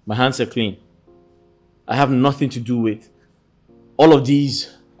 My hands are clean. I have nothing to do with all of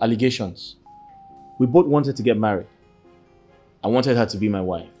these allegations. We both wanted to get married. I wanted her to be my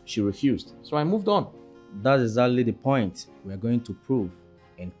wife. She refused, so I moved on. That's exactly the point we are going to prove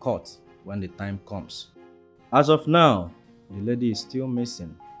in court when the time comes. As of now, the lady is still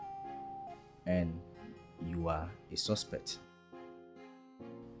missing and you are a suspect.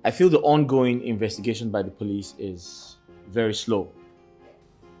 I feel the ongoing investigation by the police is very slow.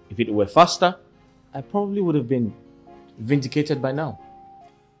 If it were faster, I probably would have been vindicated by now.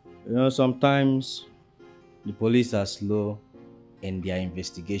 You know, sometimes the police are slow in their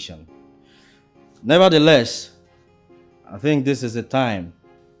investigation. Nevertheless, I think this is the time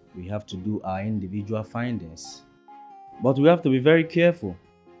we have to do our individual findings. But we have to be very careful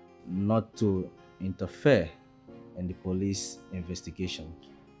not to interfere in the police investigation.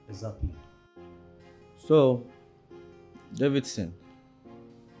 Exactly. So, Davidson,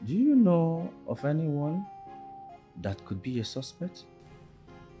 do you know of anyone that could be a suspect?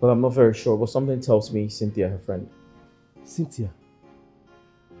 But I'm not very sure, but something tells me Cynthia, her friend. Cynthia?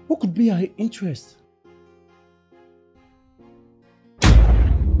 What could be her interest?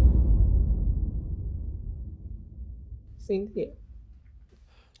 Cynthia,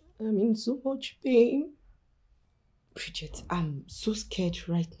 I'm in so much pain. Bridget, I'm so scared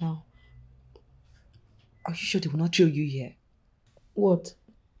right now. Are you sure they will not throw you here? What?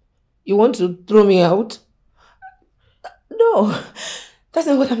 You want to throw me out? No, that's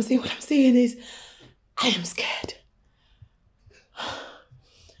not what I'm saying. What I'm saying is, I am scared.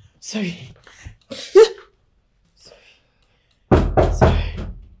 Sorry. Sorry.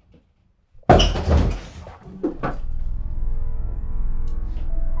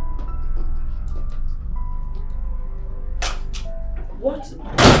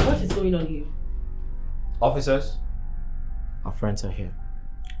 What is going on here? Officers, our friends are here.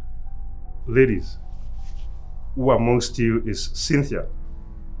 Ladies, who amongst you is Cynthia?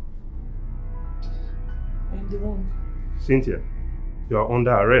 I'm the one. Cynthia, you are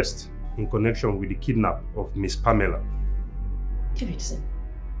under arrest in connection with the kidnap of Miss Pamela. Davidson,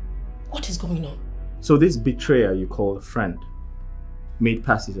 what is going on? So this betrayer you call a friend made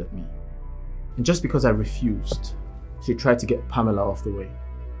passes at me. And just because I refused, she tried to get Pamela off the way.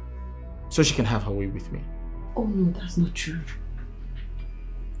 So she can have her way with me. Oh no, that's not true.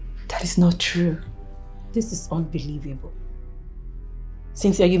 That is not true. This is unbelievable.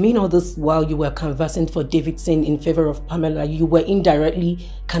 Cynthia, you mean all this while you were canvassing for Davidson in favor of Pamela, you were indirectly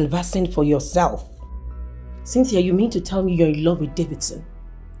canvassing for yourself? Cynthia, you mean to tell me you're in love with Davidson?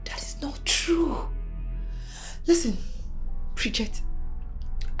 That is not true. Listen, Bridget,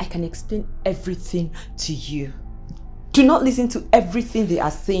 I can explain everything to you. Do not listen to everything they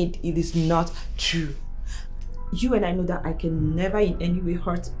are saying. It is not true. You and I know that I can never in any way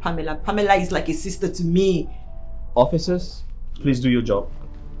hurt Pamela. Pamela is like a sister to me. Officers, please do your job.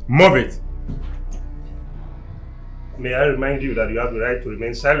 Move it! May I remind you that you have the right to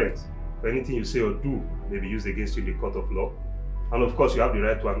remain silent. For anything you say or do may be used against you in the court of law. And of course, you have the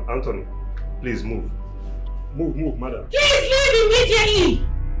right to an Anthony. Please move. Move, madam. Please leave immediately!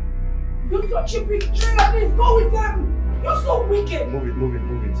 You're such a betrayer. Please go with them. You're so wicked. Move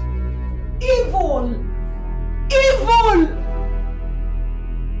it. Evil! Evil!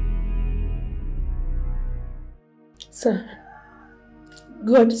 Sir,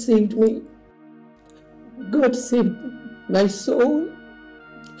 God saved me. God saved my soul.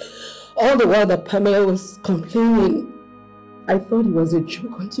 All the while that Pamela was complaining, I thought it was a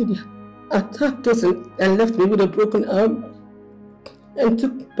joke until they attacked us and left me with a broken arm and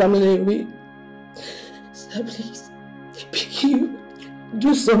took Pamela away. Sir, please, I beg you,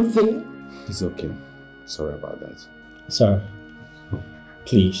 do something. It's okay. Sorry about that. Sir,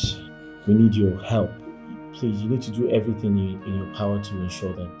 please, we need your help. Please, you need to do everything in your power to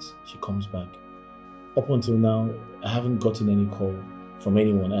ensure that she comes back. Up until now, I haven't gotten any call from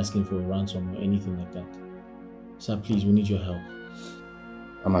anyone asking for a ransom or anything like that. Sir, please, we need your help.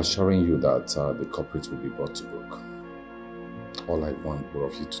 I'm assuring you that the culprit will be brought to book. All I want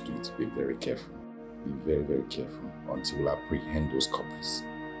both of you to do is be very careful. Be very, very careful until we apprehend those culprits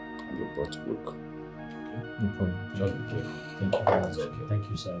and you're brought to book. No problem. Just be careful. Thank you very much. Okay. Thank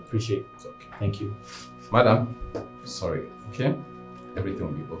you, sir. I appreciate it. It's okay. Thank you. Madam, sorry, okay? Everything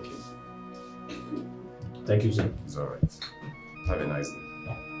will be okay. Thank you, sir. It's alright. Have a nice day.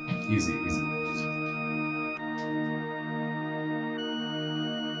 Easy.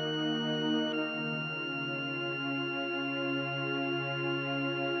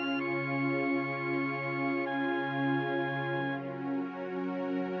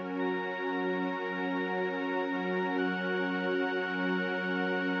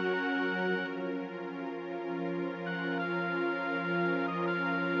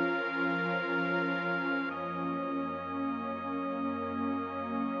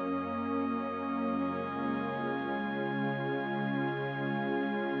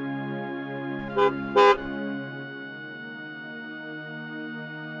 Can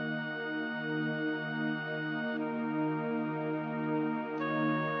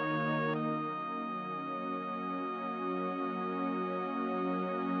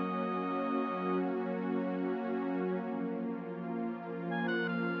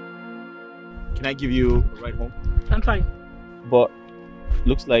I give you a ride home? I'm fine. But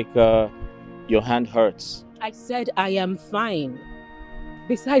looks like your hand hurts. I said I am fine.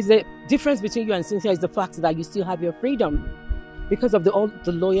 Besides, the difference between you and Cynthia is the fact that you still have your freedom because of all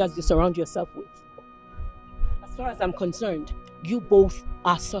the lawyers you surround yourself with. As far as I'm concerned, you both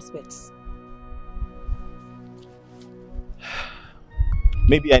are suspects.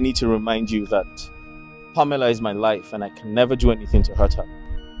 Maybe I need to remind you that Pamela is my life and I can never do anything to hurt her.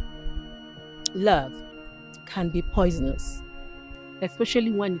 Love can be poisonous,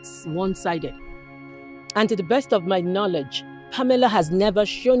 especially when it's one-sided. And to the best of my knowledge, Pamela has never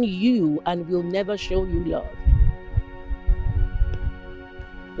shown you and will never show you love.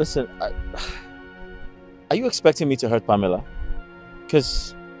 Listen, are you expecting me to hurt Pamela?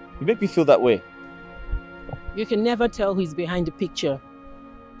 Because you make me feel that way. You can never tell who's behind the picture.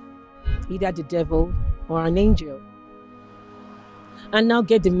 Either the devil or an angel. And now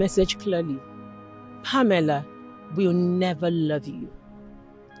get the message clearly. Pamela will never love you.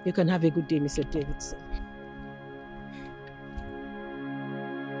 You can have a good day, Mr. Davidson.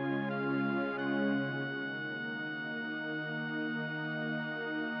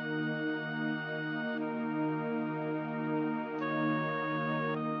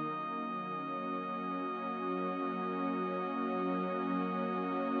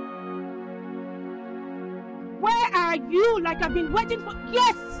 Where are you? Like I've been waiting for...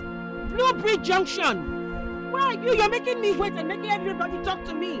 Yes! Blue Bridge Junction. Where are you? You're making me wait and making everybody talk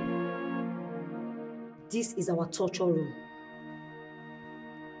to me. This is our torture room.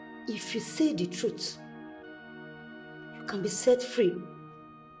 If you say the truth, you can be set free.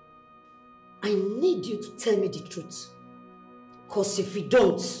 I need you to tell me the truth. Because if you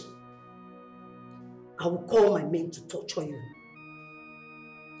don't, I will call my men to torture you.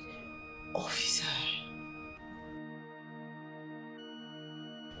 Officer,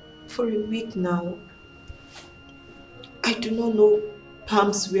 for a week now, I do not know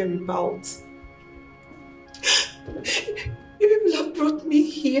Pam's whereabouts. You people have brought me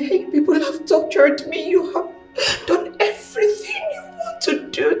here, you people have tortured me, you have done everything you want to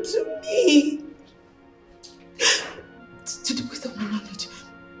do to me. To the best of my knowledge,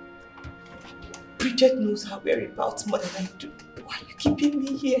 Bridget knows her whereabouts more than I do. Why are you keeping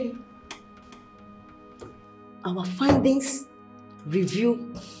me here? Our findings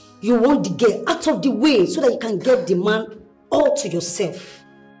review. You want the girl out of the way so that you can get the man all to yourself.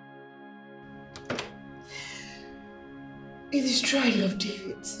 It is true I love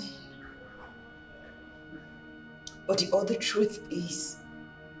Davidson. But the other truth is,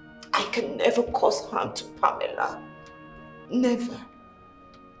 I can never cause harm to Pamela. Never.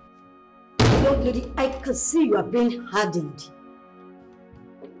 Young lady, I can see you are being hardened.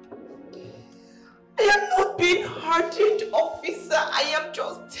 I am not being hardened, officer. I am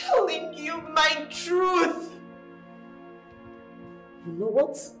just telling you my truth. You know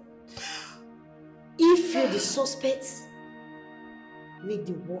what? If you're the suspect, make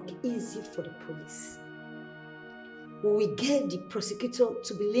the work easy for the police. We will get the prosecutor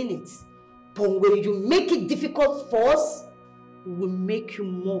to be lenient. But when you make it difficult for us, we will make you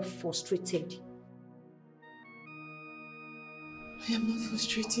more frustrated. I am not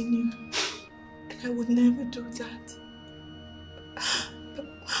frustrating you. I would never do that.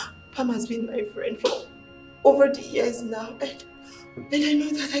 Pam has been my friend for over the years now, and I know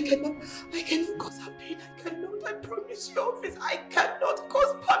that I cannot cause her pain. I promise you, officer, I cannot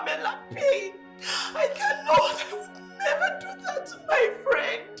cause Pamela pain. I cannot. I would never do that to my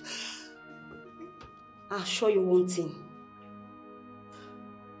friend. I'll show you one thing.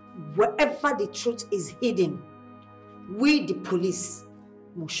 Wherever the truth is hidden, we, the police,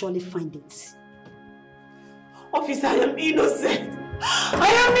 will surely find it. Officer, I am innocent. I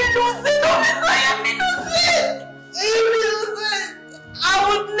am innocent, officer. I am innocent. I am innocent. I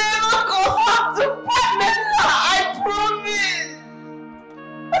would never cause harm to Pamela. I promise.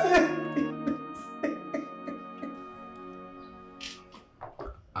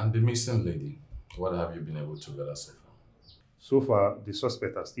 And the missing lady, what have you been able to gather so far? So far, the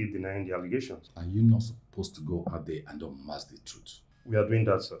suspects are still denying the allegations. Are you not supposed to go out there and unmask the truth? We are doing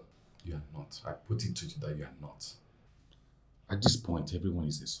that, sir. You are not. I put it to you that you are not. At this point, everyone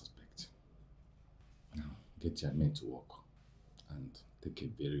is a suspect. Now, get your men to work and take a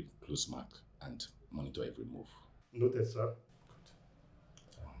very close mark and monitor every move. Noted, sir.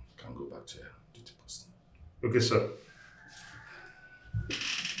 Good. Can go. back to your duty post. Okay, sir.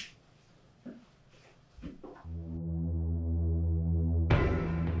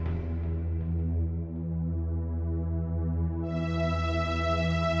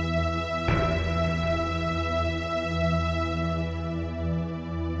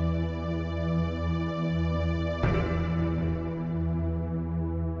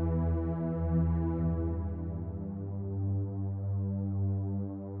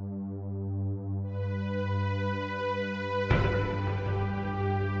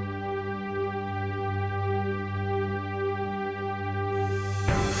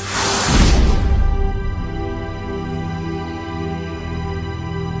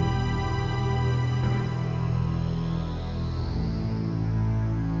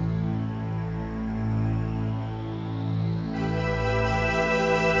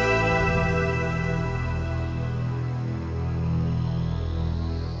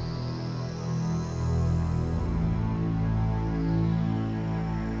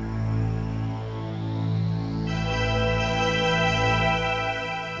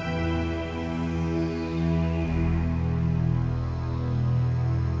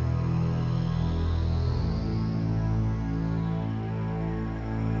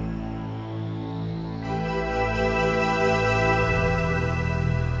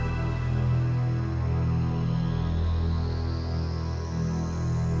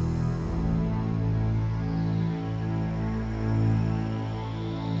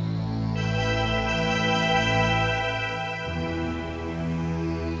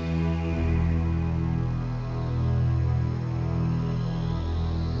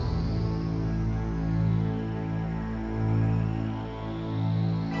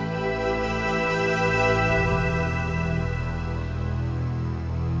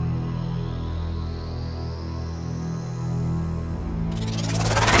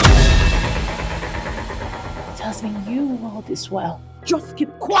 Has been you all this while. Just keep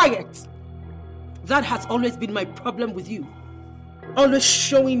quiet. That has always been my problem with you. Always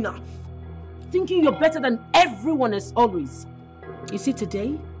showing off. Thinking you're better than everyone else always. You see,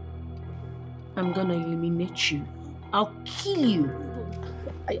 today, I'm gonna eliminate you. I'll kill you.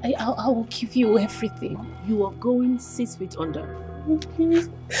 I will give you everything. You are going 6 feet under. Please,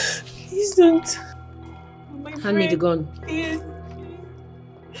 please don't. Hand me the gun. Please.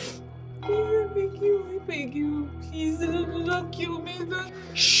 Please, I beg you. Please, don't kill me.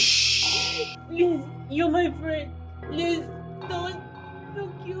 Shh. Please, you're my friend. Please, don't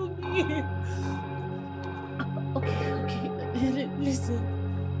kill me. Okay. Listen.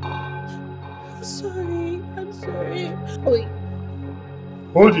 I'm sorry. Wait.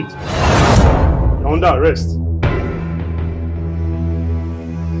 Hold it. You're under arrest.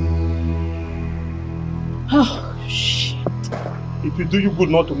 Oh, shit. It will do you good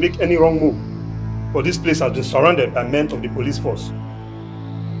not to make any wrong move, for this place has been surrounded by men of the police force.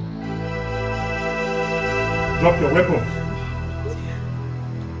 Drop your weapons.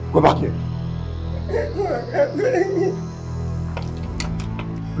 Go back here.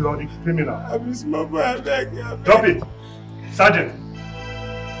 Bloody criminal. I'm small boy, I beg you. Drop it. Sergeant.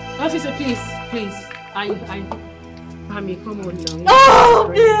 Officer, please. Mami, come on now.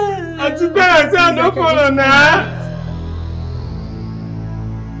 Oh, yeah. I took that and said, no follow now.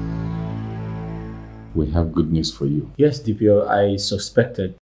 We have good news for you. Yes, DPO, I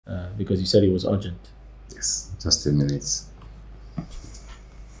suspected because you said it was urgent. Yes, just a minute.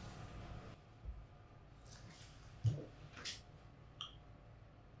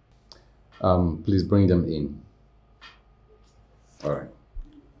 Please bring them in. All right.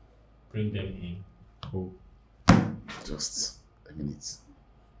 Bring them in. Who? Just a minute.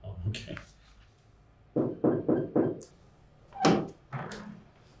 Oh, okay.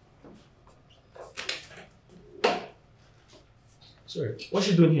 Sorry, what's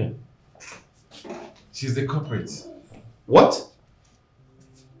she doing here? She's the culprit. What?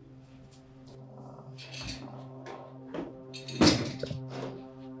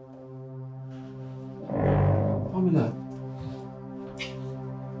 Pamela.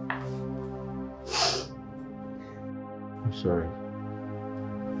 I'm sorry.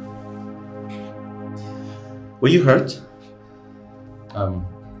 Were you hurt?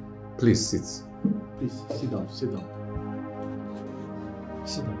 Please sit. Please, sit down. Sit down.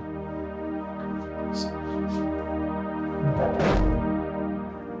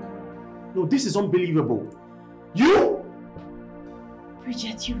 No, this is unbelievable. You?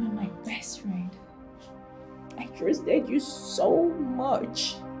 Bridget, you were my best friend. I trusted you so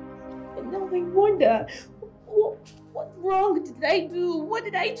much. And now I wonder, what wrong did I do? What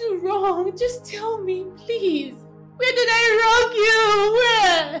did I do wrong? Just tell me, please. Where did I wrong you?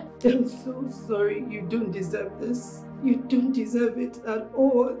 Where? I'm so sorry. You don't deserve this. You don't deserve it at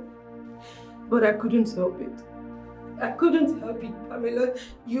all. But I couldn't help it. I couldn't help it, Pamela.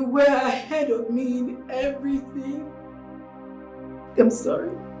 You were ahead of me in everything. I'm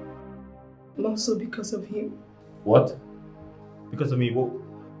sorry. And also because of him. What? Because of me?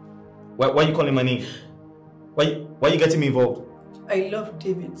 Why are you calling my name? Why are you getting me involved? I love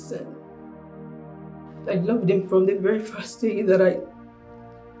David's son. I loved him from the very first day that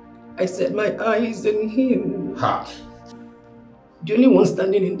I set my eyes on him. Ha! The only one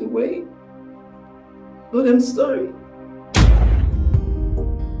standing in the way. But I'm sorry.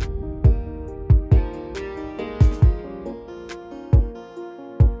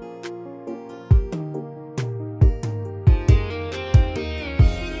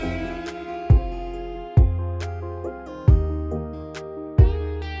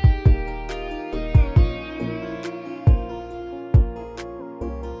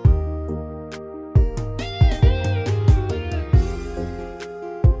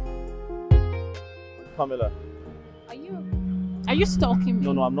 Pamela. Are you stalking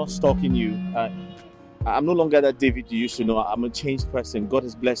me? No, I'm not stalking you. I'm no longer that David you used to know. I'm a changed person. God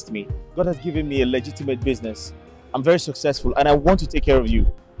has blessed me. God has given me a legitimate business. I'm very successful and I want to take care of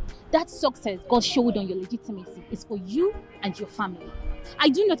you. That success God showed on your legitimacy is for you and your family. I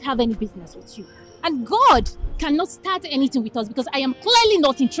do not have any business with you. And God cannot start anything with us because I am clearly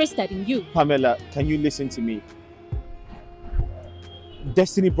not interested in you. Pamela, can you listen to me?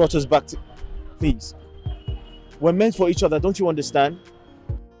 Destiny brought us back to... Please. We're meant for each other, don't you understand?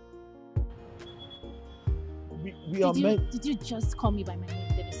 We are meant... Did you just call me by my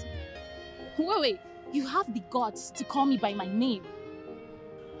name, Davison? Wait. You have the guts to call me by my name.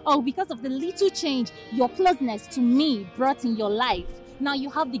 Oh, because of the little change your closeness to me brought in your life. Now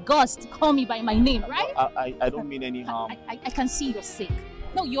you have the guts to call me by my name, right? I don't mean any harm. I can see you're sick.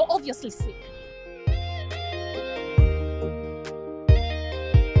 No, you're obviously sick.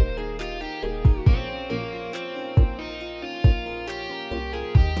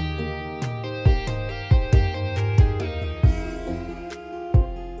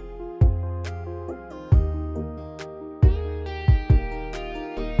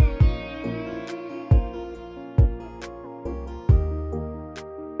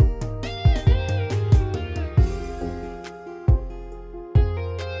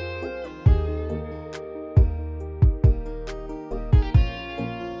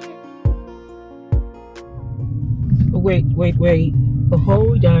 Wait.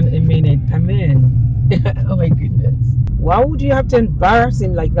 Hold on a minute. Amen. Oh my goodness. Why would you have to embarrass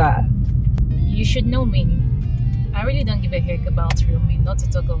him like that? You should know me. I really don't give a heck about real men, not to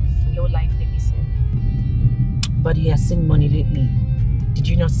talk of low life Davison. But he has seen money lately. Did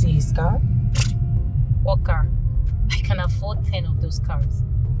you not see his car? What car? I can afford 10 of those cars.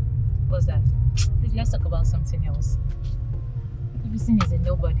 What's that? Please, let's talk about something else. Davison is a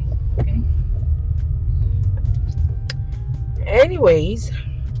nobody, okay? Anyways,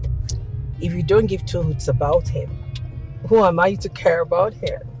 if you don't give two hoots about him, who am I to care about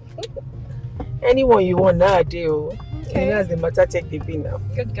him? Anyone you want now, do. Okay. And that's the matter, take the bin now.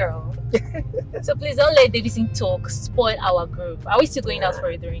 Good girl. So please don't let Davison talk spoil our group. Are we still going out for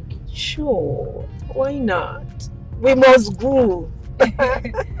a drink? Sure. Why not? We must groove.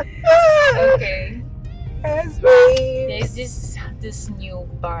 Okay. Yes, babe. There's this new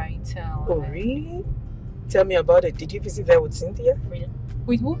bar in town. Oh, really? Tell me about it. Did you visit there with Cynthia? Really?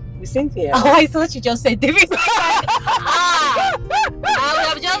 With who? With Cynthia. Oh, I thought you just said Davison. I would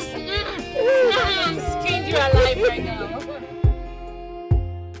have just skinned you alive right now.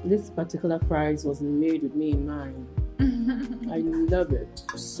 This particular fries was made with me in mind. I love it.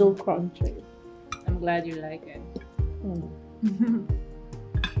 So crunchy. I'm glad you like it.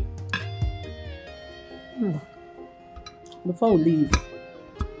 Before we leave,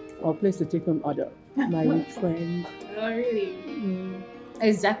 I'll place the take-home order. My friend. Oh, really?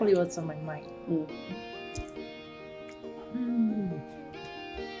 Exactly what's on my mind.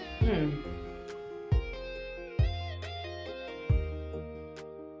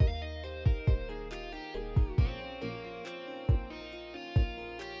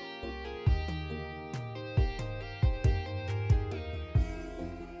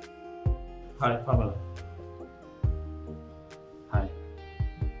 Hi, Pamela. Hi.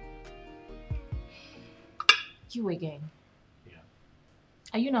 You again? Yeah.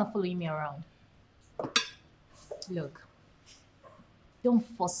 Are you not following me around? Look, don't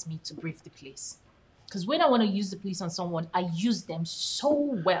force me to brief the police. Because when I want to use the police on someone, I use them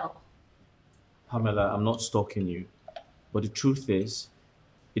so well. Pamela, I'm not stalking you. But the truth is,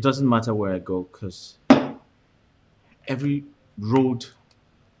 it doesn't matter where I go because every road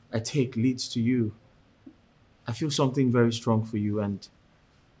I take leads to you. I feel something very strong for you, and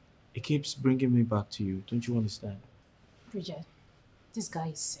it keeps bringing me back to you. Don't you understand? Bridget, this guy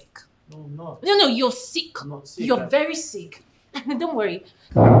is sick. No, I'm not. No, you're sick. I'm not sick. You're very sick. Don't worry.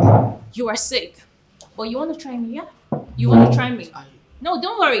 You are sick. But you want to try me, yeah? You want to try me? No,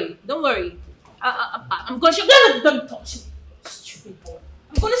 don't worry. Don't worry. I'm going to show you. Don't touch me. Stupid boy.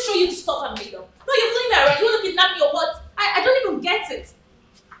 I'm going to show you the stuff I made up. No, you're playing me around. You want to kidnap me or what? I don't even get it.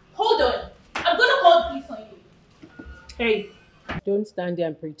 Hold on. I'm going to call the police on you. Hey. Don't stand there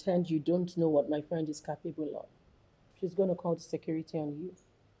and pretend you don't know what my friend is capable of. She's going to call the security on you.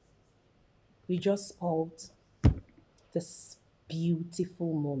 We just spoiled this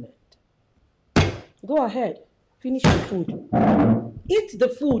beautiful moment. Go ahead. Finish the food. Eat the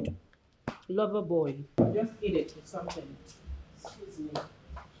food. Lover boy. Just eat it with something. Excuse me.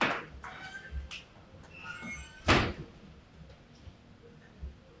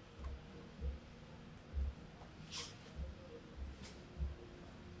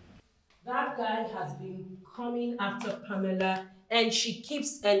 That guy has been coming after Pamela and she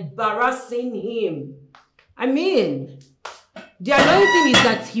keeps embarrassing him. I mean, the annoying thing is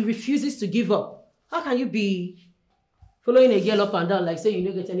that he refuses to give up. How can you be following a girl up and down like say you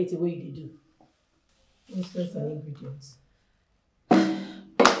don't get anything what you do? Ingredients and ingredients.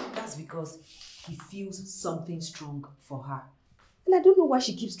 That's because he feels something strong for her. And I don't know why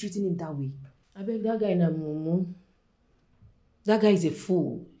she keeps treating him that way. I beg that guy na mumu. That guy is a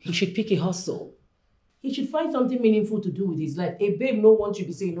fool. He should pick a hustle. He should find something meaningful to do with his life. A babe no want you,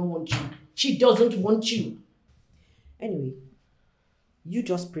 be saying no want you. She doesn't want you. Anyway, you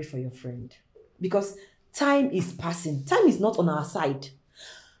just pray for your friend. Because time is passing. Time is not on our side.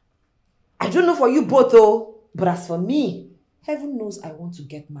 I don't know for you both though, but as for me, heaven knows I want to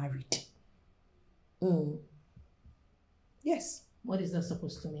get married. Yes. What is that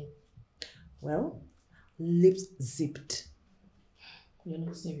supposed to mean? Well, lips zipped. You're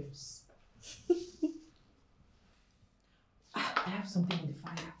not serious. I have something in the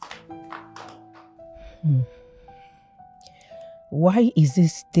fire. Why is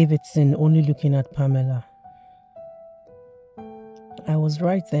this Davidson only looking at Pamela? I was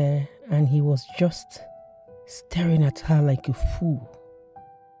right there and he was just staring at her like a fool.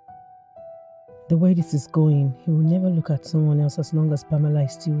 The way this is going, he will never look at someone else as long as Pamela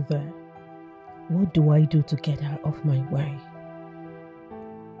is still there. What do I do to get her off my way?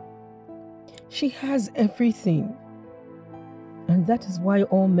 She has everything. And that is why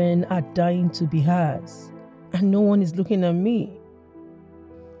all men are dying to be hers. And no one is looking at me.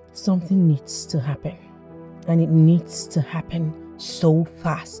 Something needs to happen. And it needs to happen so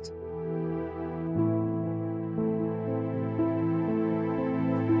fast.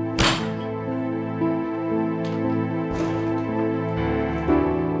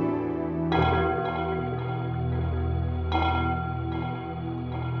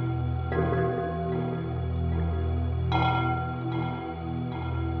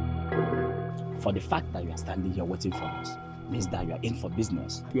 For the fact that you are standing here waiting for us means that you are in for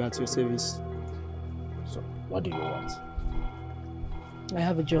business. We are at your service. So, what do you want? I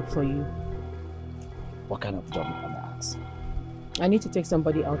have a job for you. What kind of job, if I may ask? I need to take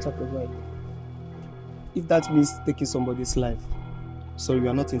somebody out of the way. If that means taking somebody's life, so you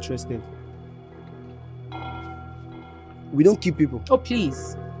are not interested. We don't kill people. Oh,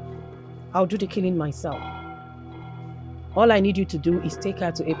 please. I'll do the killing myself. All I need you to do is take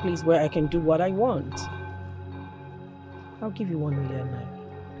her to a place where I can do what I want. I'll give you 1 million naira.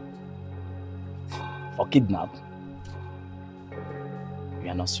 For kidnap? You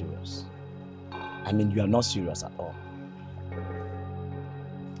are not serious. I mean, you are not serious at all.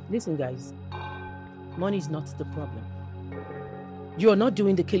 Listen, guys. Money is not the problem. You're not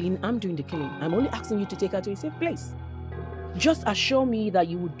doing the killing, I'm doing the killing. I'm only asking you to take her to a safe place. Just assure me that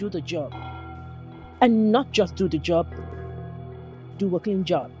you will do the job. And not just do the job, do a clean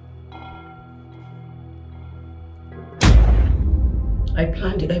job. I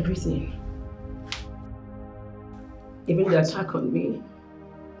planned everything. Even the attack on me.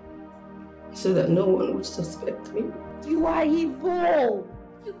 So that no one would suspect me. You are evil!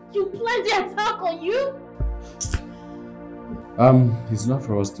 You planned the attack on you? It's not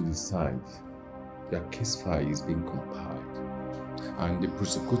for us to decide. Your case file is being compiled, and the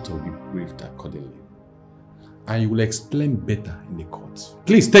prosecutor will be briefed accordingly. And you will explain better in the court.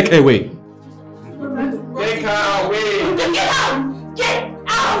 Please take her away. Take her away. Get out! Get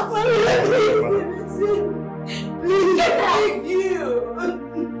out! Please, I beg you.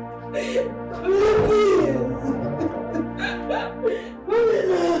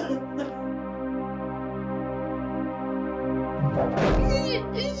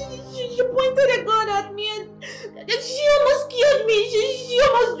 Please.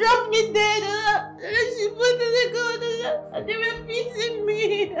 me dead. She put the God and they were beating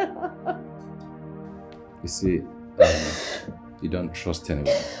me. You see, you don't trust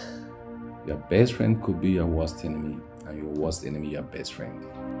anyone. Your best friend could be your worst enemy, and your worst enemy your best friend.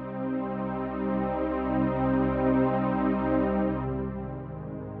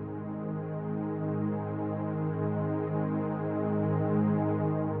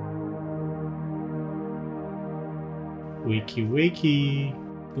 Wakey, wakey.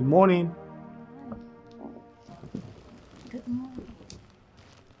 Good morning. Good morning.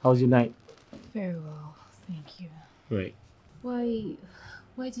 How's your night? Very well, thank you. Right.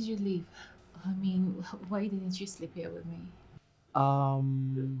 Why did you leave? I mean, why didn't you sleep here with me?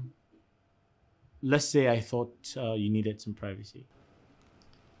 Let's say I thought you needed some privacy.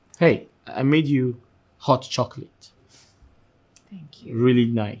 Hey, I made you hot chocolate. Thank you. Really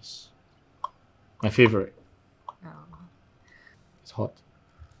nice. My favorite. Oh. It's hot.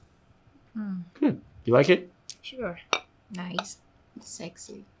 Hmm. Good. You like it? Sure. Nice.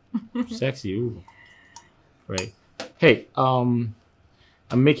 Sexy. Sexy. Ooh. Right. Hey, I'm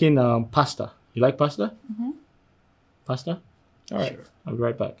making pasta. You like pasta? Mm-hmm. Pasta? All right. Sure. I'll be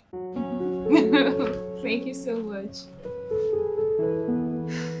right back. Thank you so much.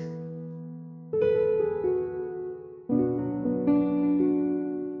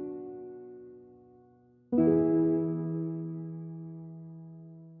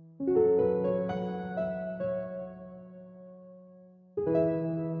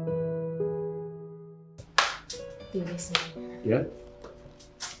 Dear listener, Yeah?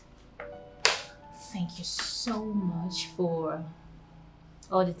 thank you so much for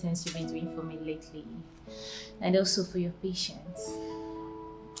all the things you've been doing for me lately, and also for your patience.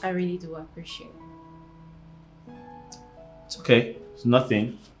 I really do appreciate it. It's okay. It's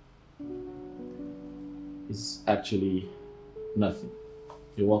nothing. It's actually nothing.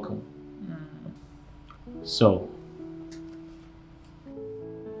 You're welcome. So,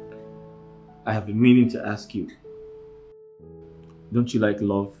 I have been meaning to ask you, don't you like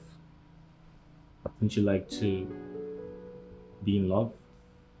love? Don't you like to be in love?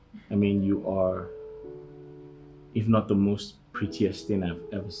 I mean, you are, if not the most prettiest thing I've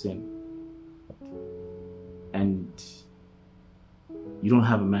ever seen. And you don't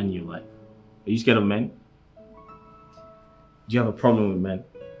have a man in your life. Are you scared of men? Do you have a problem with men?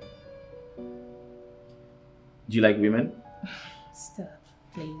 Do you like women? Stop,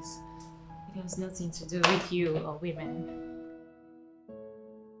 please. It has nothing to do with you or women.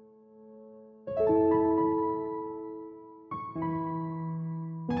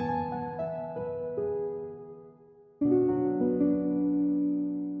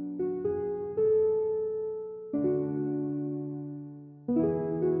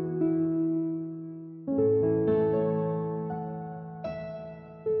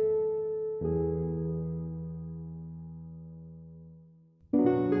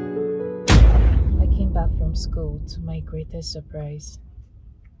 From school, to my greatest surprise,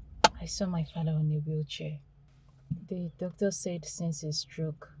 I saw my father on a wheelchair. The doctor said since his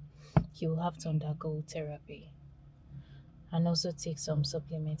stroke, he will have to undergo therapy and also take some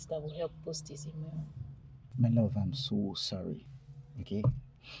supplements that will help boost his immune. My love, I'm so sorry. Okay?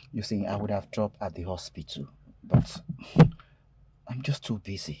 You see, I would have dropped at the hospital, but I'm just too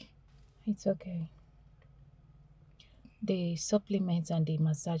busy. It's okay. The supplements and the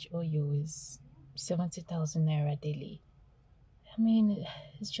massage oil is 70,000 naira daily. I mean,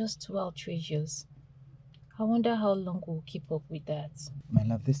 it's just too outrageous. I wonder how long we'll keep up with that. My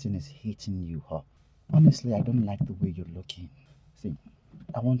love, this thing is hitting you up. Honestly, I don't like the way you're looking. See,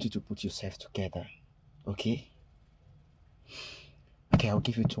 I want you to put yourself together, okay? Okay, I'll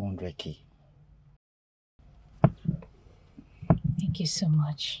give you 200k. Thank you so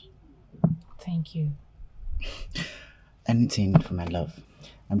much. Thank you. Anything for my love.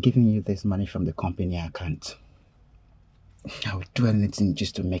 I'm giving you this money from the company account. I will do anything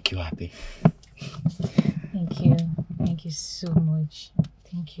just to make you happy. Thank you. Thank you so much.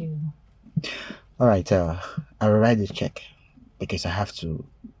 Thank you. Alright, I will write this check because I have to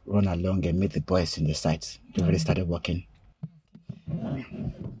run along and meet the boys in the site. They already started working.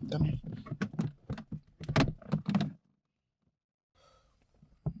 Come here.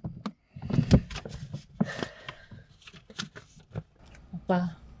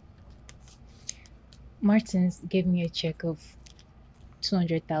 Papa, Martins gave me a check of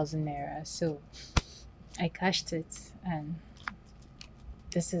 200,000 naira, so I cashed it and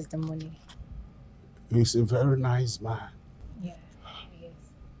this is the money. He's a very nice man. Yeah, he is.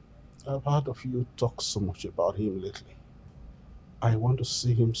 I've heard of you talk so much about him lately. I want to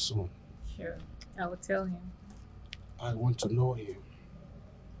see him soon. Sure, I will tell him. I want to know him.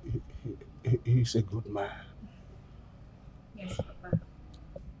 He's a good man. Yes, Papa.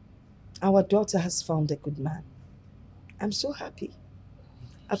 Our daughter has found a good man. I'm so happy.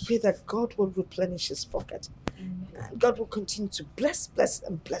 I pray that God will replenish his pocket. Amen. And God will continue to bless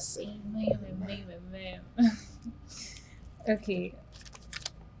and bless him. Amen. Okay,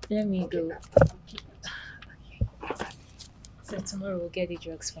 let me go. So tomorrow we'll get the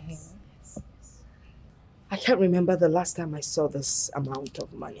drugs for him. I can't remember the last time I saw this amount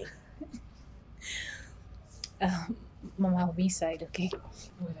of money. Mama, I'll be inside, okay?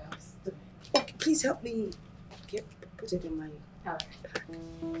 Okay, please help me put it in my bag.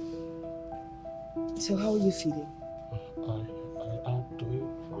 So how are you feeling? I am doing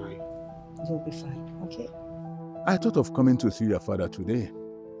fine. You'll be fine, okay? I thought of coming to see your father today.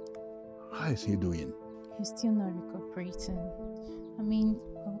 How is he doing? He's still not recuperating. I mean,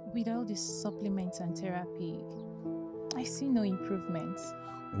 with all these supplements and therapy, I see no improvements.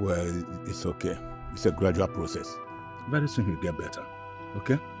 Well, it's okay. It's a gradual process. Very soon he'll get better.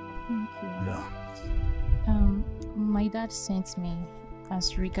 Okay? Thank you. Yeah. My dad sent me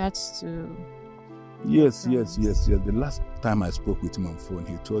as regards to... Yes. The last time I spoke with him on phone,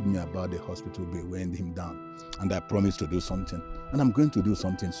 he told me about the hospital bill weighing him down. And I promised to do something. And I'm going to do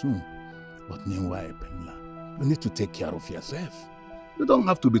something soon. But meanwhile, Pamela, you need to take care of yourself. You don't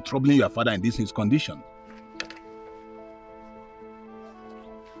have to be troubling your father in his condition.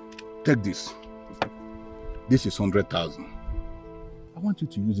 Take this. This is 100,000. I want you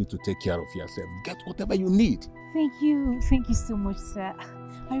to use it to take care of yourself. Get whatever you need. Thank you so much, sir.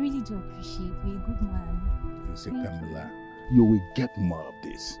 I really do appreciate you. You're a good man. You see, Pamela, you will get more of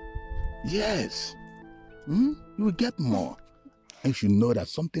this. Yes. You will get more. And you should know that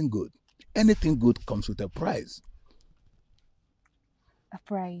something good, anything good comes with a price. A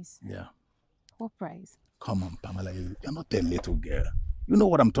prize? Yeah. What prize? Come on, Pamela, you're not a little girl. You know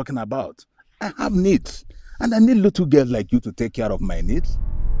what I'm talking about. I have needs. And I need little girls like you to take care of my needs.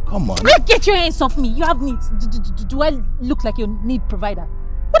 Come on. Get your hands off me. You have needs. Do I look like your need provider?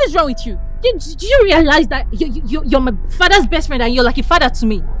 What is wrong with you? Did you realize that you're my father's best friend and you're like a father to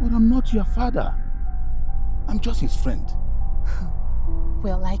me? But I'm not your father. I'm just his friend.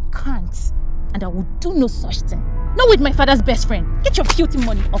 Well, I can't. And I will do no such thing. Not with my father's best friend. Get your filthy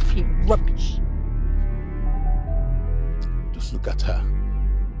money off here. Rubbish. Just look at her.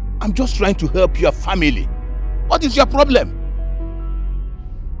 I'm just trying to help your family. What is your problem?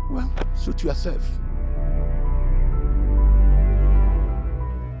 Well, suit yourself.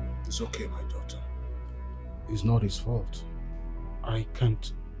 It's okay, my daughter. It's not his fault. I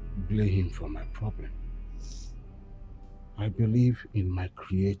can't blame him for my problem. I believe in my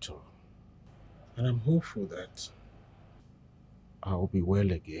Creator. And I'm hopeful that I'll be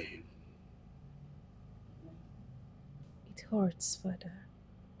well again. It hurts, Father.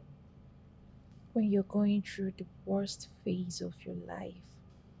 When you're going through the worst phase of your life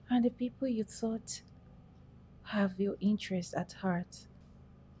and the people you thought have your interest at heart,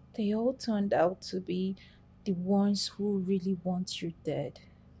 they all turned out to be the ones who really want you dead.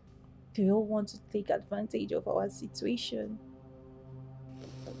 They all want to take advantage of our situation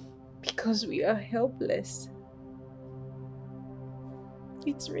because we are helpless.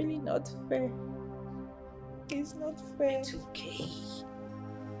 It's really not fair. It's not fair. It's okay.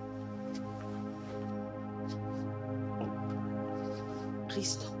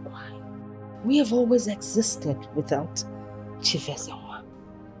 Please don't cry. We have always existed without Chivezawa,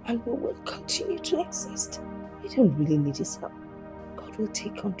 and we will continue to exist. We don't really need his help. God will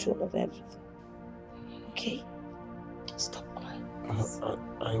take control of everything. Okay? Stop crying.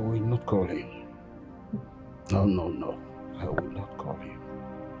 I will not call him. No. I will not call him.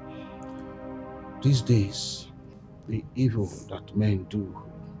 These days, the evil that men do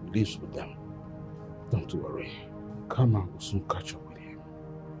lives with them. Don't worry. Karma will soon catch up with him.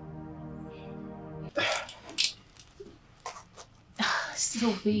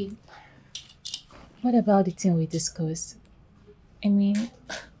 So, babe, what about the thing we discussed? I mean,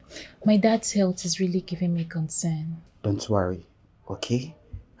 my dad's health is really giving me concern. Don't worry, okay?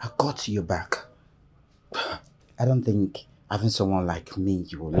 I got your back. I don't think having someone like me,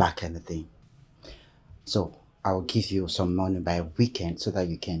 you will lack anything. So, I will give you some money by weekend so that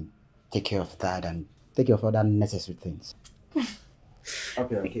you can take care of that and take care of other necessary things.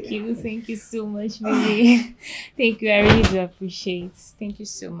 Okay. Thank you so much, baby. Thank you, I really do appreciate. Thank you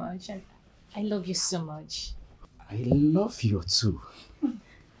so much, and I love you so much. I love you too.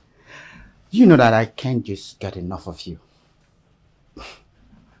 You know that I can't just get enough of you.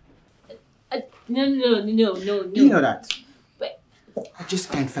 No. You know that. But I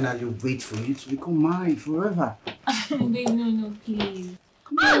just can't finally wait for you to become mine forever. Babe, no, please.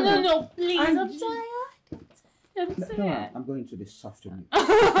 No, please. I'm tired. I'm No, tired. I'm going to this afternoon.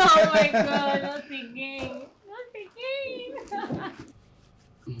 Oh my God, not again. Not again.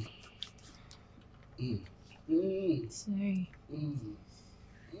 Sorry.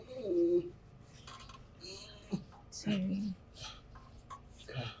 Sorry.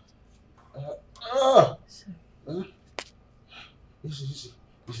 Easy.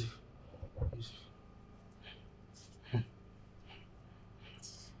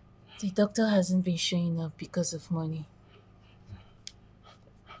 The doctor hasn't been showing up because of money.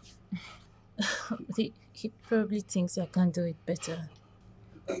 He probably thinks I can do it better.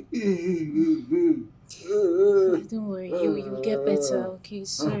 Don't worry, you'll get better, okay?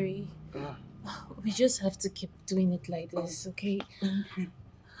 Sorry. We just have to keep doing it like this, okay?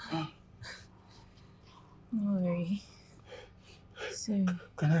 Don't worry. Sorry.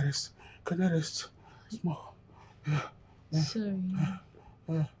 Can I rest? Small. Sorry.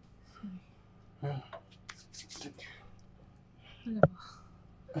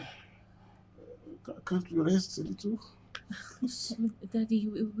 Can't you rest a little? Daddy,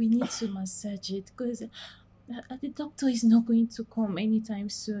 we need to massage it because the doctor is not going to come anytime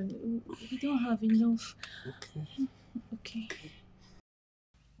soon. We don't have enough. Okay.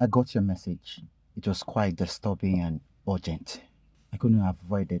 I got your message. It was quite disturbing and urgent. I couldn't have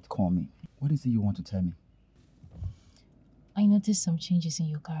avoided calling. What is it you want to tell me? I noticed some changes in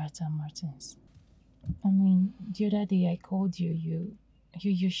your character, Martins. I mean, the other day I called you.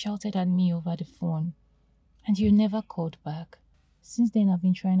 You shouted at me over the phone. And you never called back. Since then, I've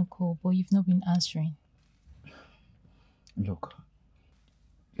been trying to call, but you've not been answering. Look,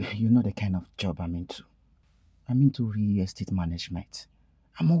 you know the kind of job I'm into. I'm into real estate management.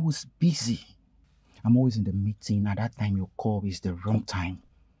 I'm always busy. I'm always in the meeting. At that time, your call is the wrong time.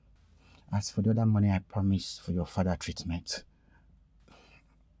 As for the other money I promised for your father treatment,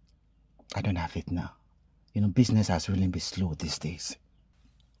 I don't have it now. You know, business has really been slow these days.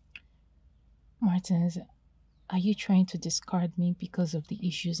 Martins, are you trying to discard me because of the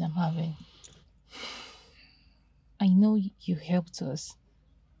issues I'm having? I know you helped us,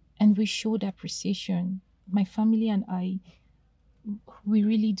 and we showed appreciation. My family and I, we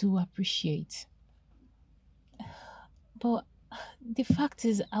really do appreciate. But the fact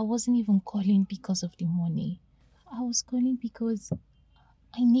is, I wasn't even calling because of the money. I was calling because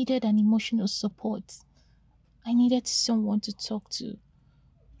I needed an emotional support. I needed someone to talk to.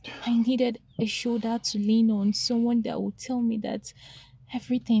 I needed a shoulder to lean on, someone that would tell me that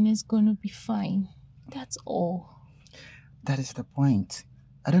everything is going to be fine. That's all. That is the point.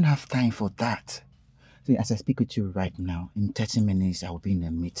 I don't have time for that. See, as I speak with you right now, in 30 minutes I will be in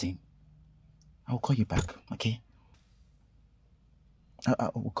a meeting. I'll call you back, okay?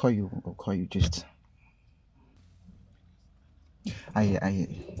 I'll call you just... I'm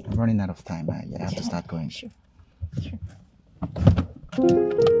running out of time. I have to start going. Sure.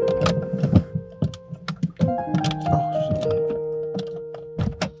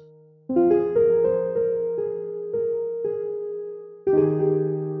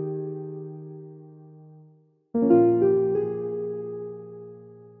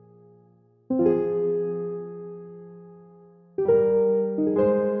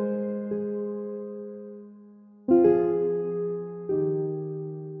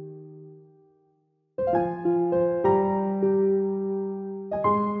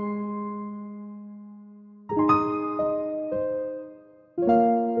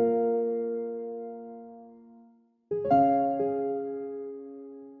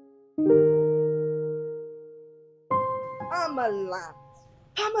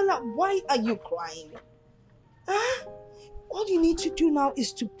 Pamela, why are you crying? Huh? All you need to do now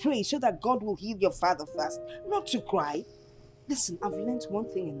is to pray so that God will heal your father first, not to cry. Listen, I've learned one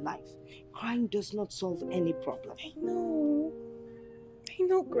thing in life. Crying does not solve any problem. I know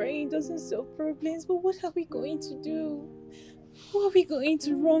crying doesn't solve problems, but what are we going to do? Who are we going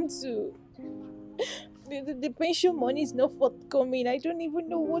to run to? The pension money is not forthcoming. I don't even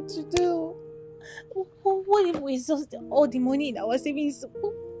know what to do. What if we exhaust all the money in our savings?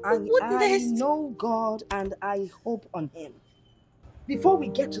 What I next? know God and I hope on Him. Before we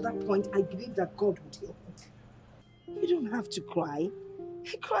get to that point, I believe that God would heal him. You don't have to cry.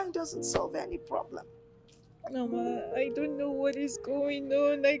 Crying doesn't solve any problem. Mama, I don't know what is going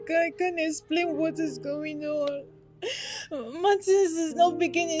on. I can't explain what is going on. Martins is not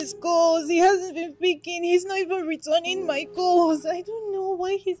picking his calls. He hasn't been picking. He's not even returning my calls. I don't know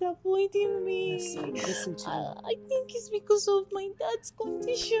why he's avoiding me. Listen to me. I think it's because of my dad's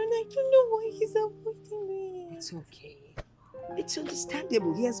condition. I don't know why he's avoiding me. It's okay. It's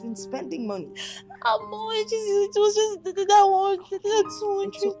understandable. He has been spending money. It was just that one. That's one.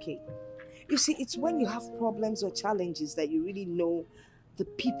 It's okay. You see, it's when you have problems or challenges that you really know the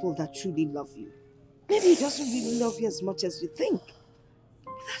people that truly love you. Maybe he doesn't really love you as much as you think.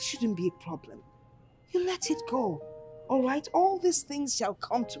 But that shouldn't be a problem. You let it go. All right? All these things shall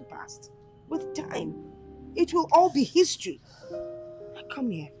come to pass. With time, it will all be history. Now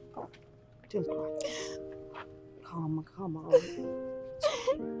come here. Come. Don't cry. Come on.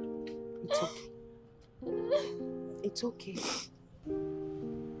 It's okay. It's okay.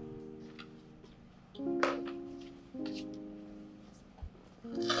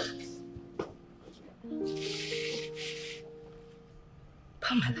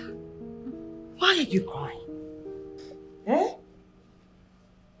 Pamela, why are you crying? Eh?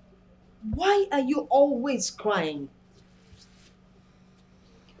 Why are you always crying?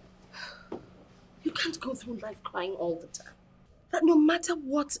 You can't go through life crying all the time. That no matter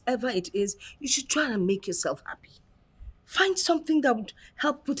whatever it is, you should try and make yourself happy. Find something that would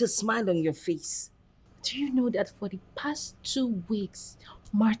help put a smile on your face. Do you know that for the past 2 weeks,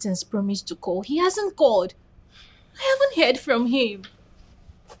 Martin's promised to call? He hasn't called. I haven't heard from him.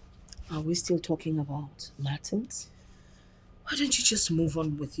 Are we still talking about Martins? Why don't you just move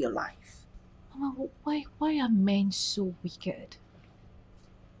on with your life? Mama, why are men so wicked?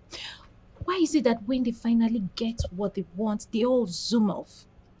 Why is it that when they finally get what they want, they all zoom off?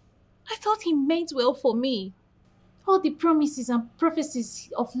 I thought he meant well for me. All the promises and prophecies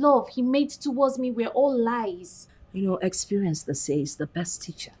of love he made towards me were all lies. You know, experience, they say, is the best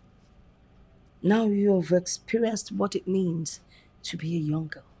teacher. Now you have experienced what it means to be a young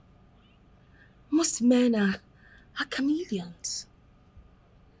girl. Most men are chameleons.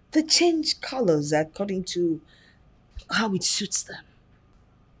 They change colors according to how it suits them.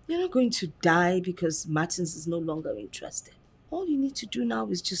 You're not going to die because Martins is no longer interested. All you need to do now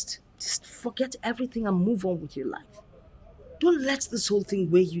is just forget everything and move on with your life. Don't let this whole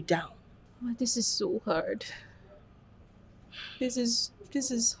thing weigh you down. Mama, this is so hard. This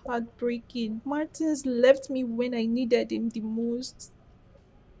is heartbreaking. Martins left me when I needed him the most.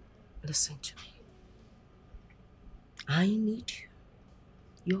 Listen to me. I need you.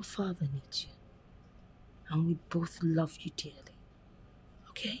 Your father needs you. And we both love you dearly.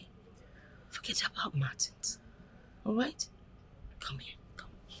 Okay? Forget about Martins. Alright? Come here. Come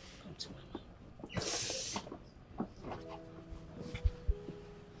to Mama. It's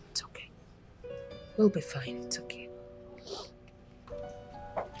okay. We'll be fine. It's okay.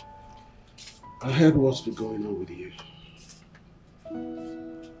 I heard what's been going on with you.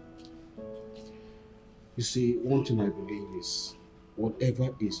 You see, one thing I believe is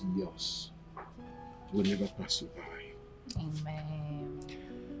whatever is yours will never pass you by. Amen.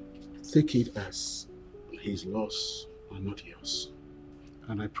 Take it as his loss and not yours.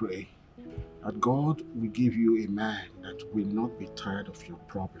 And I pray that God will give you a man that will not be tired of your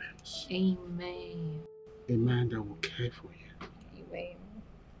problems. Amen. A man that will care for you. Amen.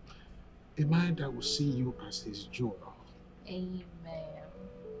 A man that will see you as his jewel. Amen.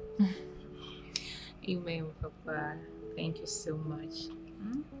 Amen, Papa. Thank you so much.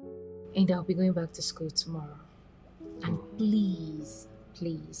 And I'll be going back to school tomorrow. And please,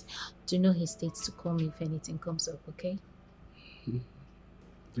 do not hesitate to call me if anything comes up, okay?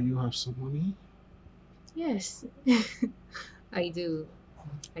 Do you have some money? Yes, I do.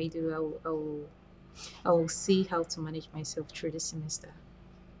 I will see how to manage myself through the semester.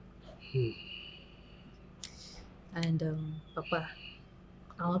 And Papa,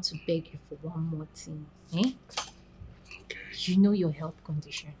 I want to beg you for one more thing. Eh? Okay. You know your health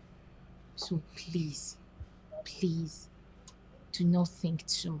condition. So please, do not think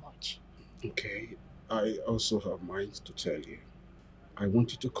too much. Okay. I also have minds to tell you. I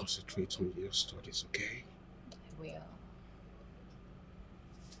want you to concentrate on your studies, okay?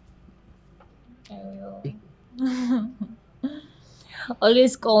 I will.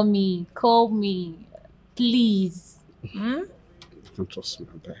 Always call me, please. You can trust me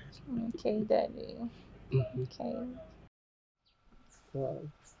on that. Okay, Daddy. Okay. Wow,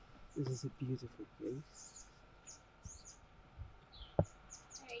 this is a beautiful place.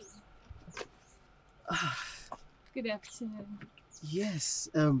 Good afternoon. Yes,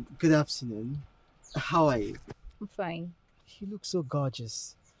 good afternoon. How are you? I'm fine. You look so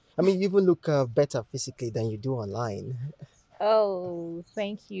gorgeous. I mean, you even look better physically than you do online. Oh,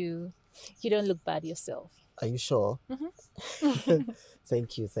 thank you. You don't look bad yourself. Are you sure? Mm-hmm.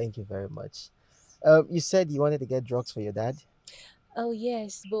 Thank you very much. You said you wanted to get drugs for your dad? Oh,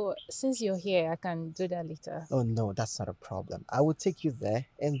 yes, but since you're here, I can do that later. Oh, no, that's not a problem. I will take you there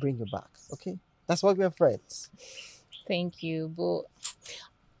and bring you back, okay? That's why we're friends. Thank you, but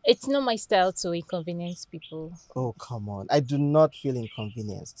it's not my style to inconvenience people. Oh, come on. I do not feel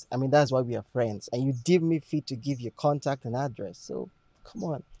inconvenienced. I mean, that's why we are friends. And you deem me fit to give your contact and address. So, come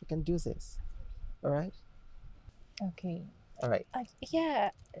on. We can do this. All right? Okay. All right.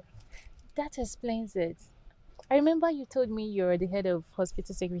 Yeah, that explains it. I remember you told me you're the head of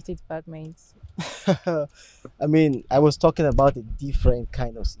hospital security department. I mean, I was talking about a different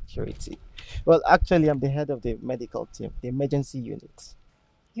kind of security. Well, actually, I'm the head of the medical team, the emergency unit.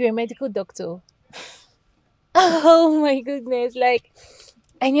 You're a medical doctor. Oh my goodness. Like,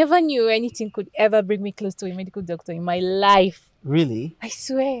 I never knew anything could ever bring me close to a medical doctor in my life. Really? I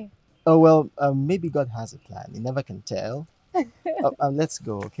swear. Oh, well, maybe God has a plan. You never can tell. Let's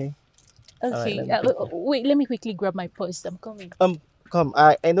go, okay? Okay. All right, wait, let me quickly grab my purse. I'm coming. Come.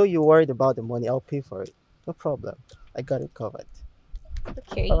 I know you're worried about the money. I'll pay for it. No problem. I got it covered.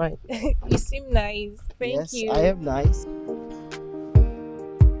 Okay. All right. You seem nice. Thank you. Yes, I am nice.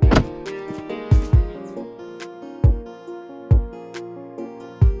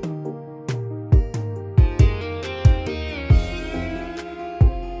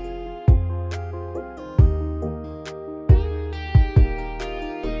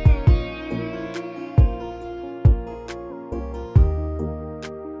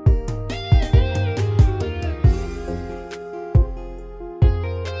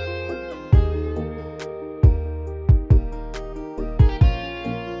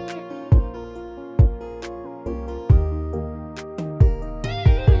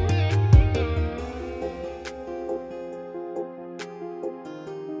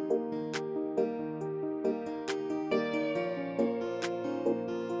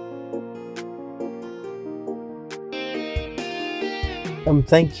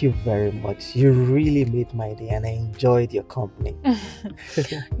 Thank you very much. You really made my day and I enjoyed your company.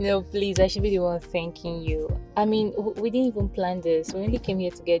 No, please, I should be the one thanking you. I mean, we didn't even plan this. We only came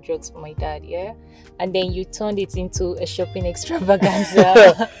here to get drugs for my dad, yeah? And then you turned it into a shopping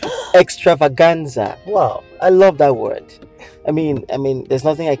extravaganza. Extravaganza. Wow, I love that word. I mean, there's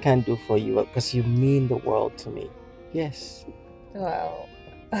nothing I can't do for you because you mean the world to me. Yes. Wow.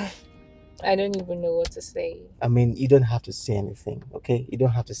 I don't even know what to say. I mean, you don't have to say anything, okay? You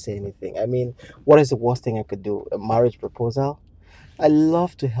don't have to say anything. I mean, what is the worst thing I could do? A marriage proposal? I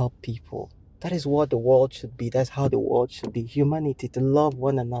love to help people. That is what the world should be. That's how the world should be. Humanity, to love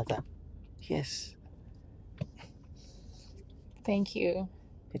one another. Yes. Thank you.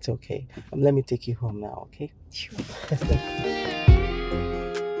 It's okay. Let me take you home now, okay? Sure.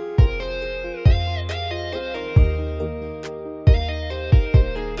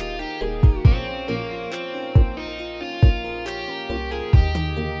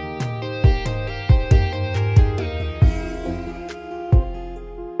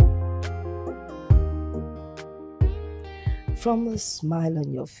 From the smile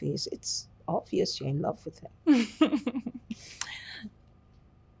on your face, it's obvious you're in love with him.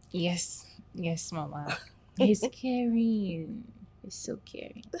 Yes, Mama. He's caring. He's so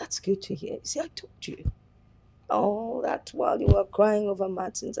caring. That's good to hear. See, I told you. Oh, that while you were crying over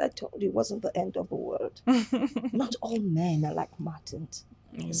Martins, I told you it wasn't the end of the world. Not all men are like Martins.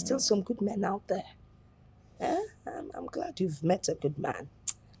 There's still some good men out there. Eh? I'm glad you've met a good man.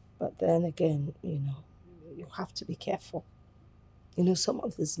 But then again, you have to be careful. Some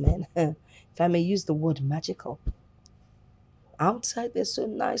of these men, if I may use the word magical, outside they're so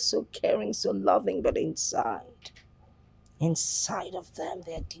nice, so caring, so loving, but inside of them,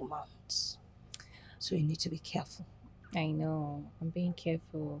 they're demons. So you need to be careful. I know. I'm being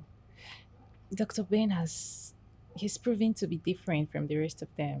careful. Dr. Ben he's proven to be different from the rest of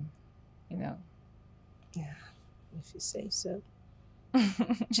them, Yeah, if you say so.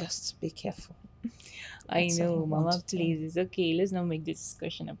 Just be careful. I know, Mama, please. It's okay. Let's not make this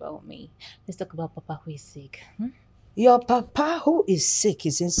discussion about me. Let's talk about Papa who is sick. Your Papa who is sick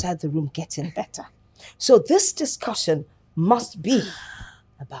is inside the room getting better. So this discussion must be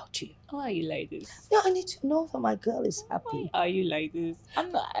about you. Why are you like this? Yeah, I need to know that my girl is happy. Why are you like this?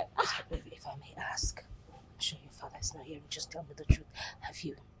 I'm not. Baby, if I may ask, I'm sure your father is not here. Just tell me the truth. Have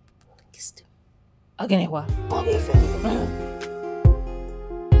you kissed him? Again, what?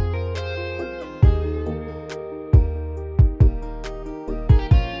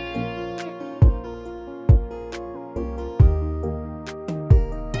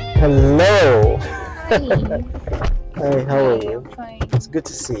 Hello. Hi. Hi, how are you? I'm fine. It's good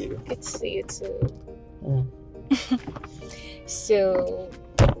to see you. Good to see you too. So,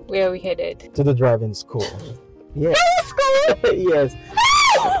 where are we headed? To the driving school. Yeah. School? Yes.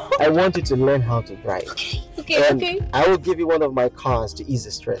 I want you to learn how to drive. Okay. I will give you one of my cars to ease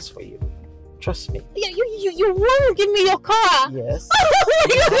the stress for you. Trust me. You want to give me your car? Yes. Oh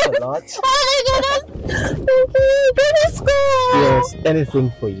my You have goodness! a lot. Oh my goodness! Oh my goodness, God! Yes,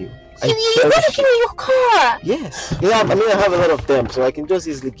 anything for you. You gotta give me your car! Yes. Yeah, I mean, I have a lot of them, so I can just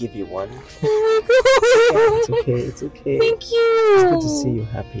easily give you one. Oh my God! It's okay, it's okay. Thank you! It's good to see you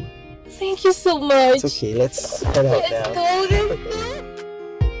happy. Thank you so much! It's okay, let's head out Let's now. go, let's go!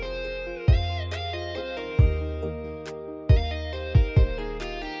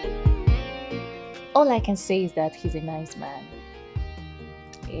 All I can say is that he's a nice man.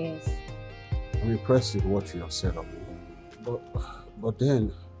 Yes. I'm impressed with what you have said of him. But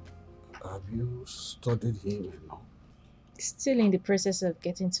then, have you studied him enough? Still in the process of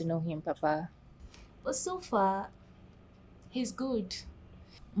getting to know him, Papa. But so far, he's good.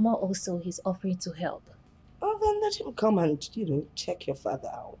 More also, he's offering to help. Oh, then let him come and, check your father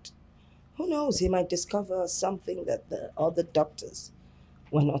out. Who knows, he might discover something that the other doctors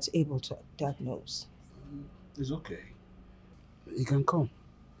were not able to diagnose. It's okay. He can come.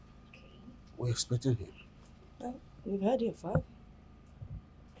 We're expecting him. Well, we've had your father.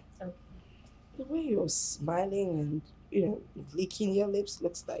 The way you're smiling and, licking your lips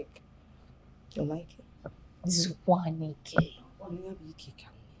looks like you like it. Zwanike.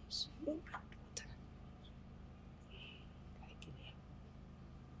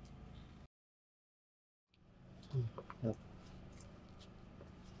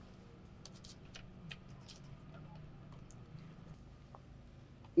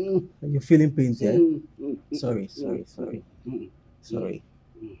 Are you feeling pain there? Sorry. Sorry.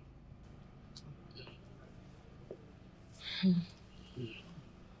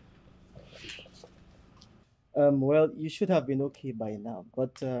 Well, you should have been okay by now,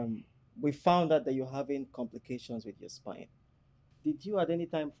 but we found out that you're having complications with your spine. Did you at any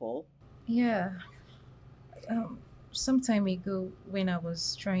time fall? Yeah. Some time ago, when I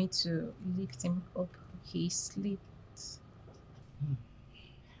was trying to lift him up, he slipped.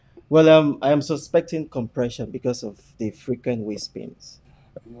 Well, I am suspecting compression because of the frequent waist pains.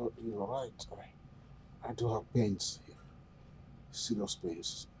 You're right. I do have pains here. Serious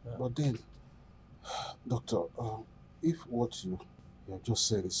pains. Yeah. But then, doctor, if what you have just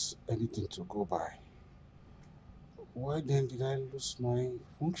said is anything to go by, why then did I lose my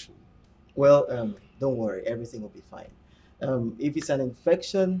function? Well, don't worry, everything will be fine. If it's an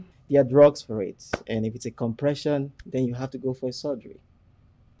infection, there are drugs for it. And if it's a compression, then you have to go for a surgery.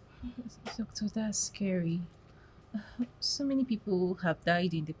 Doctor, that's scary. So many people have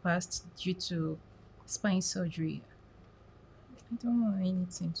died in the past due to spine surgery. I don't want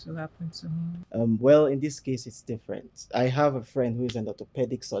anything to happen to him. Well, in this case, it's different. I have a friend who is an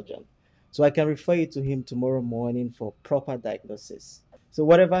orthopedic surgeon. So I can refer you to him tomorrow morning for proper diagnosis. So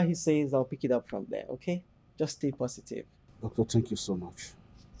whatever he says, I'll pick it up from there, okay? Just stay positive. Doctor, thank you so much.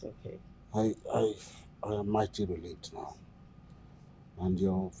 It's okay. I am mighty relieved now. And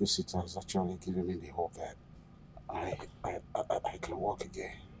your visit has actually given me the hope that I can walk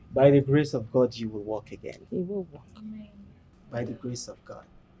again. By the grace of God, you will walk again. He will walk. Amen. By the grace of God.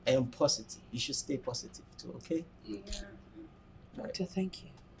 I am positive. You should stay positive too, okay? Yeah. Doctor, thank you.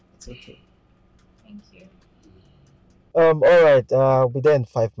 It's okay. Thank you. All right. I'll be there in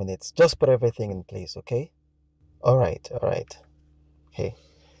 5 minutes. Just put everything in place, okay? All right. Okay.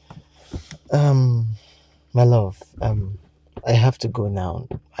 My love, I have to go now.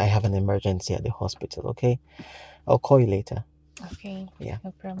 I have an emergency at the hospital, okay? I'll call you later. Okay. Yeah.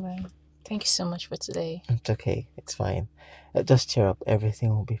 No problem. Thank you so much for today. It's okay. It's fine. Just cheer up. Everything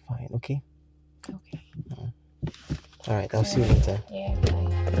will be fine, okay? Okay. All right. I'll see you later. Yeah, bye.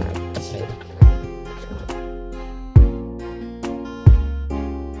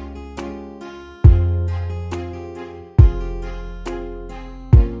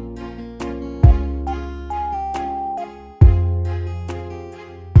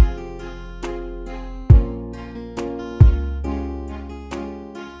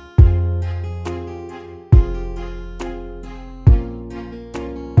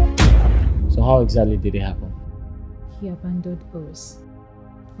 So how exactly did it happen? He abandoned us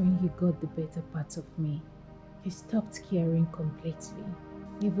when he got the better part of me. He stopped caring completely.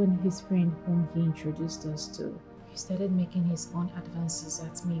 Even his friend whom he introduced us to, he started making his own advances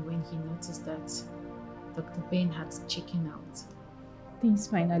at me when he noticed that Dr. Ben had chickened out. Things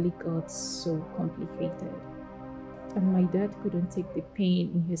finally got so complicated, and my dad couldn't take the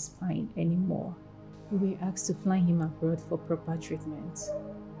pain in his spine anymore. We were asked to fly him abroad for proper treatment.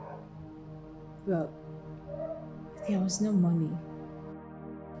 Well, there was no money.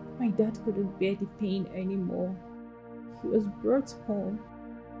 My dad couldn't bear the pain anymore. He was brought home,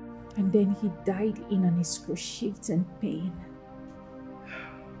 and then he died in an excruciating pain.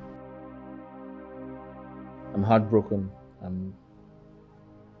 I'm heartbroken. I'm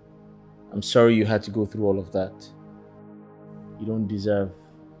sorry you had to go through all of that. You don't deserve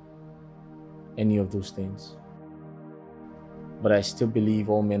any of those things. But I still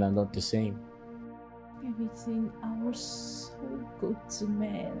believe all men are not the same. Everything, I was so good to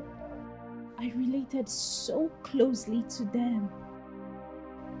men. I related so closely to them.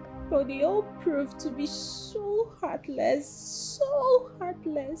 But they all proved to be so heartless, so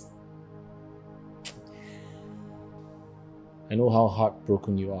heartless. I know how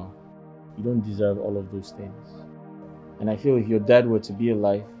heartbroken you are. You don't deserve all of those things. And I feel if your dad were to be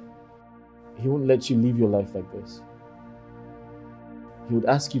alive, he wouldn't let you live your life like this. He would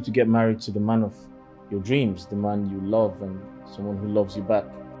ask you to get married to the man of your dreams, the man you love and someone who loves you back.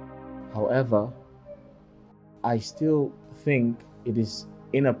 However, I still think it is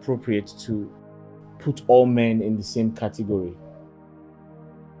inappropriate to put all men in the same category.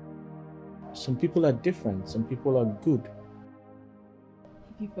 Some people are different, some people are good.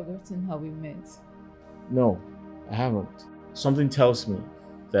 Have you forgotten how we met? No, I haven't. Something tells me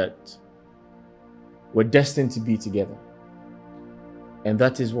that we're destined to be together. And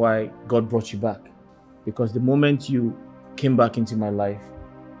that is why God brought you back. Because the moment you came back into my life,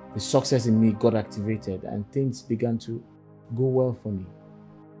 the success in me got activated and things began to go well for me.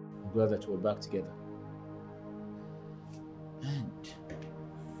 I'm glad that we're back together. And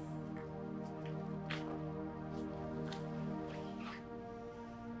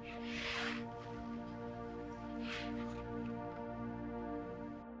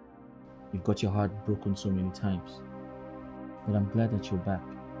you've got your heart broken so many times. But I'm glad that you're back.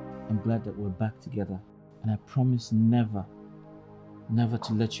 I'm glad that we're back together. And I promise never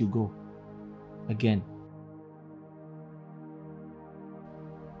to let you go again.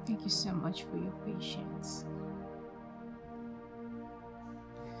 Thank you so much for your patience.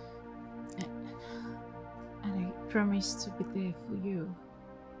 And I promise to be there for you.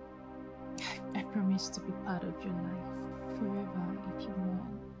 I promise to be part of your life forever if you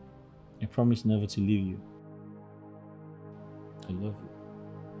want. I promise never to leave you. I love you.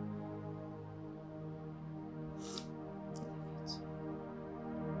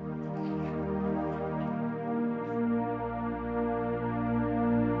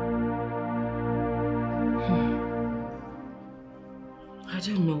 I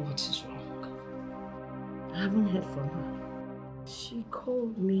don't know what is wrong. I haven't heard from her. She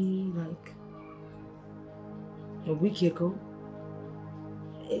called me like a week ago.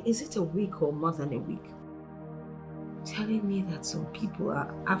 Is it a week or more than a week? Telling me that some people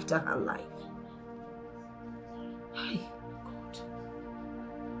are after her life. Hi, God.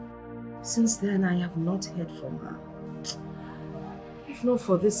 Since then, I have not heard from her. If not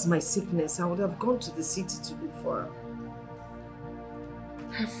for this, my sickness, I would have gone to the city to look for her.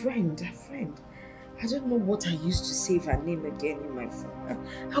 Her friend. I don't know what I used to save her name again in my phone.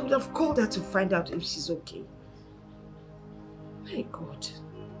 I would have called her to find out if she's okay. My God.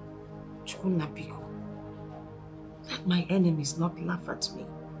 Chukunapiko. Let my enemies not laugh at me.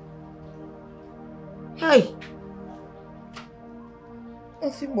 Hey!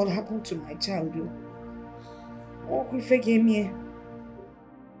 Nothing will happen to my child, though. Oh, we forgive me.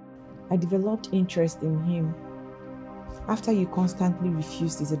 I developed interest in him after you constantly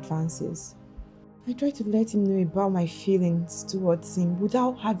refused his advances. I tried to let him know about my feelings towards him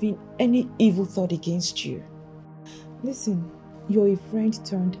without having any evil thought against you. Listen, you're a friend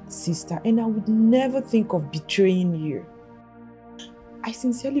turned sister, and I would never think of betraying you. I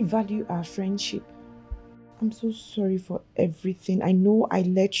sincerely value our friendship. I'm so sorry for everything. I know I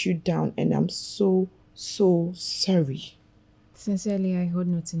let you down, and I'm so sorry. Sincerely, I hold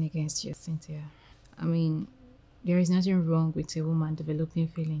nothing against you, Cynthia. I mean, there is nothing wrong with a woman developing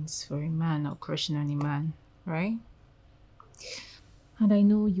feelings for a man or crushing on a man, right? And I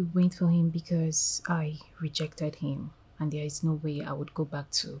know you went for him because I rejected him, and there is no way I would go back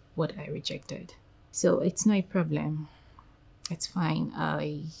to what I rejected. So it's not a problem. It's fine.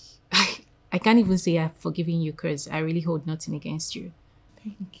 I can't even say I've forgiven you because I really hold nothing against you.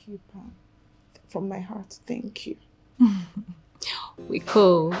 Thank you, Pam. From my heart, thank you. We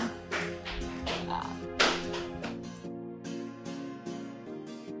cool.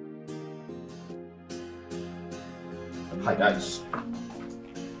 Hi guys.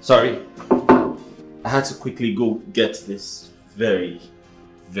 Sorry. I had to quickly go get this very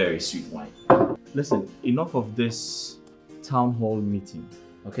sweet wine. Listen, enough of this town hall meeting,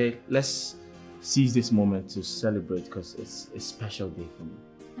 okay? Let's seize this moment to celebrate because it's a special day for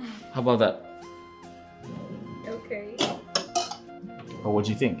me. How about that? Okay. Or what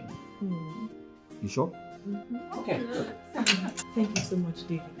do you think? You sure? Okay. Thank you so much,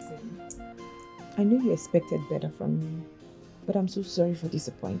 David. I know you expected better from me, but I'm so sorry for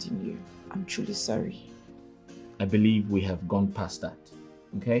disappointing you. I'm truly sorry. I believe we have gone past that,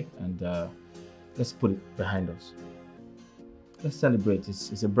 okay? And let's put it behind us. Let's celebrate.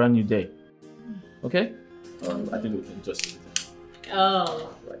 It's a brand new day, okay? I think we can just...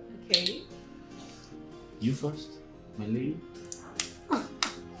 Oh, okay. You first, my lady.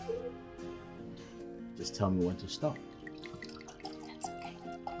 Just tell me when to stop. That's okay.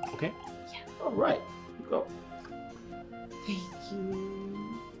 Okay? Yeah. All right. Go. Thank you.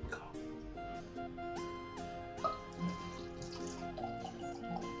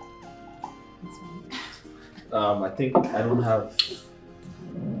 I think I don't have...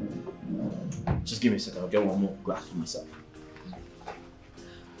 Just give me a second. I'll get one more glass for myself.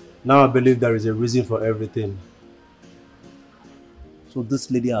 Now I believe there is a reason for everything. So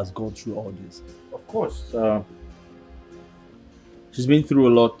this lady has gone through all this. Of course. She's been through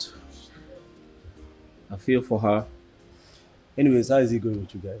a lot. I feel for her. Anyways, how is it going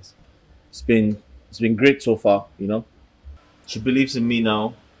with you guys? It's been great so far, you know. She believes in me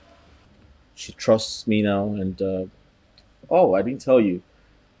now. She trusts me now, and oh, I didn't tell you.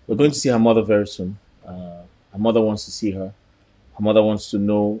 We're going to see her mother very soon. Her mother wants to see her. Her mother wants to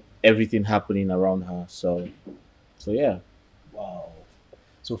know everything happening around her. So yeah. Wow.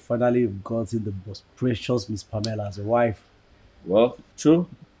 So finally you've gotten the most precious Miss Pamela as a wife. Well, true.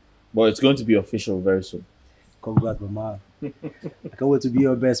 But it's going to be official very soon. Congrats, Mama. I can't wait to be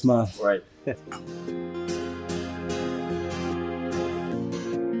your best man. Right. Hey,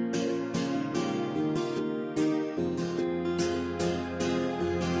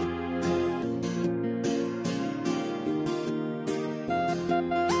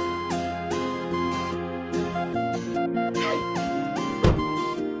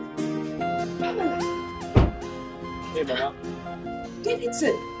 Mama.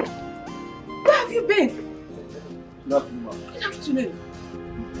 Davidson, where have you been? Nothing, Mama. Good afternoon.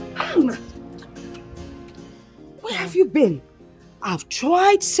 Where have you been? I've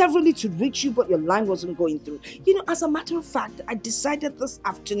tried severally to reach you, but your line wasn't going through. You know, as a matter of fact, I decided this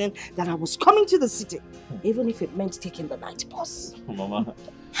afternoon that I was coming to the city, even if it meant taking the night bus. Mama.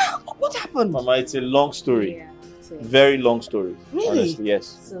 What happened? Mama, it's a long story. Yeah. Very long story. Really? Honestly,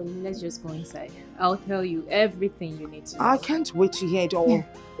 yes. So let's just go inside. I'll tell you everything you need to know. I can't wait to hear it all.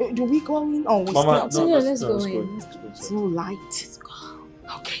 Do we go in or we Mama, start? No, let's go in. It's so light. Let's go.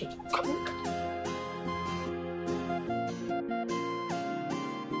 Okay, come on.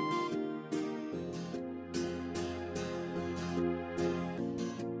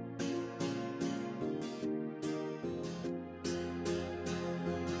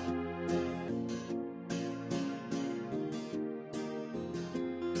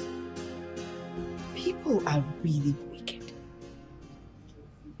 People are really wicked.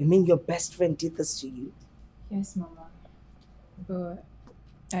 You mean your best friend did this to you? Yes, Mama. But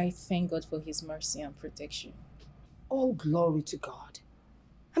I thank God for His mercy and protection. All glory to God.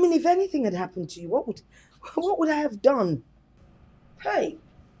 I mean, if anything had happened to you, what would I have done? Hey,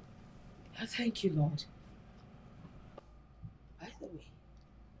 I thank you, Lord. By the way,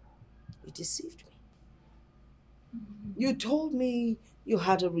 you deceived me. You told me you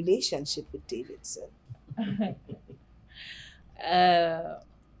had a relationship with Davidson.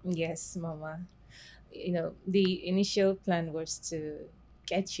 Yes, Mama. You know, the initial plan was to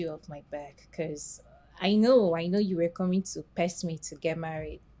get you off my back because I know you were coming to pest me to get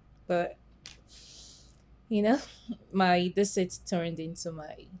married. But, you know, my deceit turned into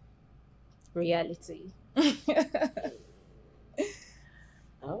my reality.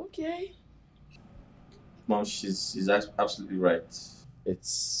 Okay. Mom, she's absolutely right.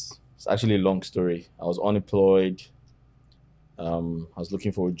 It's actually a long story. I was unemployed. I was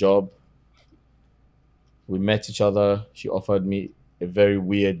looking for a job. We met each other. She offered me a very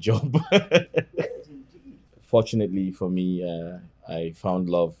weird job. Fortunately for me, I found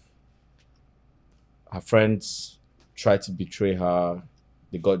love. Her friends tried to betray her.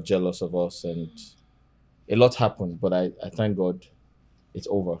 They got jealous of us and a lot happened, but I thank God it's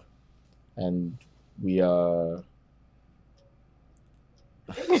over. And we are...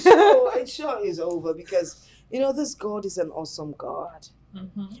 It sure is over because, you know, this God is an awesome God.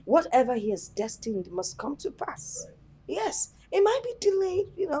 Whatever He has destined must come to pass. Right. Yes, it might be delayed,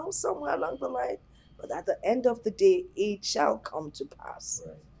 you know, somewhere along the line, but at the end of the day, it shall come to pass.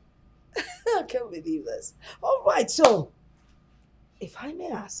 Right. I can't believe this. All right, so, if I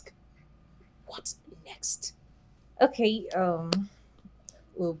may ask, what's next? Okay,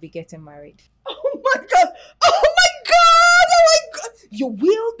 we'll be getting married. Oh my God! Oh my God! Oh my God! You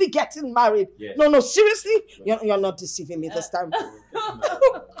will be getting married. Yes. No, seriously? You're not deceiving me this time.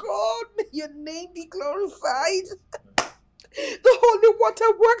 Oh God, your name be glorified. The holy water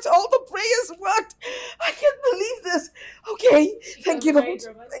worked. All the prayers worked. I can't believe this. Okay. Thank you, Lord.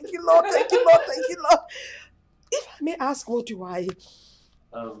 Thank you, Lord. Thank you, Lord. Thank you, Lord. If I may ask, what do I...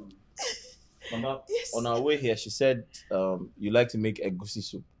 Mama, Yes. on our way here, she said you like to make egusi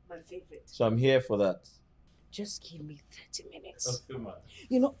soup. My favorite. So I'm here for that. Just give me 30 minutes. Okay, man.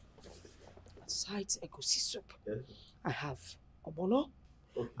 You know, besides egusi soup, I have obono,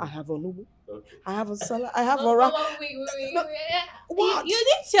 I have onubu, I have a salad, I have Wait. What? You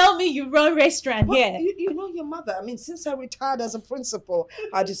didn't tell me you run restaurant here. You know your mother. I mean, since I retired as a principal,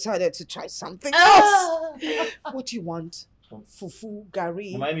 I decided to try something else. What do you want? Fufu,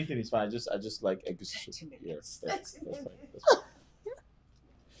 gari. Mama, anything is fine. I just like egusi soup. Yes, that's fine. That's fine.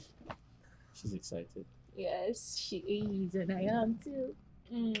 She's excited. Yes, she is, and I am too.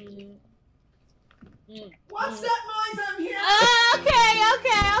 What's that noise I'm hearing?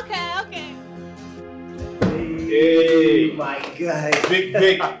 Okay. Hey, my guy.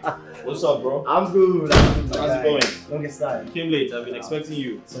 Vic. What's up, bro? I'm good. How's it going? Longest time. You came late. I've been expecting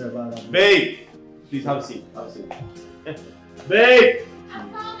you. Sorry about that. Babe, please have a seat. Babe!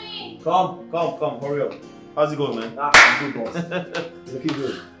 I'm coming. Come. Hurry up. How's it going, man? I'm good, boss. Looking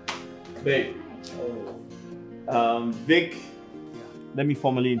good. Babe. Vic, let me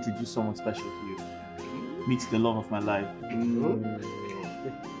formally introduce someone special to you. Meet the love of my life.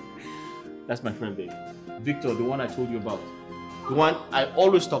 That's my friend, babe. Victor, the one I told you about. The one I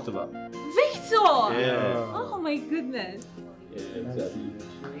always talked about. Victor! Yeah. Oh my goodness. Yeah, exactly.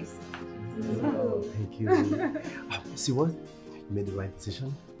 Oh, thank you. See what? You made the right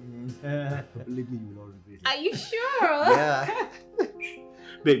decision. Believe me, you will not regret it. Are you sure? Yeah.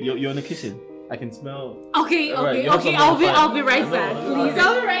 Babe, you're in the kitchen. I can smell. Okay. Right, you have something I'll on be fire. right back, please.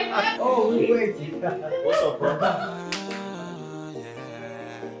 I'll be right back. Oh, wait. What's up, bro?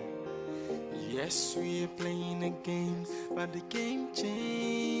 Yes, we are playing a game, but the game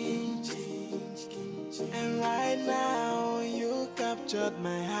changed. And right now, you captured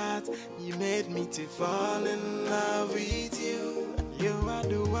my heart. You made me to fall in love with you. You are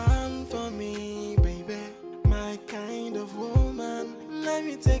the one for me, baby. My kind of woman. Let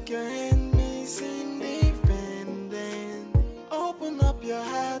me take your hand, Miss Independent. Open up your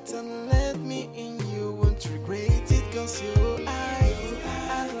heart and let me in. You won't regret it, 'cause your eyes,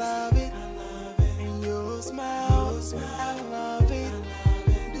 I love it. And your smile, I love it.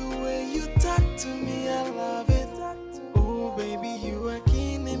 The way you talk to me, I love it. Oh, baby, you are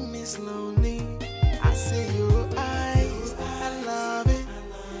killing me slowly. I say your eyes, I love it.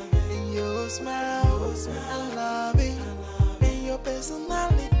 And your smile, I love it. And your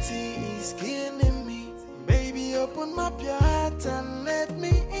personality is killing me. Baby, open up your heart and let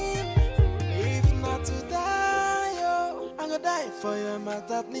me in. If not to die, oh, I'm gonna die for your mouth.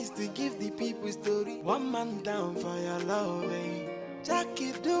 At least to give the people story. One man down for your love, eh?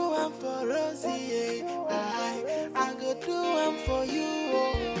 Jackie do one for Rosie, eh? I go do one for you,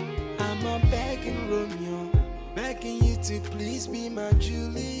 oh. I'm a begging Romeo, begging you to please be my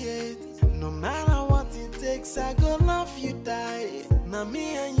Juliet. No matter what it takes, I go love you, die. Now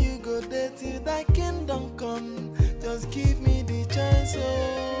me and you go there till thy kingdom come. Just give me the chance,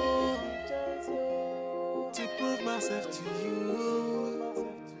 oh, to prove myself to you.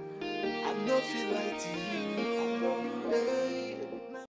 I don't feel like to you, eh.